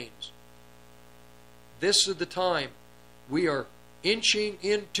birth pains. This is the time. We are inching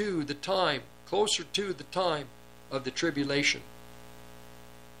into the time, closer to the time of the tribulation.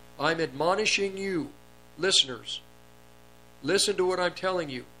 I'm admonishing you, listeners. Listen to what I'm telling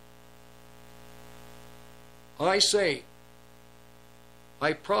you. I say,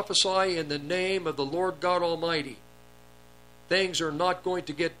 I prophesy in the name of the Lord God Almighty, things are not going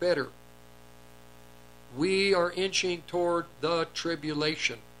to get better. We are inching toward the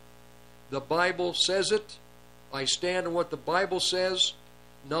tribulation. The Bible says it. I stand on what the Bible says,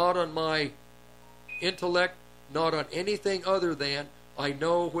 not on my intellect, not on anything other than I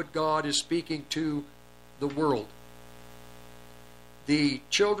know what God is speaking to the world. The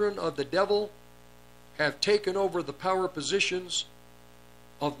children of the devil have taken over the power positions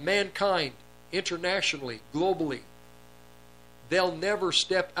of mankind internationally, globally. They'll never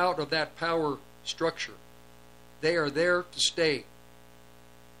step out of that power structure. They are there to stay.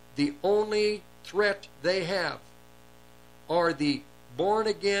 The only threat they have are the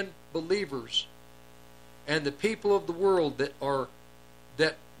born-again believers and the people of the world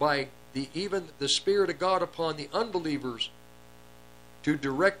that by even the Spirit of God upon the unbelievers to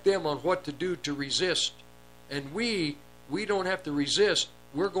direct them on what to do to resist. And we don't have to resist.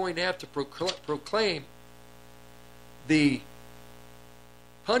 We're going to have to proclaim the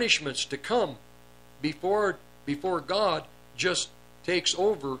punishments to come before God just takes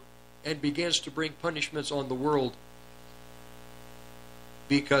over and begins to bring punishments on the world,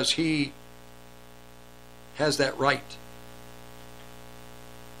 because He has that right.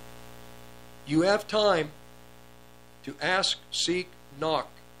 You have time to ask, seek, knock,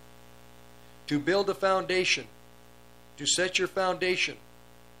 to build a foundation, to set your foundation,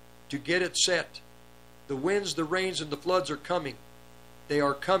 to get it set. The winds, the rains, and the floods are coming. They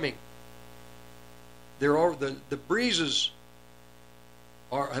are coming. The breezes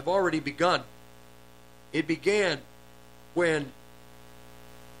have already begun. It began when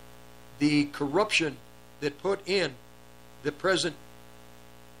the corruption that put in the present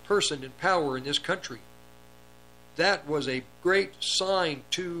person in power in this country, that was a great sign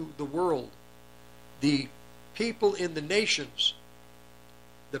to the world. The people in the nations,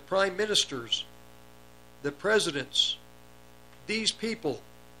 the prime ministers, the presidents, these people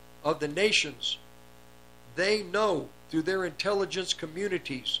of the nations, they know through their intelligence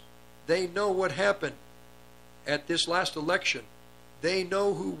communities, they know what happened at this last election. They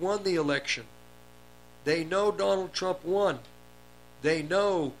know who won the election. They know Donald Trump won. They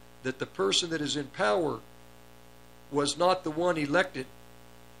know that the person that is in power was not the one elected.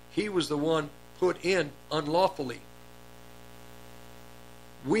 He was the one put in unlawfully.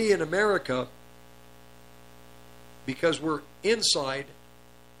 We in America, because we're inside,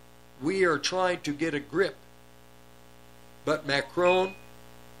 we are trying to get a grip. But Macron,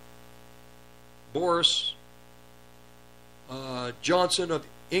 Boris Johnson of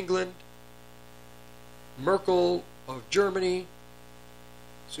England, Merkel of Germany,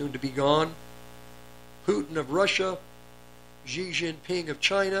 soon to be gone, Putin of Russia, Xi Jinping of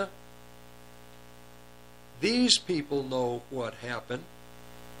China, these people know what happened,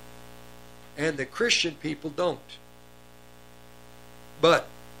 and the Christian people don't. But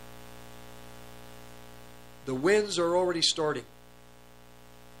the winds are already starting.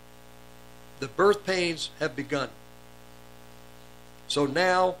 The birth pains have begun. So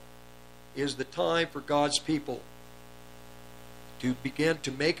now is the time for God's people to begin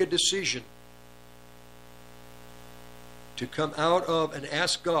to make a decision to come out of and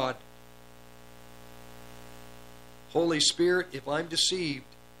ask God, Holy Spirit, if I'm deceived,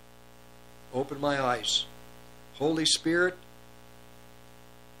 open my eyes. Holy Spirit,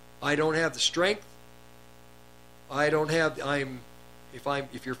 I don't have the strength.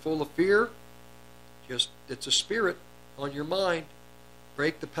 If you're full of fear, just, it's a spirit on your mind.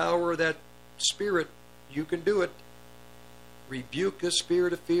 Break the power of that spirit. You can do it. Rebuke the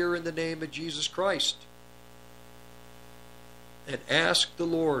spirit of fear in the name of Jesus Christ. And ask the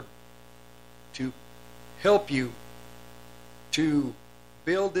Lord to help you to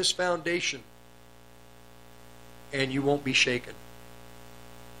build this foundation, and you won't be shaken.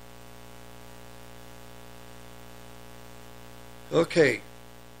 Okay,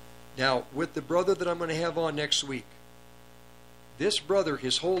 now with the brother that I'm going to have on next week, this brother,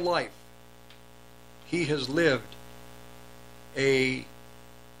 his whole life, he has lived a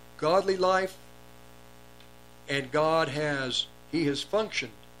godly life, and he has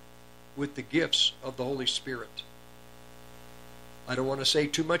functioned with the gifts of the Holy Spirit. I don't want to say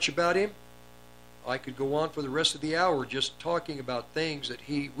too much about him. I could go on for the rest of the hour just talking about things that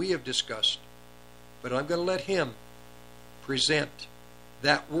we have discussed. But I'm going to let him present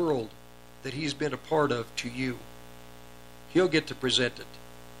that world that he's been a part of to you. He'll get to present it.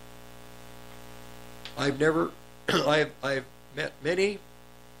 I've met many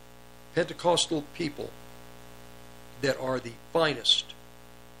Pentecostal people that are the finest.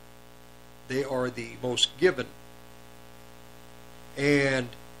 They are the most given. And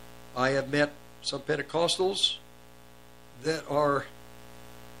I have met some Pentecostals that are,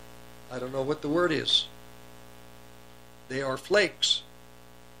 I don't know what the word is. They are flakes.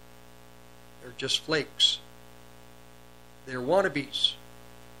 They're just flakes. They're wannabes.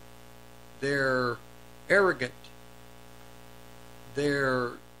 They're arrogant.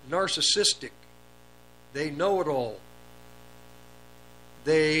 They're narcissistic. They know it all.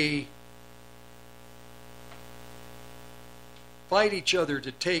 They fight each other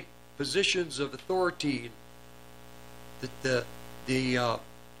to take positions of authority, the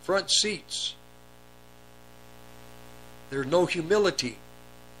front seats. There's no humility.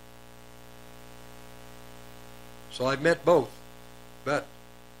 So I've met both. But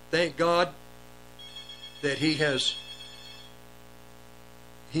thank God that He has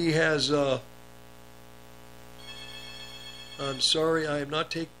I'm sorry, I am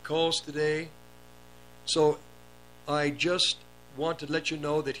not taking calls today. So I just want to let you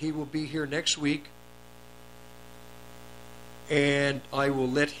know that he will be here next week. And I will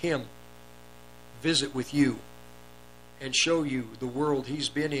let him visit with you and show you the world he's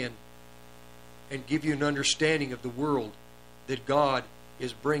been in and give you an understanding of the world that God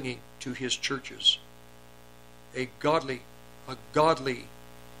is bringing to his churches. A godly.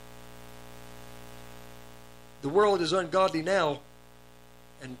 The world is ungodly now,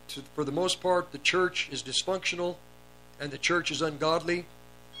 and for the most part, the church is dysfunctional, and the church is ungodly,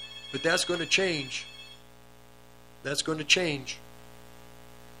 but that's going to change. That's going to change.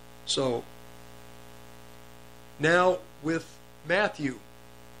 So, now with Matthew,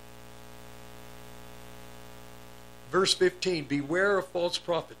 verse 15, beware of false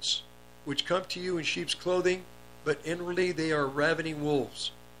prophets, which come to you in sheep's clothing, but inwardly they are ravening wolves.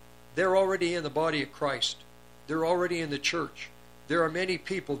 They're already in the body of Christ. They're already in the church. There are many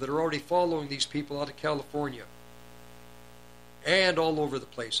people that are already following these people out of California and all over the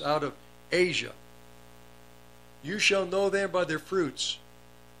place, out of Asia. You shall know them by their fruits.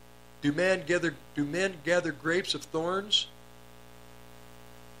 Do men gather grapes of thorns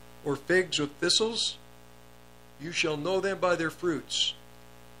or figs with thistles? You shall know them by their fruits.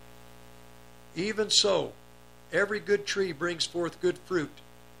 Even so, every good tree brings forth good fruit,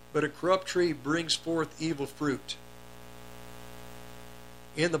 but a corrupt tree brings forth evil fruit.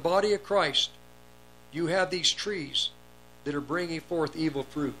 In the body of Christ, you have these trees that are bringing forth evil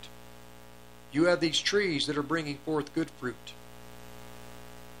fruit. You have these trees that are bringing forth good fruit.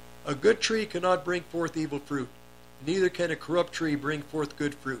 A good tree cannot bring forth evil fruit, neither can a corrupt tree bring forth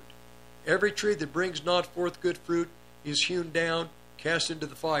good fruit. Every tree that brings not forth good fruit is hewn down, cast into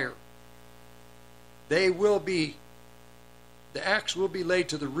the fire. The axe will be laid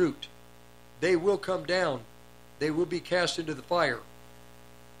to the root. They will come down. They will be cast into the fire.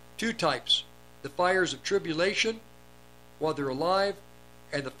 Two types. The fires of tribulation while they're alive,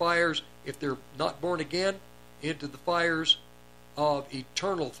 and the fires, if they're not born again, into the fires of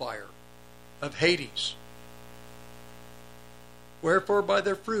eternal fire, of Hades. Wherefore by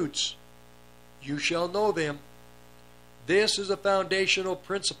their fruits you shall know them. This is a foundational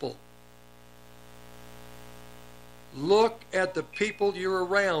principle. Look at the people you're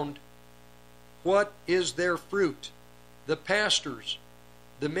around. What is their fruit? The pastors,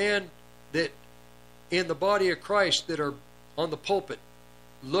 the men that in the body of Christ that are on the pulpit,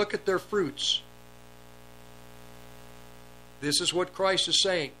 look at their fruits. This is what Christ is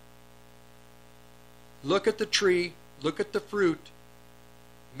saying. Look at the tree, look at the fruit,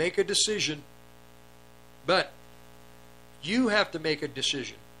 make a decision, but you have to make a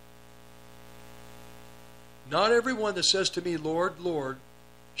decision. Not everyone that says to me, Lord, Lord,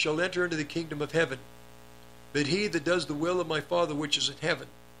 shall enter into the kingdom of heaven, but he that does the will of my Father which is in heaven.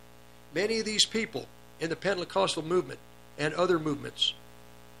 Many of these people in the Pentecostal movement and other movements,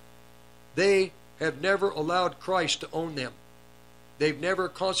 they have never allowed Christ to own them. They've never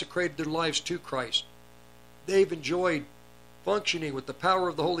consecrated their lives to Christ. They've enjoyed functioning with the power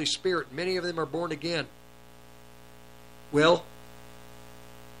of the Holy Spirit. Many of them are born again. Well,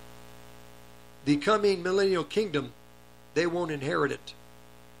 the coming millennial kingdom, they won't inherit it.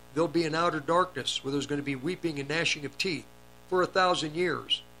 They'll be in outer darkness where there's going to be weeping and gnashing of teeth for 1,000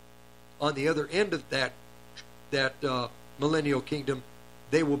 years. On the other end of that millennial kingdom,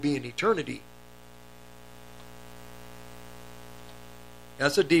 they will be in eternity.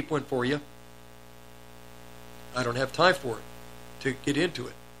 That's a deep one for you. I don't have time for it to get into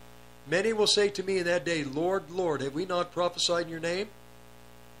it. Many will say to me in that day, Lord, Lord, have we not prophesied in your name?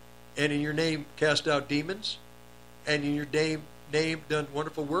 And in your name cast out demons? And in your name done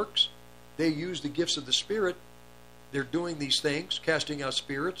wonderful works? They use the gifts of the Spirit. They're doing these things, casting out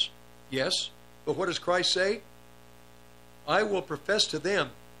spirits. Yes. But what does Christ say? I will profess to them,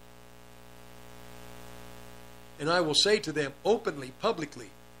 and I will say to them openly,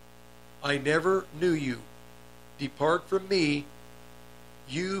 publicly, I never knew you. Depart from me,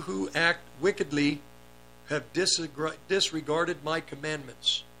 you who act wickedly, have disregarded my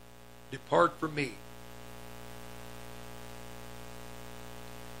commandments. Depart from me.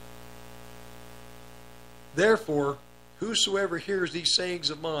 Therefore, whosoever hears these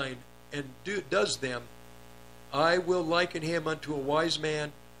sayings of mine and does them, I will liken him unto a wise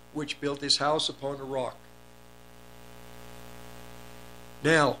man which built his house upon a rock.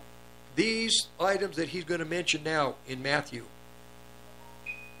 Now, these items that he's going to mention now in Matthew,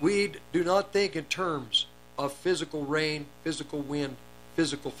 we do not think in terms of physical rain, physical wind,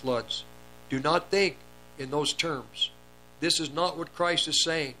 physical floods. Do not think in those terms. This is not what Christ is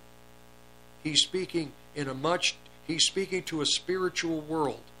saying. He's speaking in a much He's speaking to a spiritual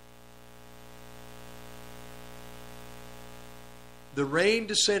world. The rain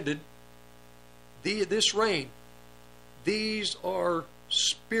descended. This rain, these are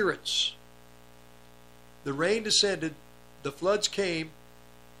spirits. The rain descended, the floods came,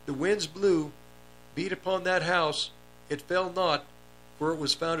 the winds blew, beat upon that house, it fell not, for it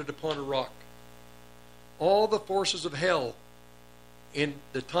was founded upon a rock. All the forces of hell in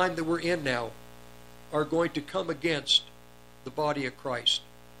the time that we're in now are going to come against the body of Christ.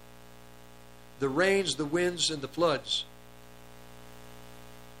 The rains, the winds, and the floods.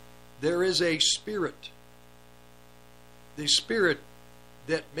 There is a spirit, the spirit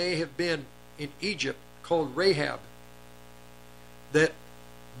that may have been in Egypt called Rahab, that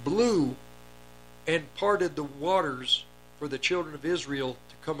blew and parted the waters for the children of Israel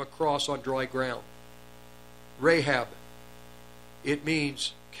to come across on dry ground. Rahab, it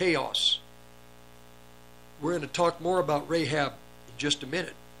means chaos. We're going to talk more about Rahab in just a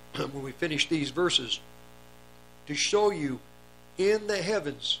minute when we finish these verses, to show you in the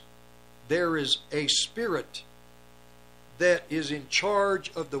heavens there is a spirit that is in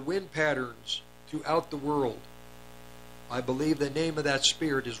charge of the wind patterns throughout the world. I believe the name of that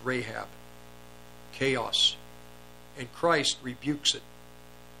spirit is Rahab. Chaos. And Christ rebukes it.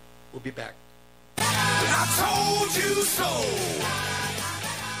 We'll be back. I told you so.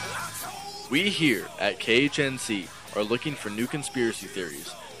 We here at KHNC are looking for new conspiracy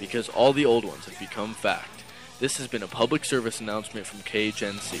theories because all the old ones have become fact. This has been a public service announcement from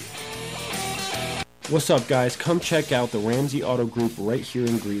KHNC. What's up, guys? Come check out the Ramsey Auto Group right here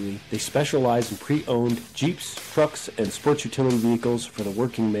in Greeley. They specialize in pre-owned Jeeps, trucks, and sports utility vehicles for the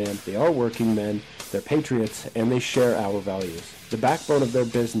working man. They are working men, they're patriots, and they share our values. The backbone of their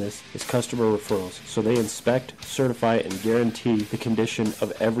business is customer referrals, so they inspect, certify, and guarantee the condition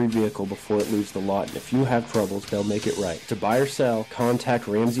of every vehicle before it leaves the lot. And if you have troubles, they'll make it right. To buy or sell, contact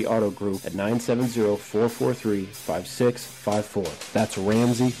Ramsey Auto Group at 970-443-5654. That's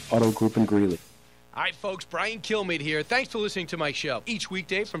Ramsey Auto Group in Greeley. All right, folks, Brian Kilmeade here. Thanks for listening to my show each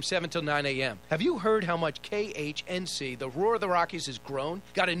weekday from 7 till 9 a.m. Have you heard how much KHNC, the Roar of the Rockies, has grown?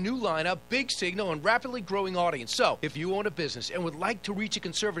 Got a new lineup, big signal, and rapidly growing audience. So, if you own a business and would like to reach a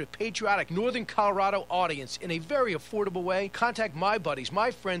conservative, patriotic, Northern Colorado audience in a very affordable way, contact my buddies,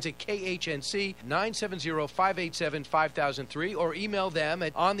 my friends at KHNC, 970-587-5003, or email them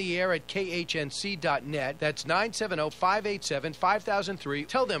at ontheair@khnc.net. That's 970-587-5003.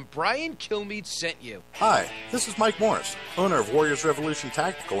 Tell them Brian Kilmeade sent you. Hi, this is Mike Morris, owner of Warriors Revolution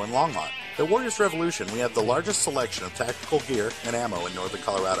Tactical in Longmont. At Warriors Revolution, we have the largest selection of tactical gear and ammo in northern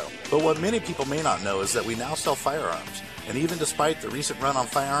Colorado. But what many people may not know is that we now sell firearms. And even despite the recent run on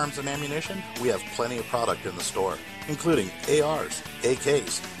firearms and ammunition, we have plenty of product in the store, including ARs,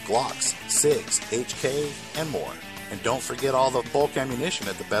 AKs, Glocks, SIGs, HK, and more. And don't forget all the bulk ammunition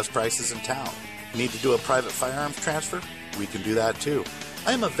at the best prices in town. Need to do a private firearms transfer? We can do that too.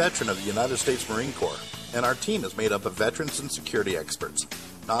 I am a veteran of the United States Marine Corps, and our team is made up of veterans and security experts,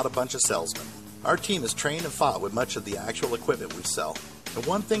 not a bunch of salesmen. Our team is trained and fought with much of the actual equipment we sell. And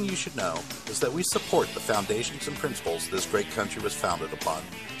one thing you should know is that we support the foundations and principles this great country was founded upon.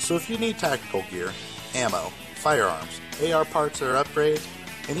 So if you need tactical gear, ammo, firearms, AR parts or upgrades,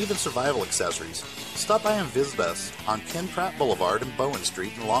 and even survival accessories, stop by and visit us on Ken Pratt Boulevard and Bowen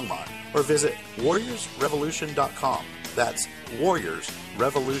Street in Longmont, or visit warriorsrevolution.com. That's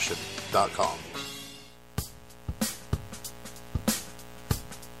warriorsrevolution.com.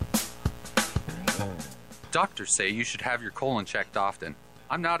 Doctors say you should have your colon checked often.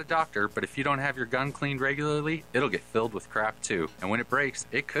 I'm not a doctor, but if you don't have your gun cleaned regularly, it'll get filled with crap too. And when it breaks,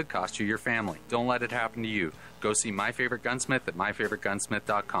 it could cost you your family. Don't let it happen to you. Go see My Favorite Gunsmith at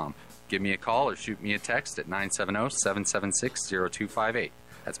myfavoritegunsmith.com. Give me a call or shoot me a text at 970-776-0258.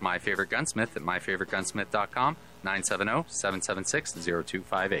 That's My Favorite Gunsmith at myfavoritegunsmith.com,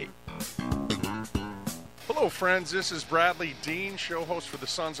 970-776-0258. Hello, friends. This is Bradley Dean, show host for the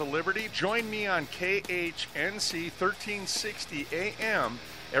Sons of Liberty. Join me on KHNC 1360 AM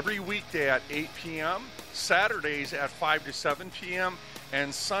every weekday at 8 p.m., Saturdays at 5 to 7 p.m.,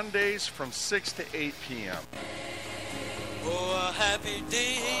 and Sundays from 6 to 8 p.m. Oh, a happy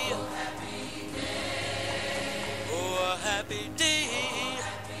day. Oh, a happy day.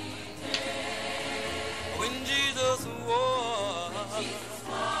 When Jesus was.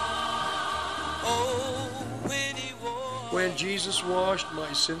 Oh, when he was. When Jesus washed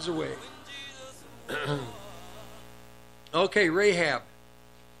my sins away. Okay, Rahab.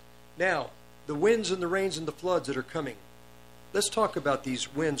 Now, the winds and the rains and the floods that are coming. Let's talk about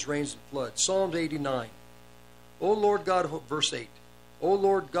these winds, rains, and floods. Psalms 89. O Lord God of, verse 8. O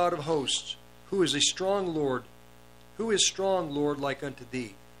Lord God of hosts, who is a strong Lord, Who is strong, Lord, like unto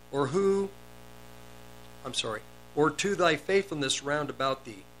thee? Or to thy faithfulness round about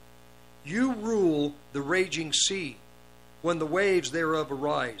thee? You rule the raging sea, when the waves thereof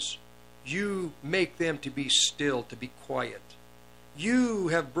arise. You make them to be still, to be quiet. You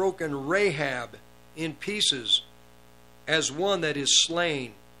have broken Rahab in pieces as one that is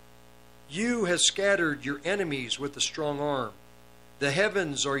slain. You have scattered your enemies with a strong arm. The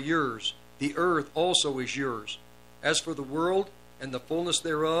heavens are yours, the earth also is yours. As for the world and the fullness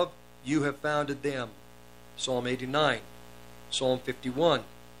thereof, you have founded them. Psalm 89. Psalm 51.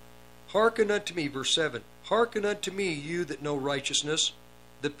 Hearken unto me, verse 7. Hearken unto me, you that know righteousness,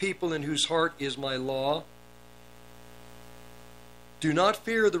 the people in whose heart is my law. Do not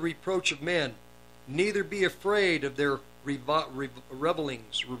fear the reproach of men, neither be afraid of their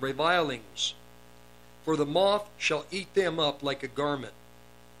revilings. For the moth shall eat them up like a garment,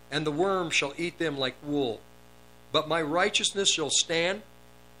 and the worm shall eat them like wool. But my righteousness shall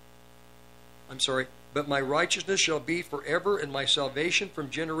be forever, and my salvation from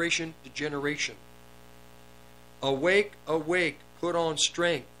generation to generation. Awake, awake, put on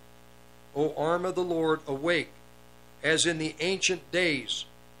strength, O arm of the Lord, awake, as in the ancient days,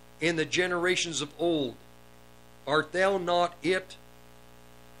 in the generations of old. Art thou not it?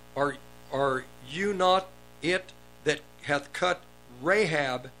 Are you not it that hath cut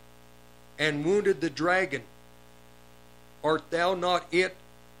Rahab and wounded the dragon? Art thou not it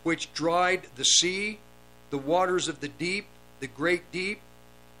which dried the sea, the waters of the deep, the great deep,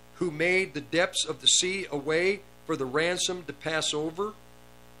 who made the depths of the sea a way for the ransom to pass over?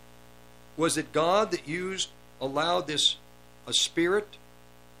 Was it God that allowed this a spirit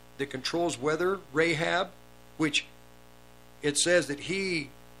that controls weather, Rahab, which it says that he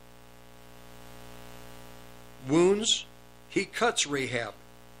wounds, he cuts Rahab.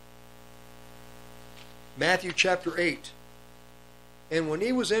 Matthew chapter 8. And when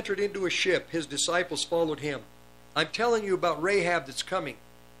he was entered into a ship, his disciples followed him. I'm telling you about Rahab that's coming.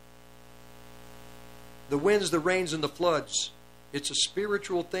 The winds, the rains, and the floods. It's a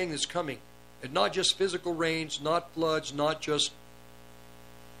spiritual thing that's coming. And not just physical rains, not floods, not just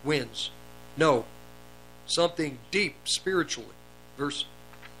winds. No. Something deep spiritually.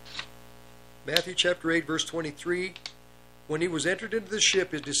 Matthew chapter 8, verse 23. When he was entered into the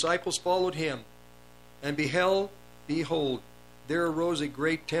ship, his disciples followed him. And behold, there arose a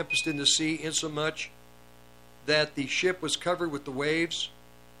great tempest in the sea, insomuch that the ship was covered with the waves.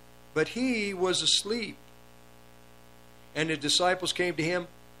 But he was asleep. And his disciples came to him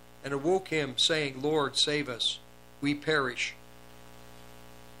and awoke him, saying, Lord, save us, we perish.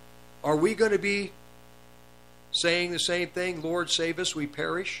 Are we going to be saying the same thing? Lord, save us, we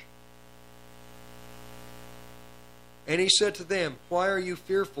perish? And he said to them, why are you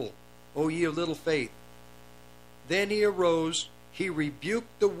fearful, O ye of little faith? Then he arose, he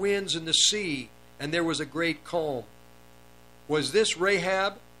rebuked the winds and the sea, and there was a great calm. Was this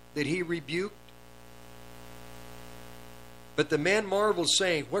Rahab that he rebuked? But the men marveled,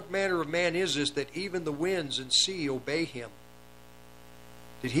 saying, what manner of man is this, that even the winds and sea obey him?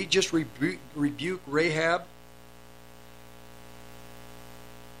 Did he just rebuke Rahab?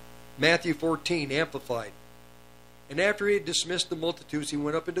 Matthew 14, Amplified. And after he had dismissed the multitudes, he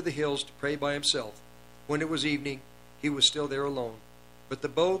went up into the hills to pray by himself. When it was evening, he was still there alone. But the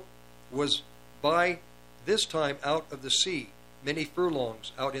boat was by this time out of the sea, many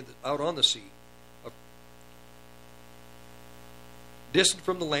furlongs out on the sea, distant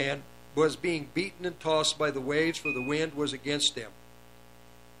from the land, was being beaten and tossed by the waves, for the wind was against them.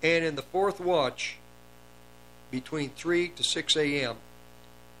 And in the fourth watch, between 3 to 6 a.m.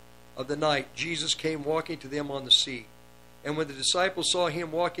 of the night, Jesus came walking to them on the sea. And when the disciples saw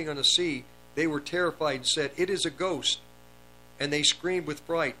him walking on the sea, they were terrified and said, it is a ghost. And they screamed with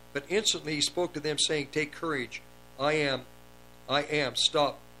fright. But instantly he spoke to them, saying, take courage. I am.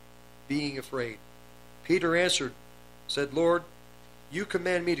 Stop being afraid. Peter answered, said, Lord, you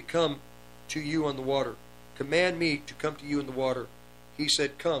command me to come to you on the water. Command me to come to you in the water. He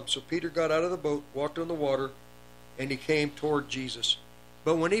said, come. So Peter got out of the boat, walked on the water, and he came toward Jesus.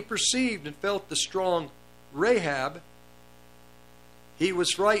 But when he perceived and felt the strong Rahab, he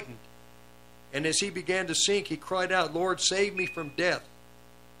was frightened. And as he began to sink, he cried out, Lord, save me from death.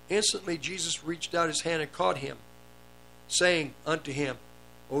 Instantly Jesus reached out his hand and caught him, saying unto him,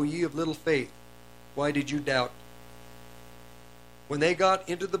 O ye of little faith, why did you doubt? When they got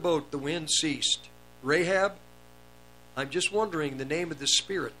into the boat, the wind ceased. Rahab, I'm just wondering the name of this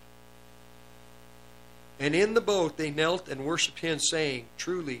spirit. And in the boat they knelt and worshipped him, saying,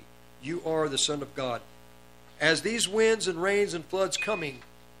 truly, you are the Son of God. As these winds and rains and floods coming,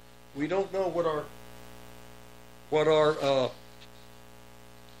 we don't know what our,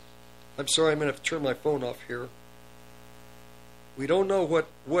 I'm sorry, I'm going to have to turn my phone off here. We don't know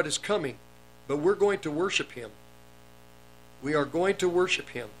what is coming, but we're going to worship him. We are going to worship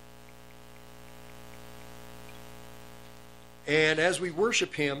him. And as we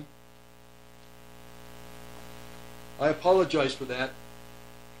worship him, I apologize for that.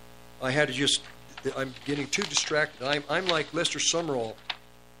 I had to just, I'm getting too distracted. I'm like Lester Summerall.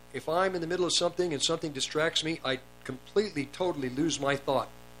 If I'm in the middle of something and something distracts me, I completely, totally lose my thought.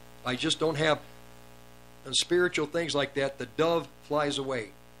 I just don't have, on spiritual things like that, the dove flies away.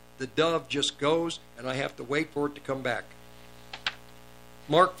 The dove just goes, and I have to wait for it to come back.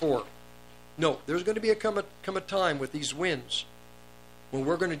 Mark 4. No, there's going to be come a time with these winds when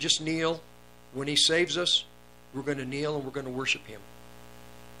we're going to just kneel. When he saves us, we're going to kneel and we're going to worship him.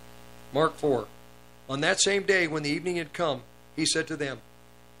 Mark 4. On that same day, when the evening had come, he said to them,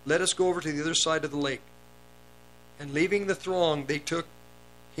 "Let us go over to the other side of the lake." And leaving the throng, they took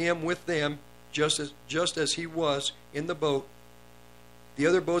him with them, just as he was in the boat. The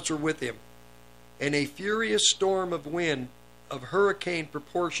other boats were with him. And a furious storm of wind of hurricane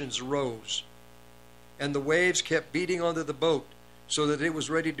proportions arose, and the waves kept beating onto the boat, so that it was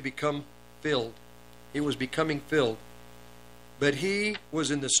ready to become filled. It was becoming filled. But he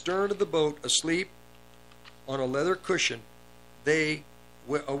was in the stern of the boat, asleep on a leather cushion. They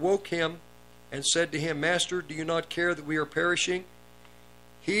awoke him and said to him, "Master, do you not care that we are perishing?"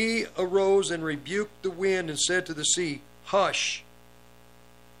 He arose and rebuked the wind and said to the sea, "Hush,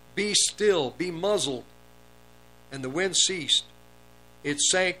 be still, be muzzled." And the wind ceased. It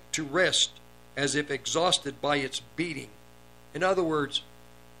sank to rest as if exhausted by its beating. In other words,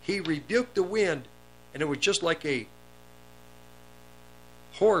 he rebuked the wind, and it was just like a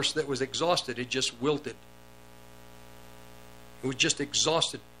horse that was exhausted. It just wilted. It was just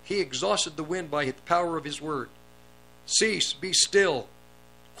exhausted. He exhausted the wind by the power of his word. Cease, be still,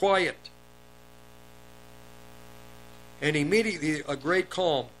 quiet. And immediately a great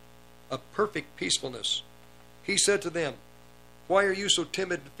calm, a perfect peacefulness. He said to them, "Why are you so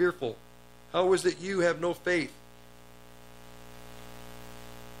timid and fearful? How is it you have no faith?"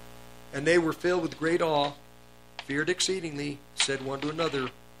 And they were filled with great awe, feared exceedingly, said one to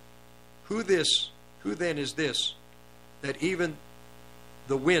another, Who then is this, that even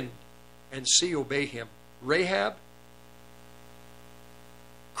the wind and sea obey him? Rahab?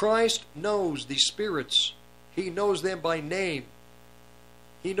 Christ knows the spirits. He knows them by name.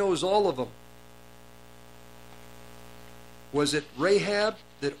 He knows all of them. Was it Rahab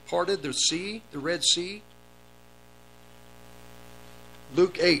that parted the sea, the Red Sea?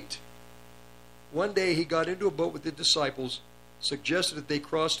 Luke 8. One day he got into a boat with the disciples, suggested that they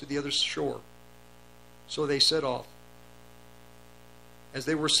cross to the other shore. So they set off. As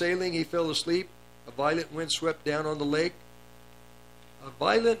they were sailing, he fell asleep. A violent wind swept down on the lake. A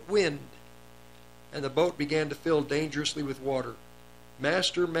violent wind, and the boat began to fill dangerously with water.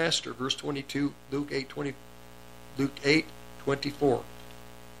 "Master, Master," verse 22, Luke 8:24.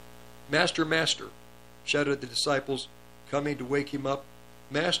 "Master, Master," shouted the disciples, coming to wake him up.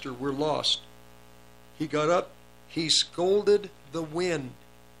 "Master, we're lost." He got up. He scolded the wind.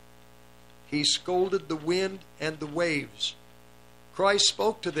 He scolded the wind and the waves. Christ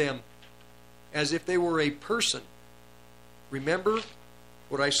spoke to them as if they were a person. Remember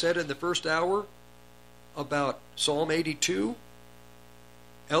what I said in the first hour about Psalm 82?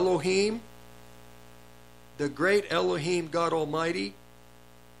 Elohim, the great Elohim, God Almighty,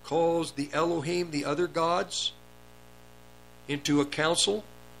 calls the Elohim, the other gods, into a council.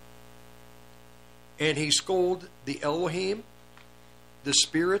 And he scolded the Elohim, the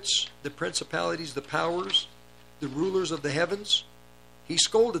spirits, the principalities, the powers, the rulers of the heavens. He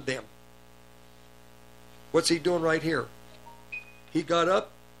scolded them. What's he doing right here? He got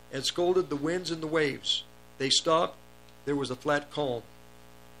up and scolded the winds and the waves. They stopped. There was a flat calm.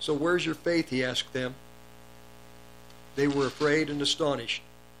 "So where's your faith?" he asked them. They were afraid and astonished.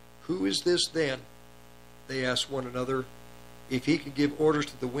 "Who is this then?" they asked one another, "if he can give orders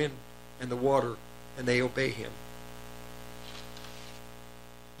to the wind and the water, and they obey him."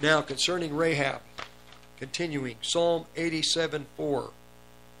 Now concerning Rahab, continuing, Psalm 87:4.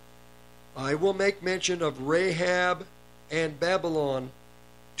 "I will make mention of Rahab and Babylon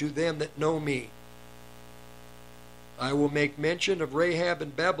to them that know me." I will make mention of Rahab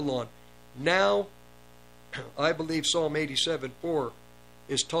and Babylon. Now, I believe Psalm 87:4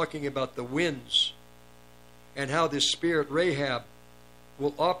 is talking about the winds and how this spirit Rahab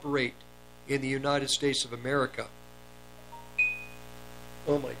will operate in the United States of America.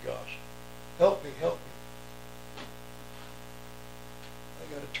 Oh my gosh. Help me, help me. I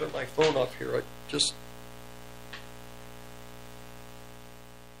got to turn my phone off here.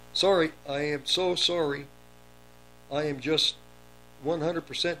 Sorry, I am so sorry. I am just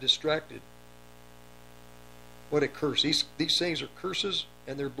 100% distracted. What a curse. These things are curses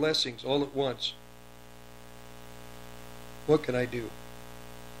and they're blessings all at once. What can I do?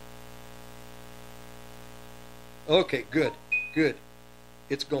 Okay, good. Good.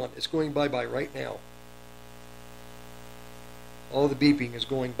 It's gone. It's going bye-bye right now. All the beeping is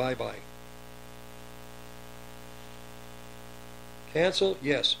going bye-bye. Cancel?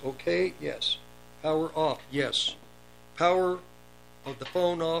 Yes. Okay? Yes. Power off? Yes. Power of the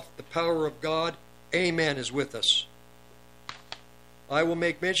phone off. The power of God, amen, is with us. I will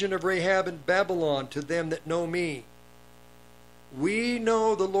make mention of Rahab and Babylon to them that know me. We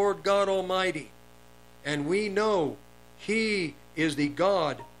know the Lord God Almighty, and we know He is the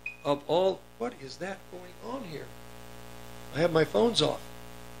God of all. What is that going on here? I have my phones off.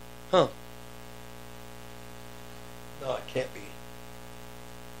 Huh. No, it can't be.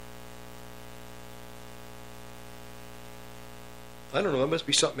 I don't know. It must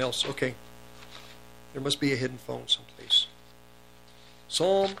be something else. Okay. There must be a hidden phone someplace.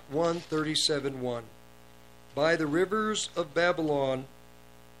 Psalm 137:1. By the rivers of Babylon,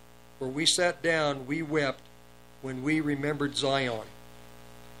 where we sat down, we wept when we remembered Zion.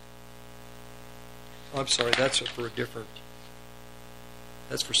 I'm sorry, that's for a different.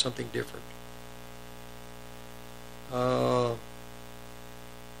 That's for something different.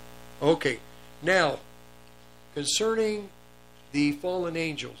 Okay. Now, concerning the fallen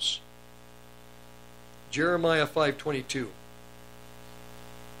angels, Jeremiah 5:22.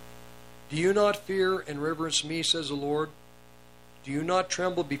 Do you not fear and reverence me, says the Lord? Do you not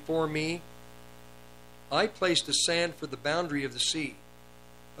tremble before me? I placed the sand for the boundary of the sea,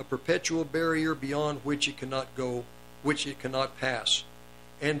 a perpetual barrier beyond which it cannot go, which it cannot pass,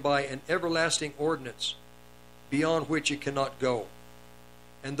 and by an everlasting ordinance beyond which it cannot go.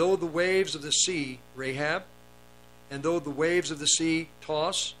 And though the waves of the sea, Rahab, and though the waves of the sea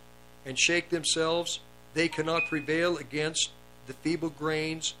toss and shake themselves, they cannot prevail against the feeble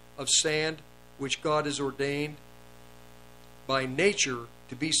grains of sand which God has ordained by nature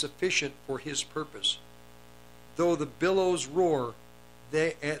to be sufficient for His purpose. Though the billows roar,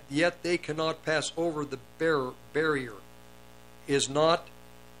 yet they cannot pass over the barrier. Is not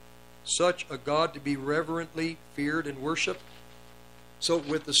such a God to be reverently feared and worshipped? So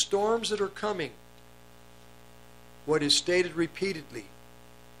with the storms that are coming, what is stated repeatedly,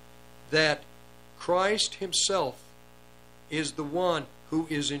 that Christ Himself is the one who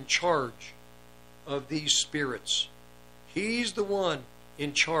is in charge of these spirits. He's the one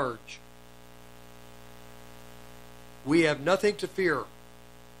in charge. We have nothing to fear.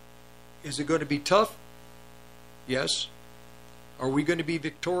 Is it going to be tough? Yes. Are we going to be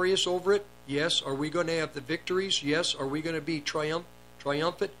victorious over it? Yes. Are we going to have the victories? Yes. Are we going to be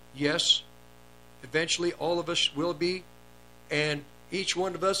triumphant? Yes. Eventually all of us will be. And each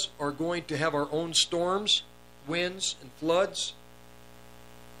one of us are going to have our own storms, winds, and floods,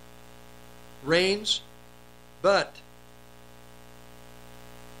 rains. But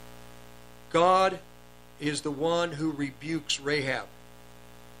God is the one who rebukes Rahab.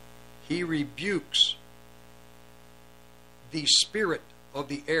 He rebukes the spirit of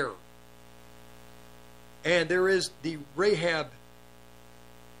the air. And there is the Rahab,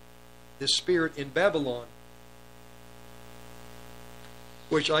 the spirit in Babylon,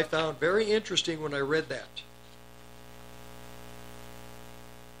 which I found very interesting when I read that.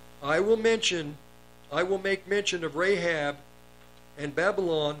 I will make mention of Rahab and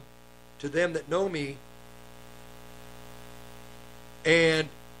Babylon to them that know me. And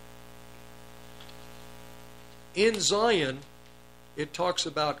in Zion, it talks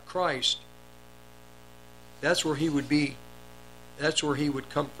about Christ. That's where He would be. That's where He would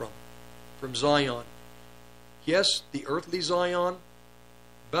come from Zion. Yes, the earthly Zion,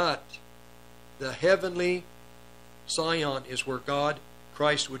 but the heavenly Zion is where God,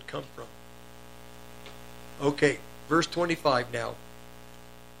 Christ, would come from. Okay, verse 25 now.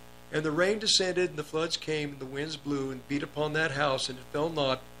 And the rain descended, and the floods came, and the winds blew, and beat upon that house, and it fell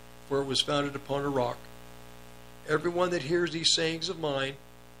not, for it was founded upon a rock. Everyone that hears these sayings of mine,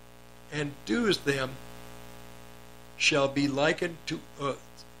 and doeth them, shall be likened to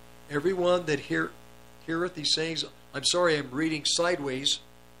everyone that heareth these sayings. I'm sorry, I'm reading sideways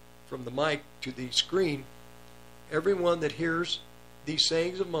from the mic to the screen. Everyone that hears these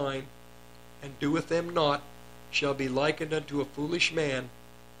sayings of mine, and doeth them not, shall be likened unto a foolish man,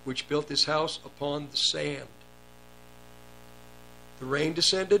 which built his house upon the sand. The rain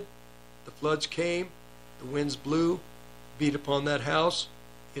descended, the floods came, the winds blew, beat upon that house,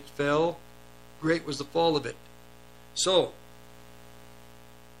 it fell, great was the fall of it. So,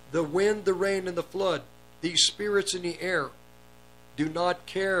 The wind, the rain, and the flood, these spirits in the air, do not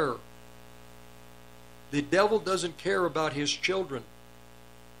care. The devil doesn't care about his children.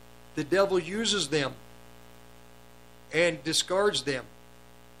 The devil uses them and discards them.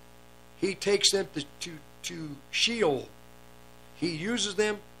 He takes them to Sheol. He uses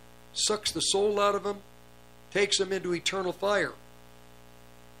them, sucks the soul out of them, takes them into eternal fire.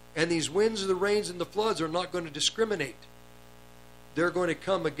 And these winds, the rains, and the floods are not going to discriminate. They're going to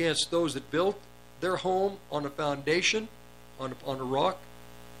come against those that built their home on a foundation, on a rock.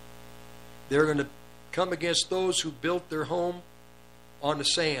 They're going to come against those who built their home on the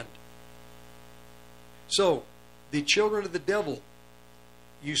sand. So, the children of the devil,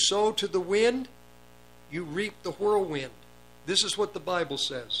 you sow to the wind, you reap the whirlwind. This is what the Bible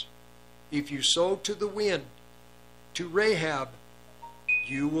says. If you sow to the wind, to Rahab,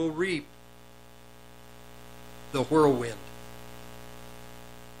 you will reap the whirlwind.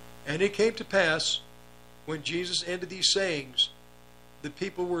 And it came to pass, when Jesus ended these sayings, the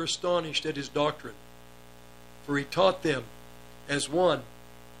people were astonished at his doctrine, for he taught them as one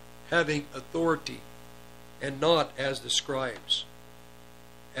having authority, and not as the scribes.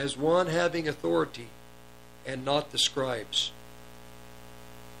 As one having authority, and not the scribes.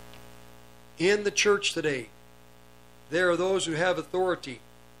 In the church today, there are those who have authority,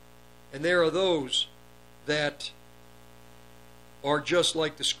 and there are those that are just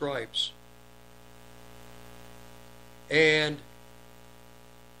like the scribes. And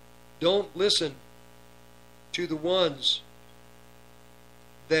don't listen to the ones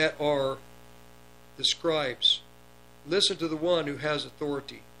that are the scribes. Listen to the one who has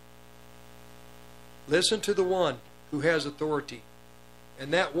authority. Listen to the one who has authority.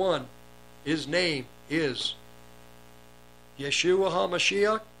 And that one, his name is Yeshua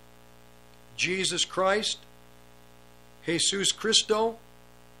HaMashiach, Jesus Christ, Jesus Christo.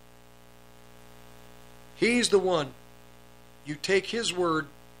 He's the one. You take his word,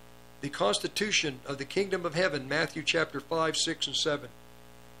 the constitution of the kingdom of heaven, Matthew chapter 5, 6, and 7,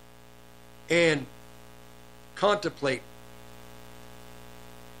 and contemplate,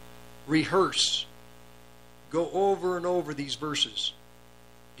 rehearse, go over and over these verses,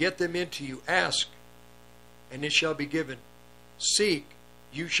 get them into you, ask, and it shall be given. Seek,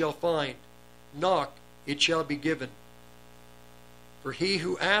 you shall find. Knock, it shall be given. For he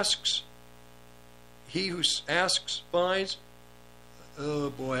who asks finds. Oh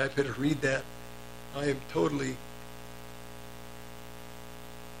boy, I better read that. I am totally.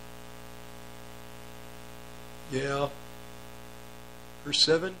 Yeah. Verse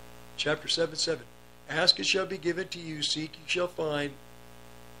 7, chapter 7, 7. Ask, it shall be given to you. Seek, you shall find.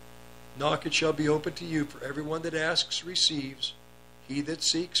 Knock, it shall be opened to you. For everyone that asks receives. He that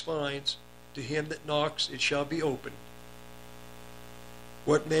seeks finds. To him that knocks, it shall be opened.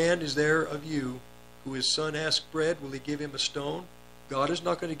 What man is there of you who his son asks bread, will he give him a stone? God is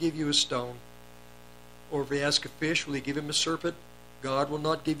not going to give you a stone. Or if he asks a fish, will he give him a serpent? God will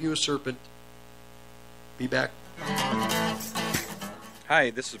not give you a serpent. Be back. Hi,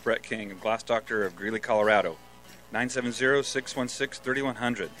 this is Brett King, Glass Doctor of Greeley, Colorado.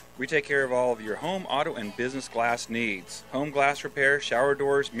 970-616-3100. We take care of all of your home, auto, and business glass needs. Home glass repair, shower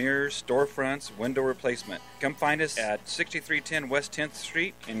doors, mirrors, storefronts, window replacement. Come find us at 6310 West 10th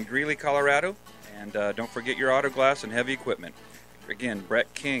Street in Greeley, Colorado. And don't forget your auto glass and heavy equipment. Again,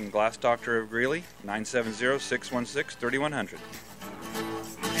 Brett King, Glass Doctor of Greeley, 970-616-3100.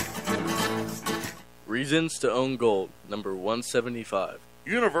 Reasons to own gold, number 175.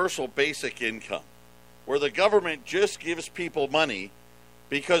 Universal basic income, where the government just gives people money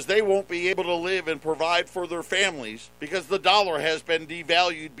because they won't be able to live and provide for their families because the dollar has been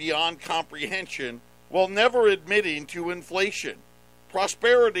devalued beyond comprehension, while never admitting to inflation.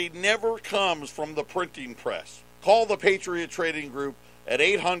 Prosperity never comes from the printing press. Call the Patriot Trading Group at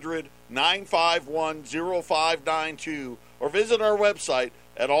 800-951-0592 or visit our website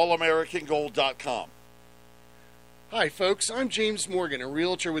at allamericangold.com. Hi, folks. I'm James Morgan, a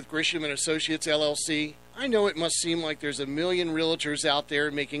realtor with Grisham & Associates, LLC. I know it must seem like there's a million realtors out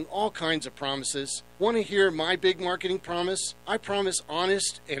there making all kinds of promises. Want to hear my big marketing promise? I promise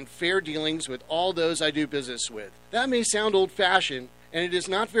honest and fair dealings with all those I do business with. That may sound old-fashioned, and it is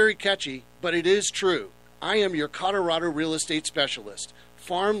not very catchy, but it is true. I am your Colorado real estate specialist.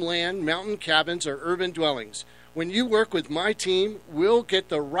 Farm, land, mountain cabins, or urban dwellings. When you work with my team, we'll get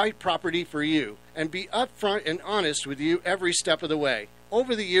the right property for you and be upfront and honest with you every step of the way.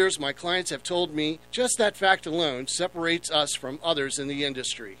 Over the years, my clients have told me just that fact alone separates us from others in the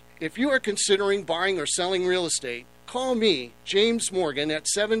industry. If you are considering buying or selling real estate, Call me, James Morgan, at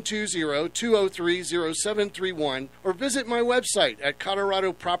 720-203-0731 or visit my website at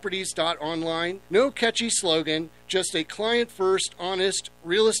coloradoproperties.online. No catchy slogan, just a client-first, honest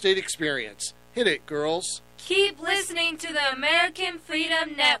real estate experience. Hit it, girls. Keep listening to the American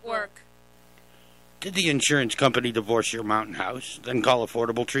Freedom Network. Did the insurance company divorce your mountain house? Then call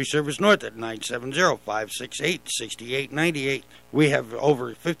Affordable Tree Service North at 970-568-6898. We have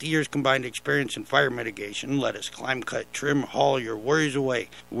over 50 years combined experience in fire mitigation. Let us climb, cut, trim, haul your worries away.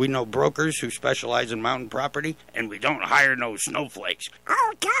 We know brokers who specialize in mountain property, and we don't hire no snowflakes.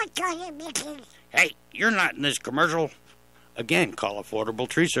 Oh, God, Mickey. Hey, you're not in this commercial. Again, call Affordable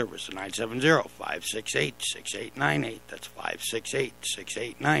Tree Service at 970-568-6898. That's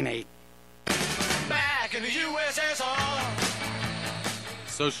 568-6898. Back in the USSR.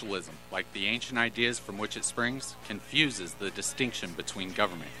 Socialism, like the ancient ideas from which it springs, confuses the distinction between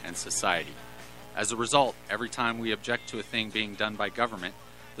government and society. As a result, every time we object to a thing being done by government,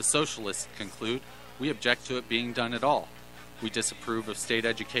 the socialists conclude we object to it being done at all. We disapprove of state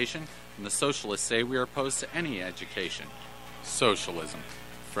education, and the socialists say we are opposed to any education. Socialism.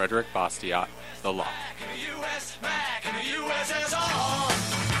 Frederick Bastiat, The Law. Back in the USSR.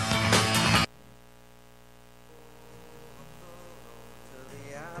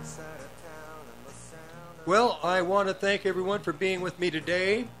 Well, I want to thank everyone for being with me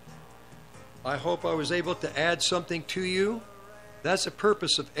today. I hope I was able to add something to you. That's the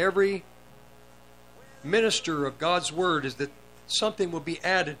purpose of every minister of God's Word, is that something will be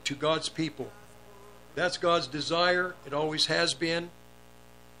added to God's people. That's God's desire. It always has been.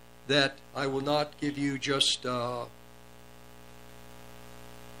 That I will not give you just...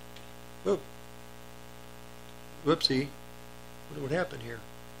 Whoopsie. What happened here?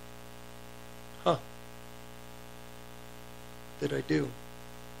 Huh. What did I do?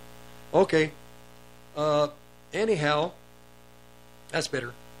 Okay. Anyhow, that's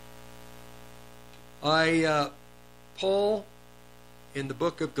better. Paul, in the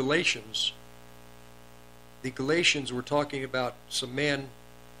book of Galatians, the Galatians were talking about some men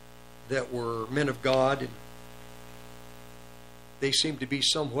that were men of God, and they seemed to be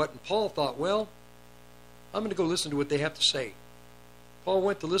somewhat, and Paul thought, well, I'm going to go listen to what they have to say. Paul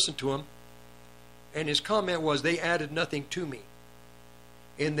went to listen to them, and his comment was, they added nothing to me.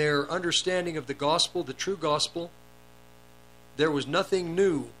 In their understanding of the gospel, the true gospel, there was nothing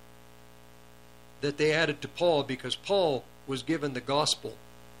new that they added to Paul, because Paul was given the gospel.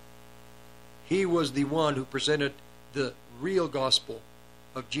 He was the one who presented the real gospel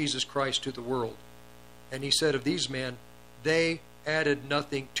of Jesus Christ to the world. And he said of these men, they added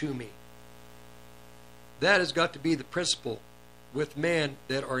nothing to me. That has got to be the principle with men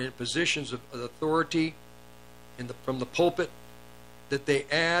that are in positions of authority from the pulpit, that they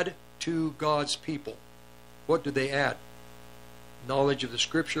add to God's people. What do they add? Knowledge of the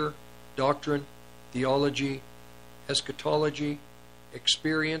Scripture, doctrine, theology, eschatology,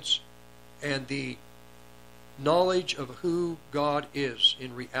 experience, and the knowledge of who God is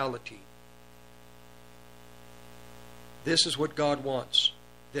in reality. This is what God wants,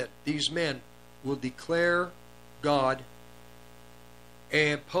 that these men will declare God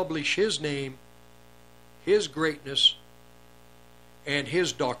and publish His name, His greatness, and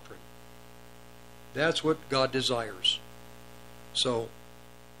His doctrine. That's what God desires. So,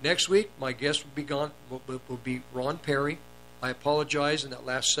 next week, my guest will be Ron Perry. I apologize in that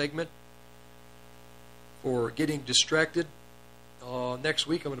last segment for getting distracted. Next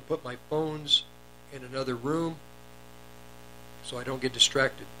week, I'm going to put my phones in another room so I don't get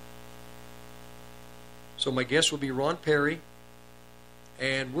distracted. So my guest will be Ron Perry,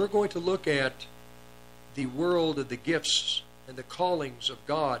 and we're going to look at the world of the gifts and the callings of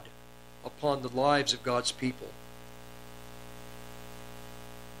God upon the lives of God's people.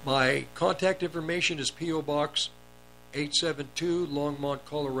 My contact information is P.O. Box 872, Longmont,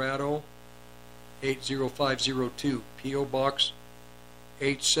 Colorado 80502. P.O. Box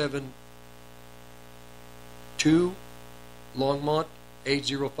 872, Longmont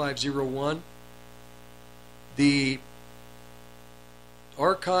 80501. The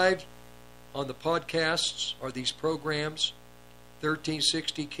archive on the podcasts are these programs,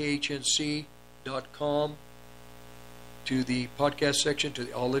 1360khnc.com, to the podcast section, to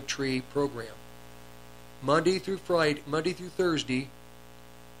the Olive Tree program. Monday through Thursday,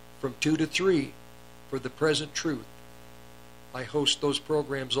 from 2 to 3, for The Present Truth. I host those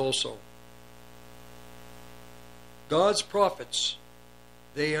programs also. God's prophets,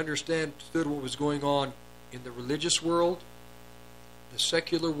 they understood what was going on in the religious world, the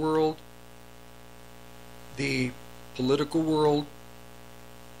secular world, the political world,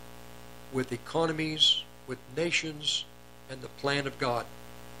 with economies with nations and the plan of God.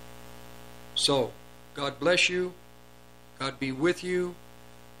 So, God bless you. God be with you.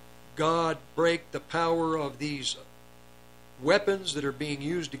 God break the power of these weapons that are being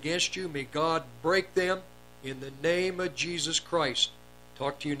used against you. May God break them in the name of Jesus Christ.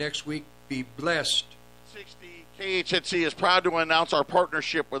 Talk to you next week. Be blessed. 60 KHNC is proud to announce our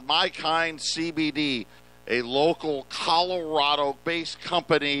partnership with My Kind CBD, a local Colorado-based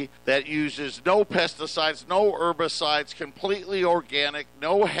company that uses no pesticides, no herbicides, completely organic,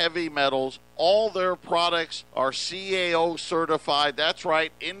 no heavy metals. All their products are CAO certified. That's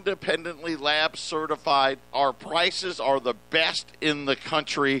right, independently lab certified. Our prices are the best in the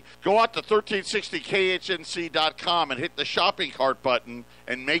country. Go out to 1360khnc.com and hit the shopping cart button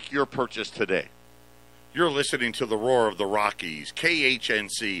and make your purchase today. You're listening to the Roar of the Rockies,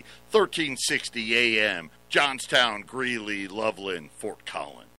 KHNC, 1360 AM, Johnstown, Greeley, Loveland, Fort Collins.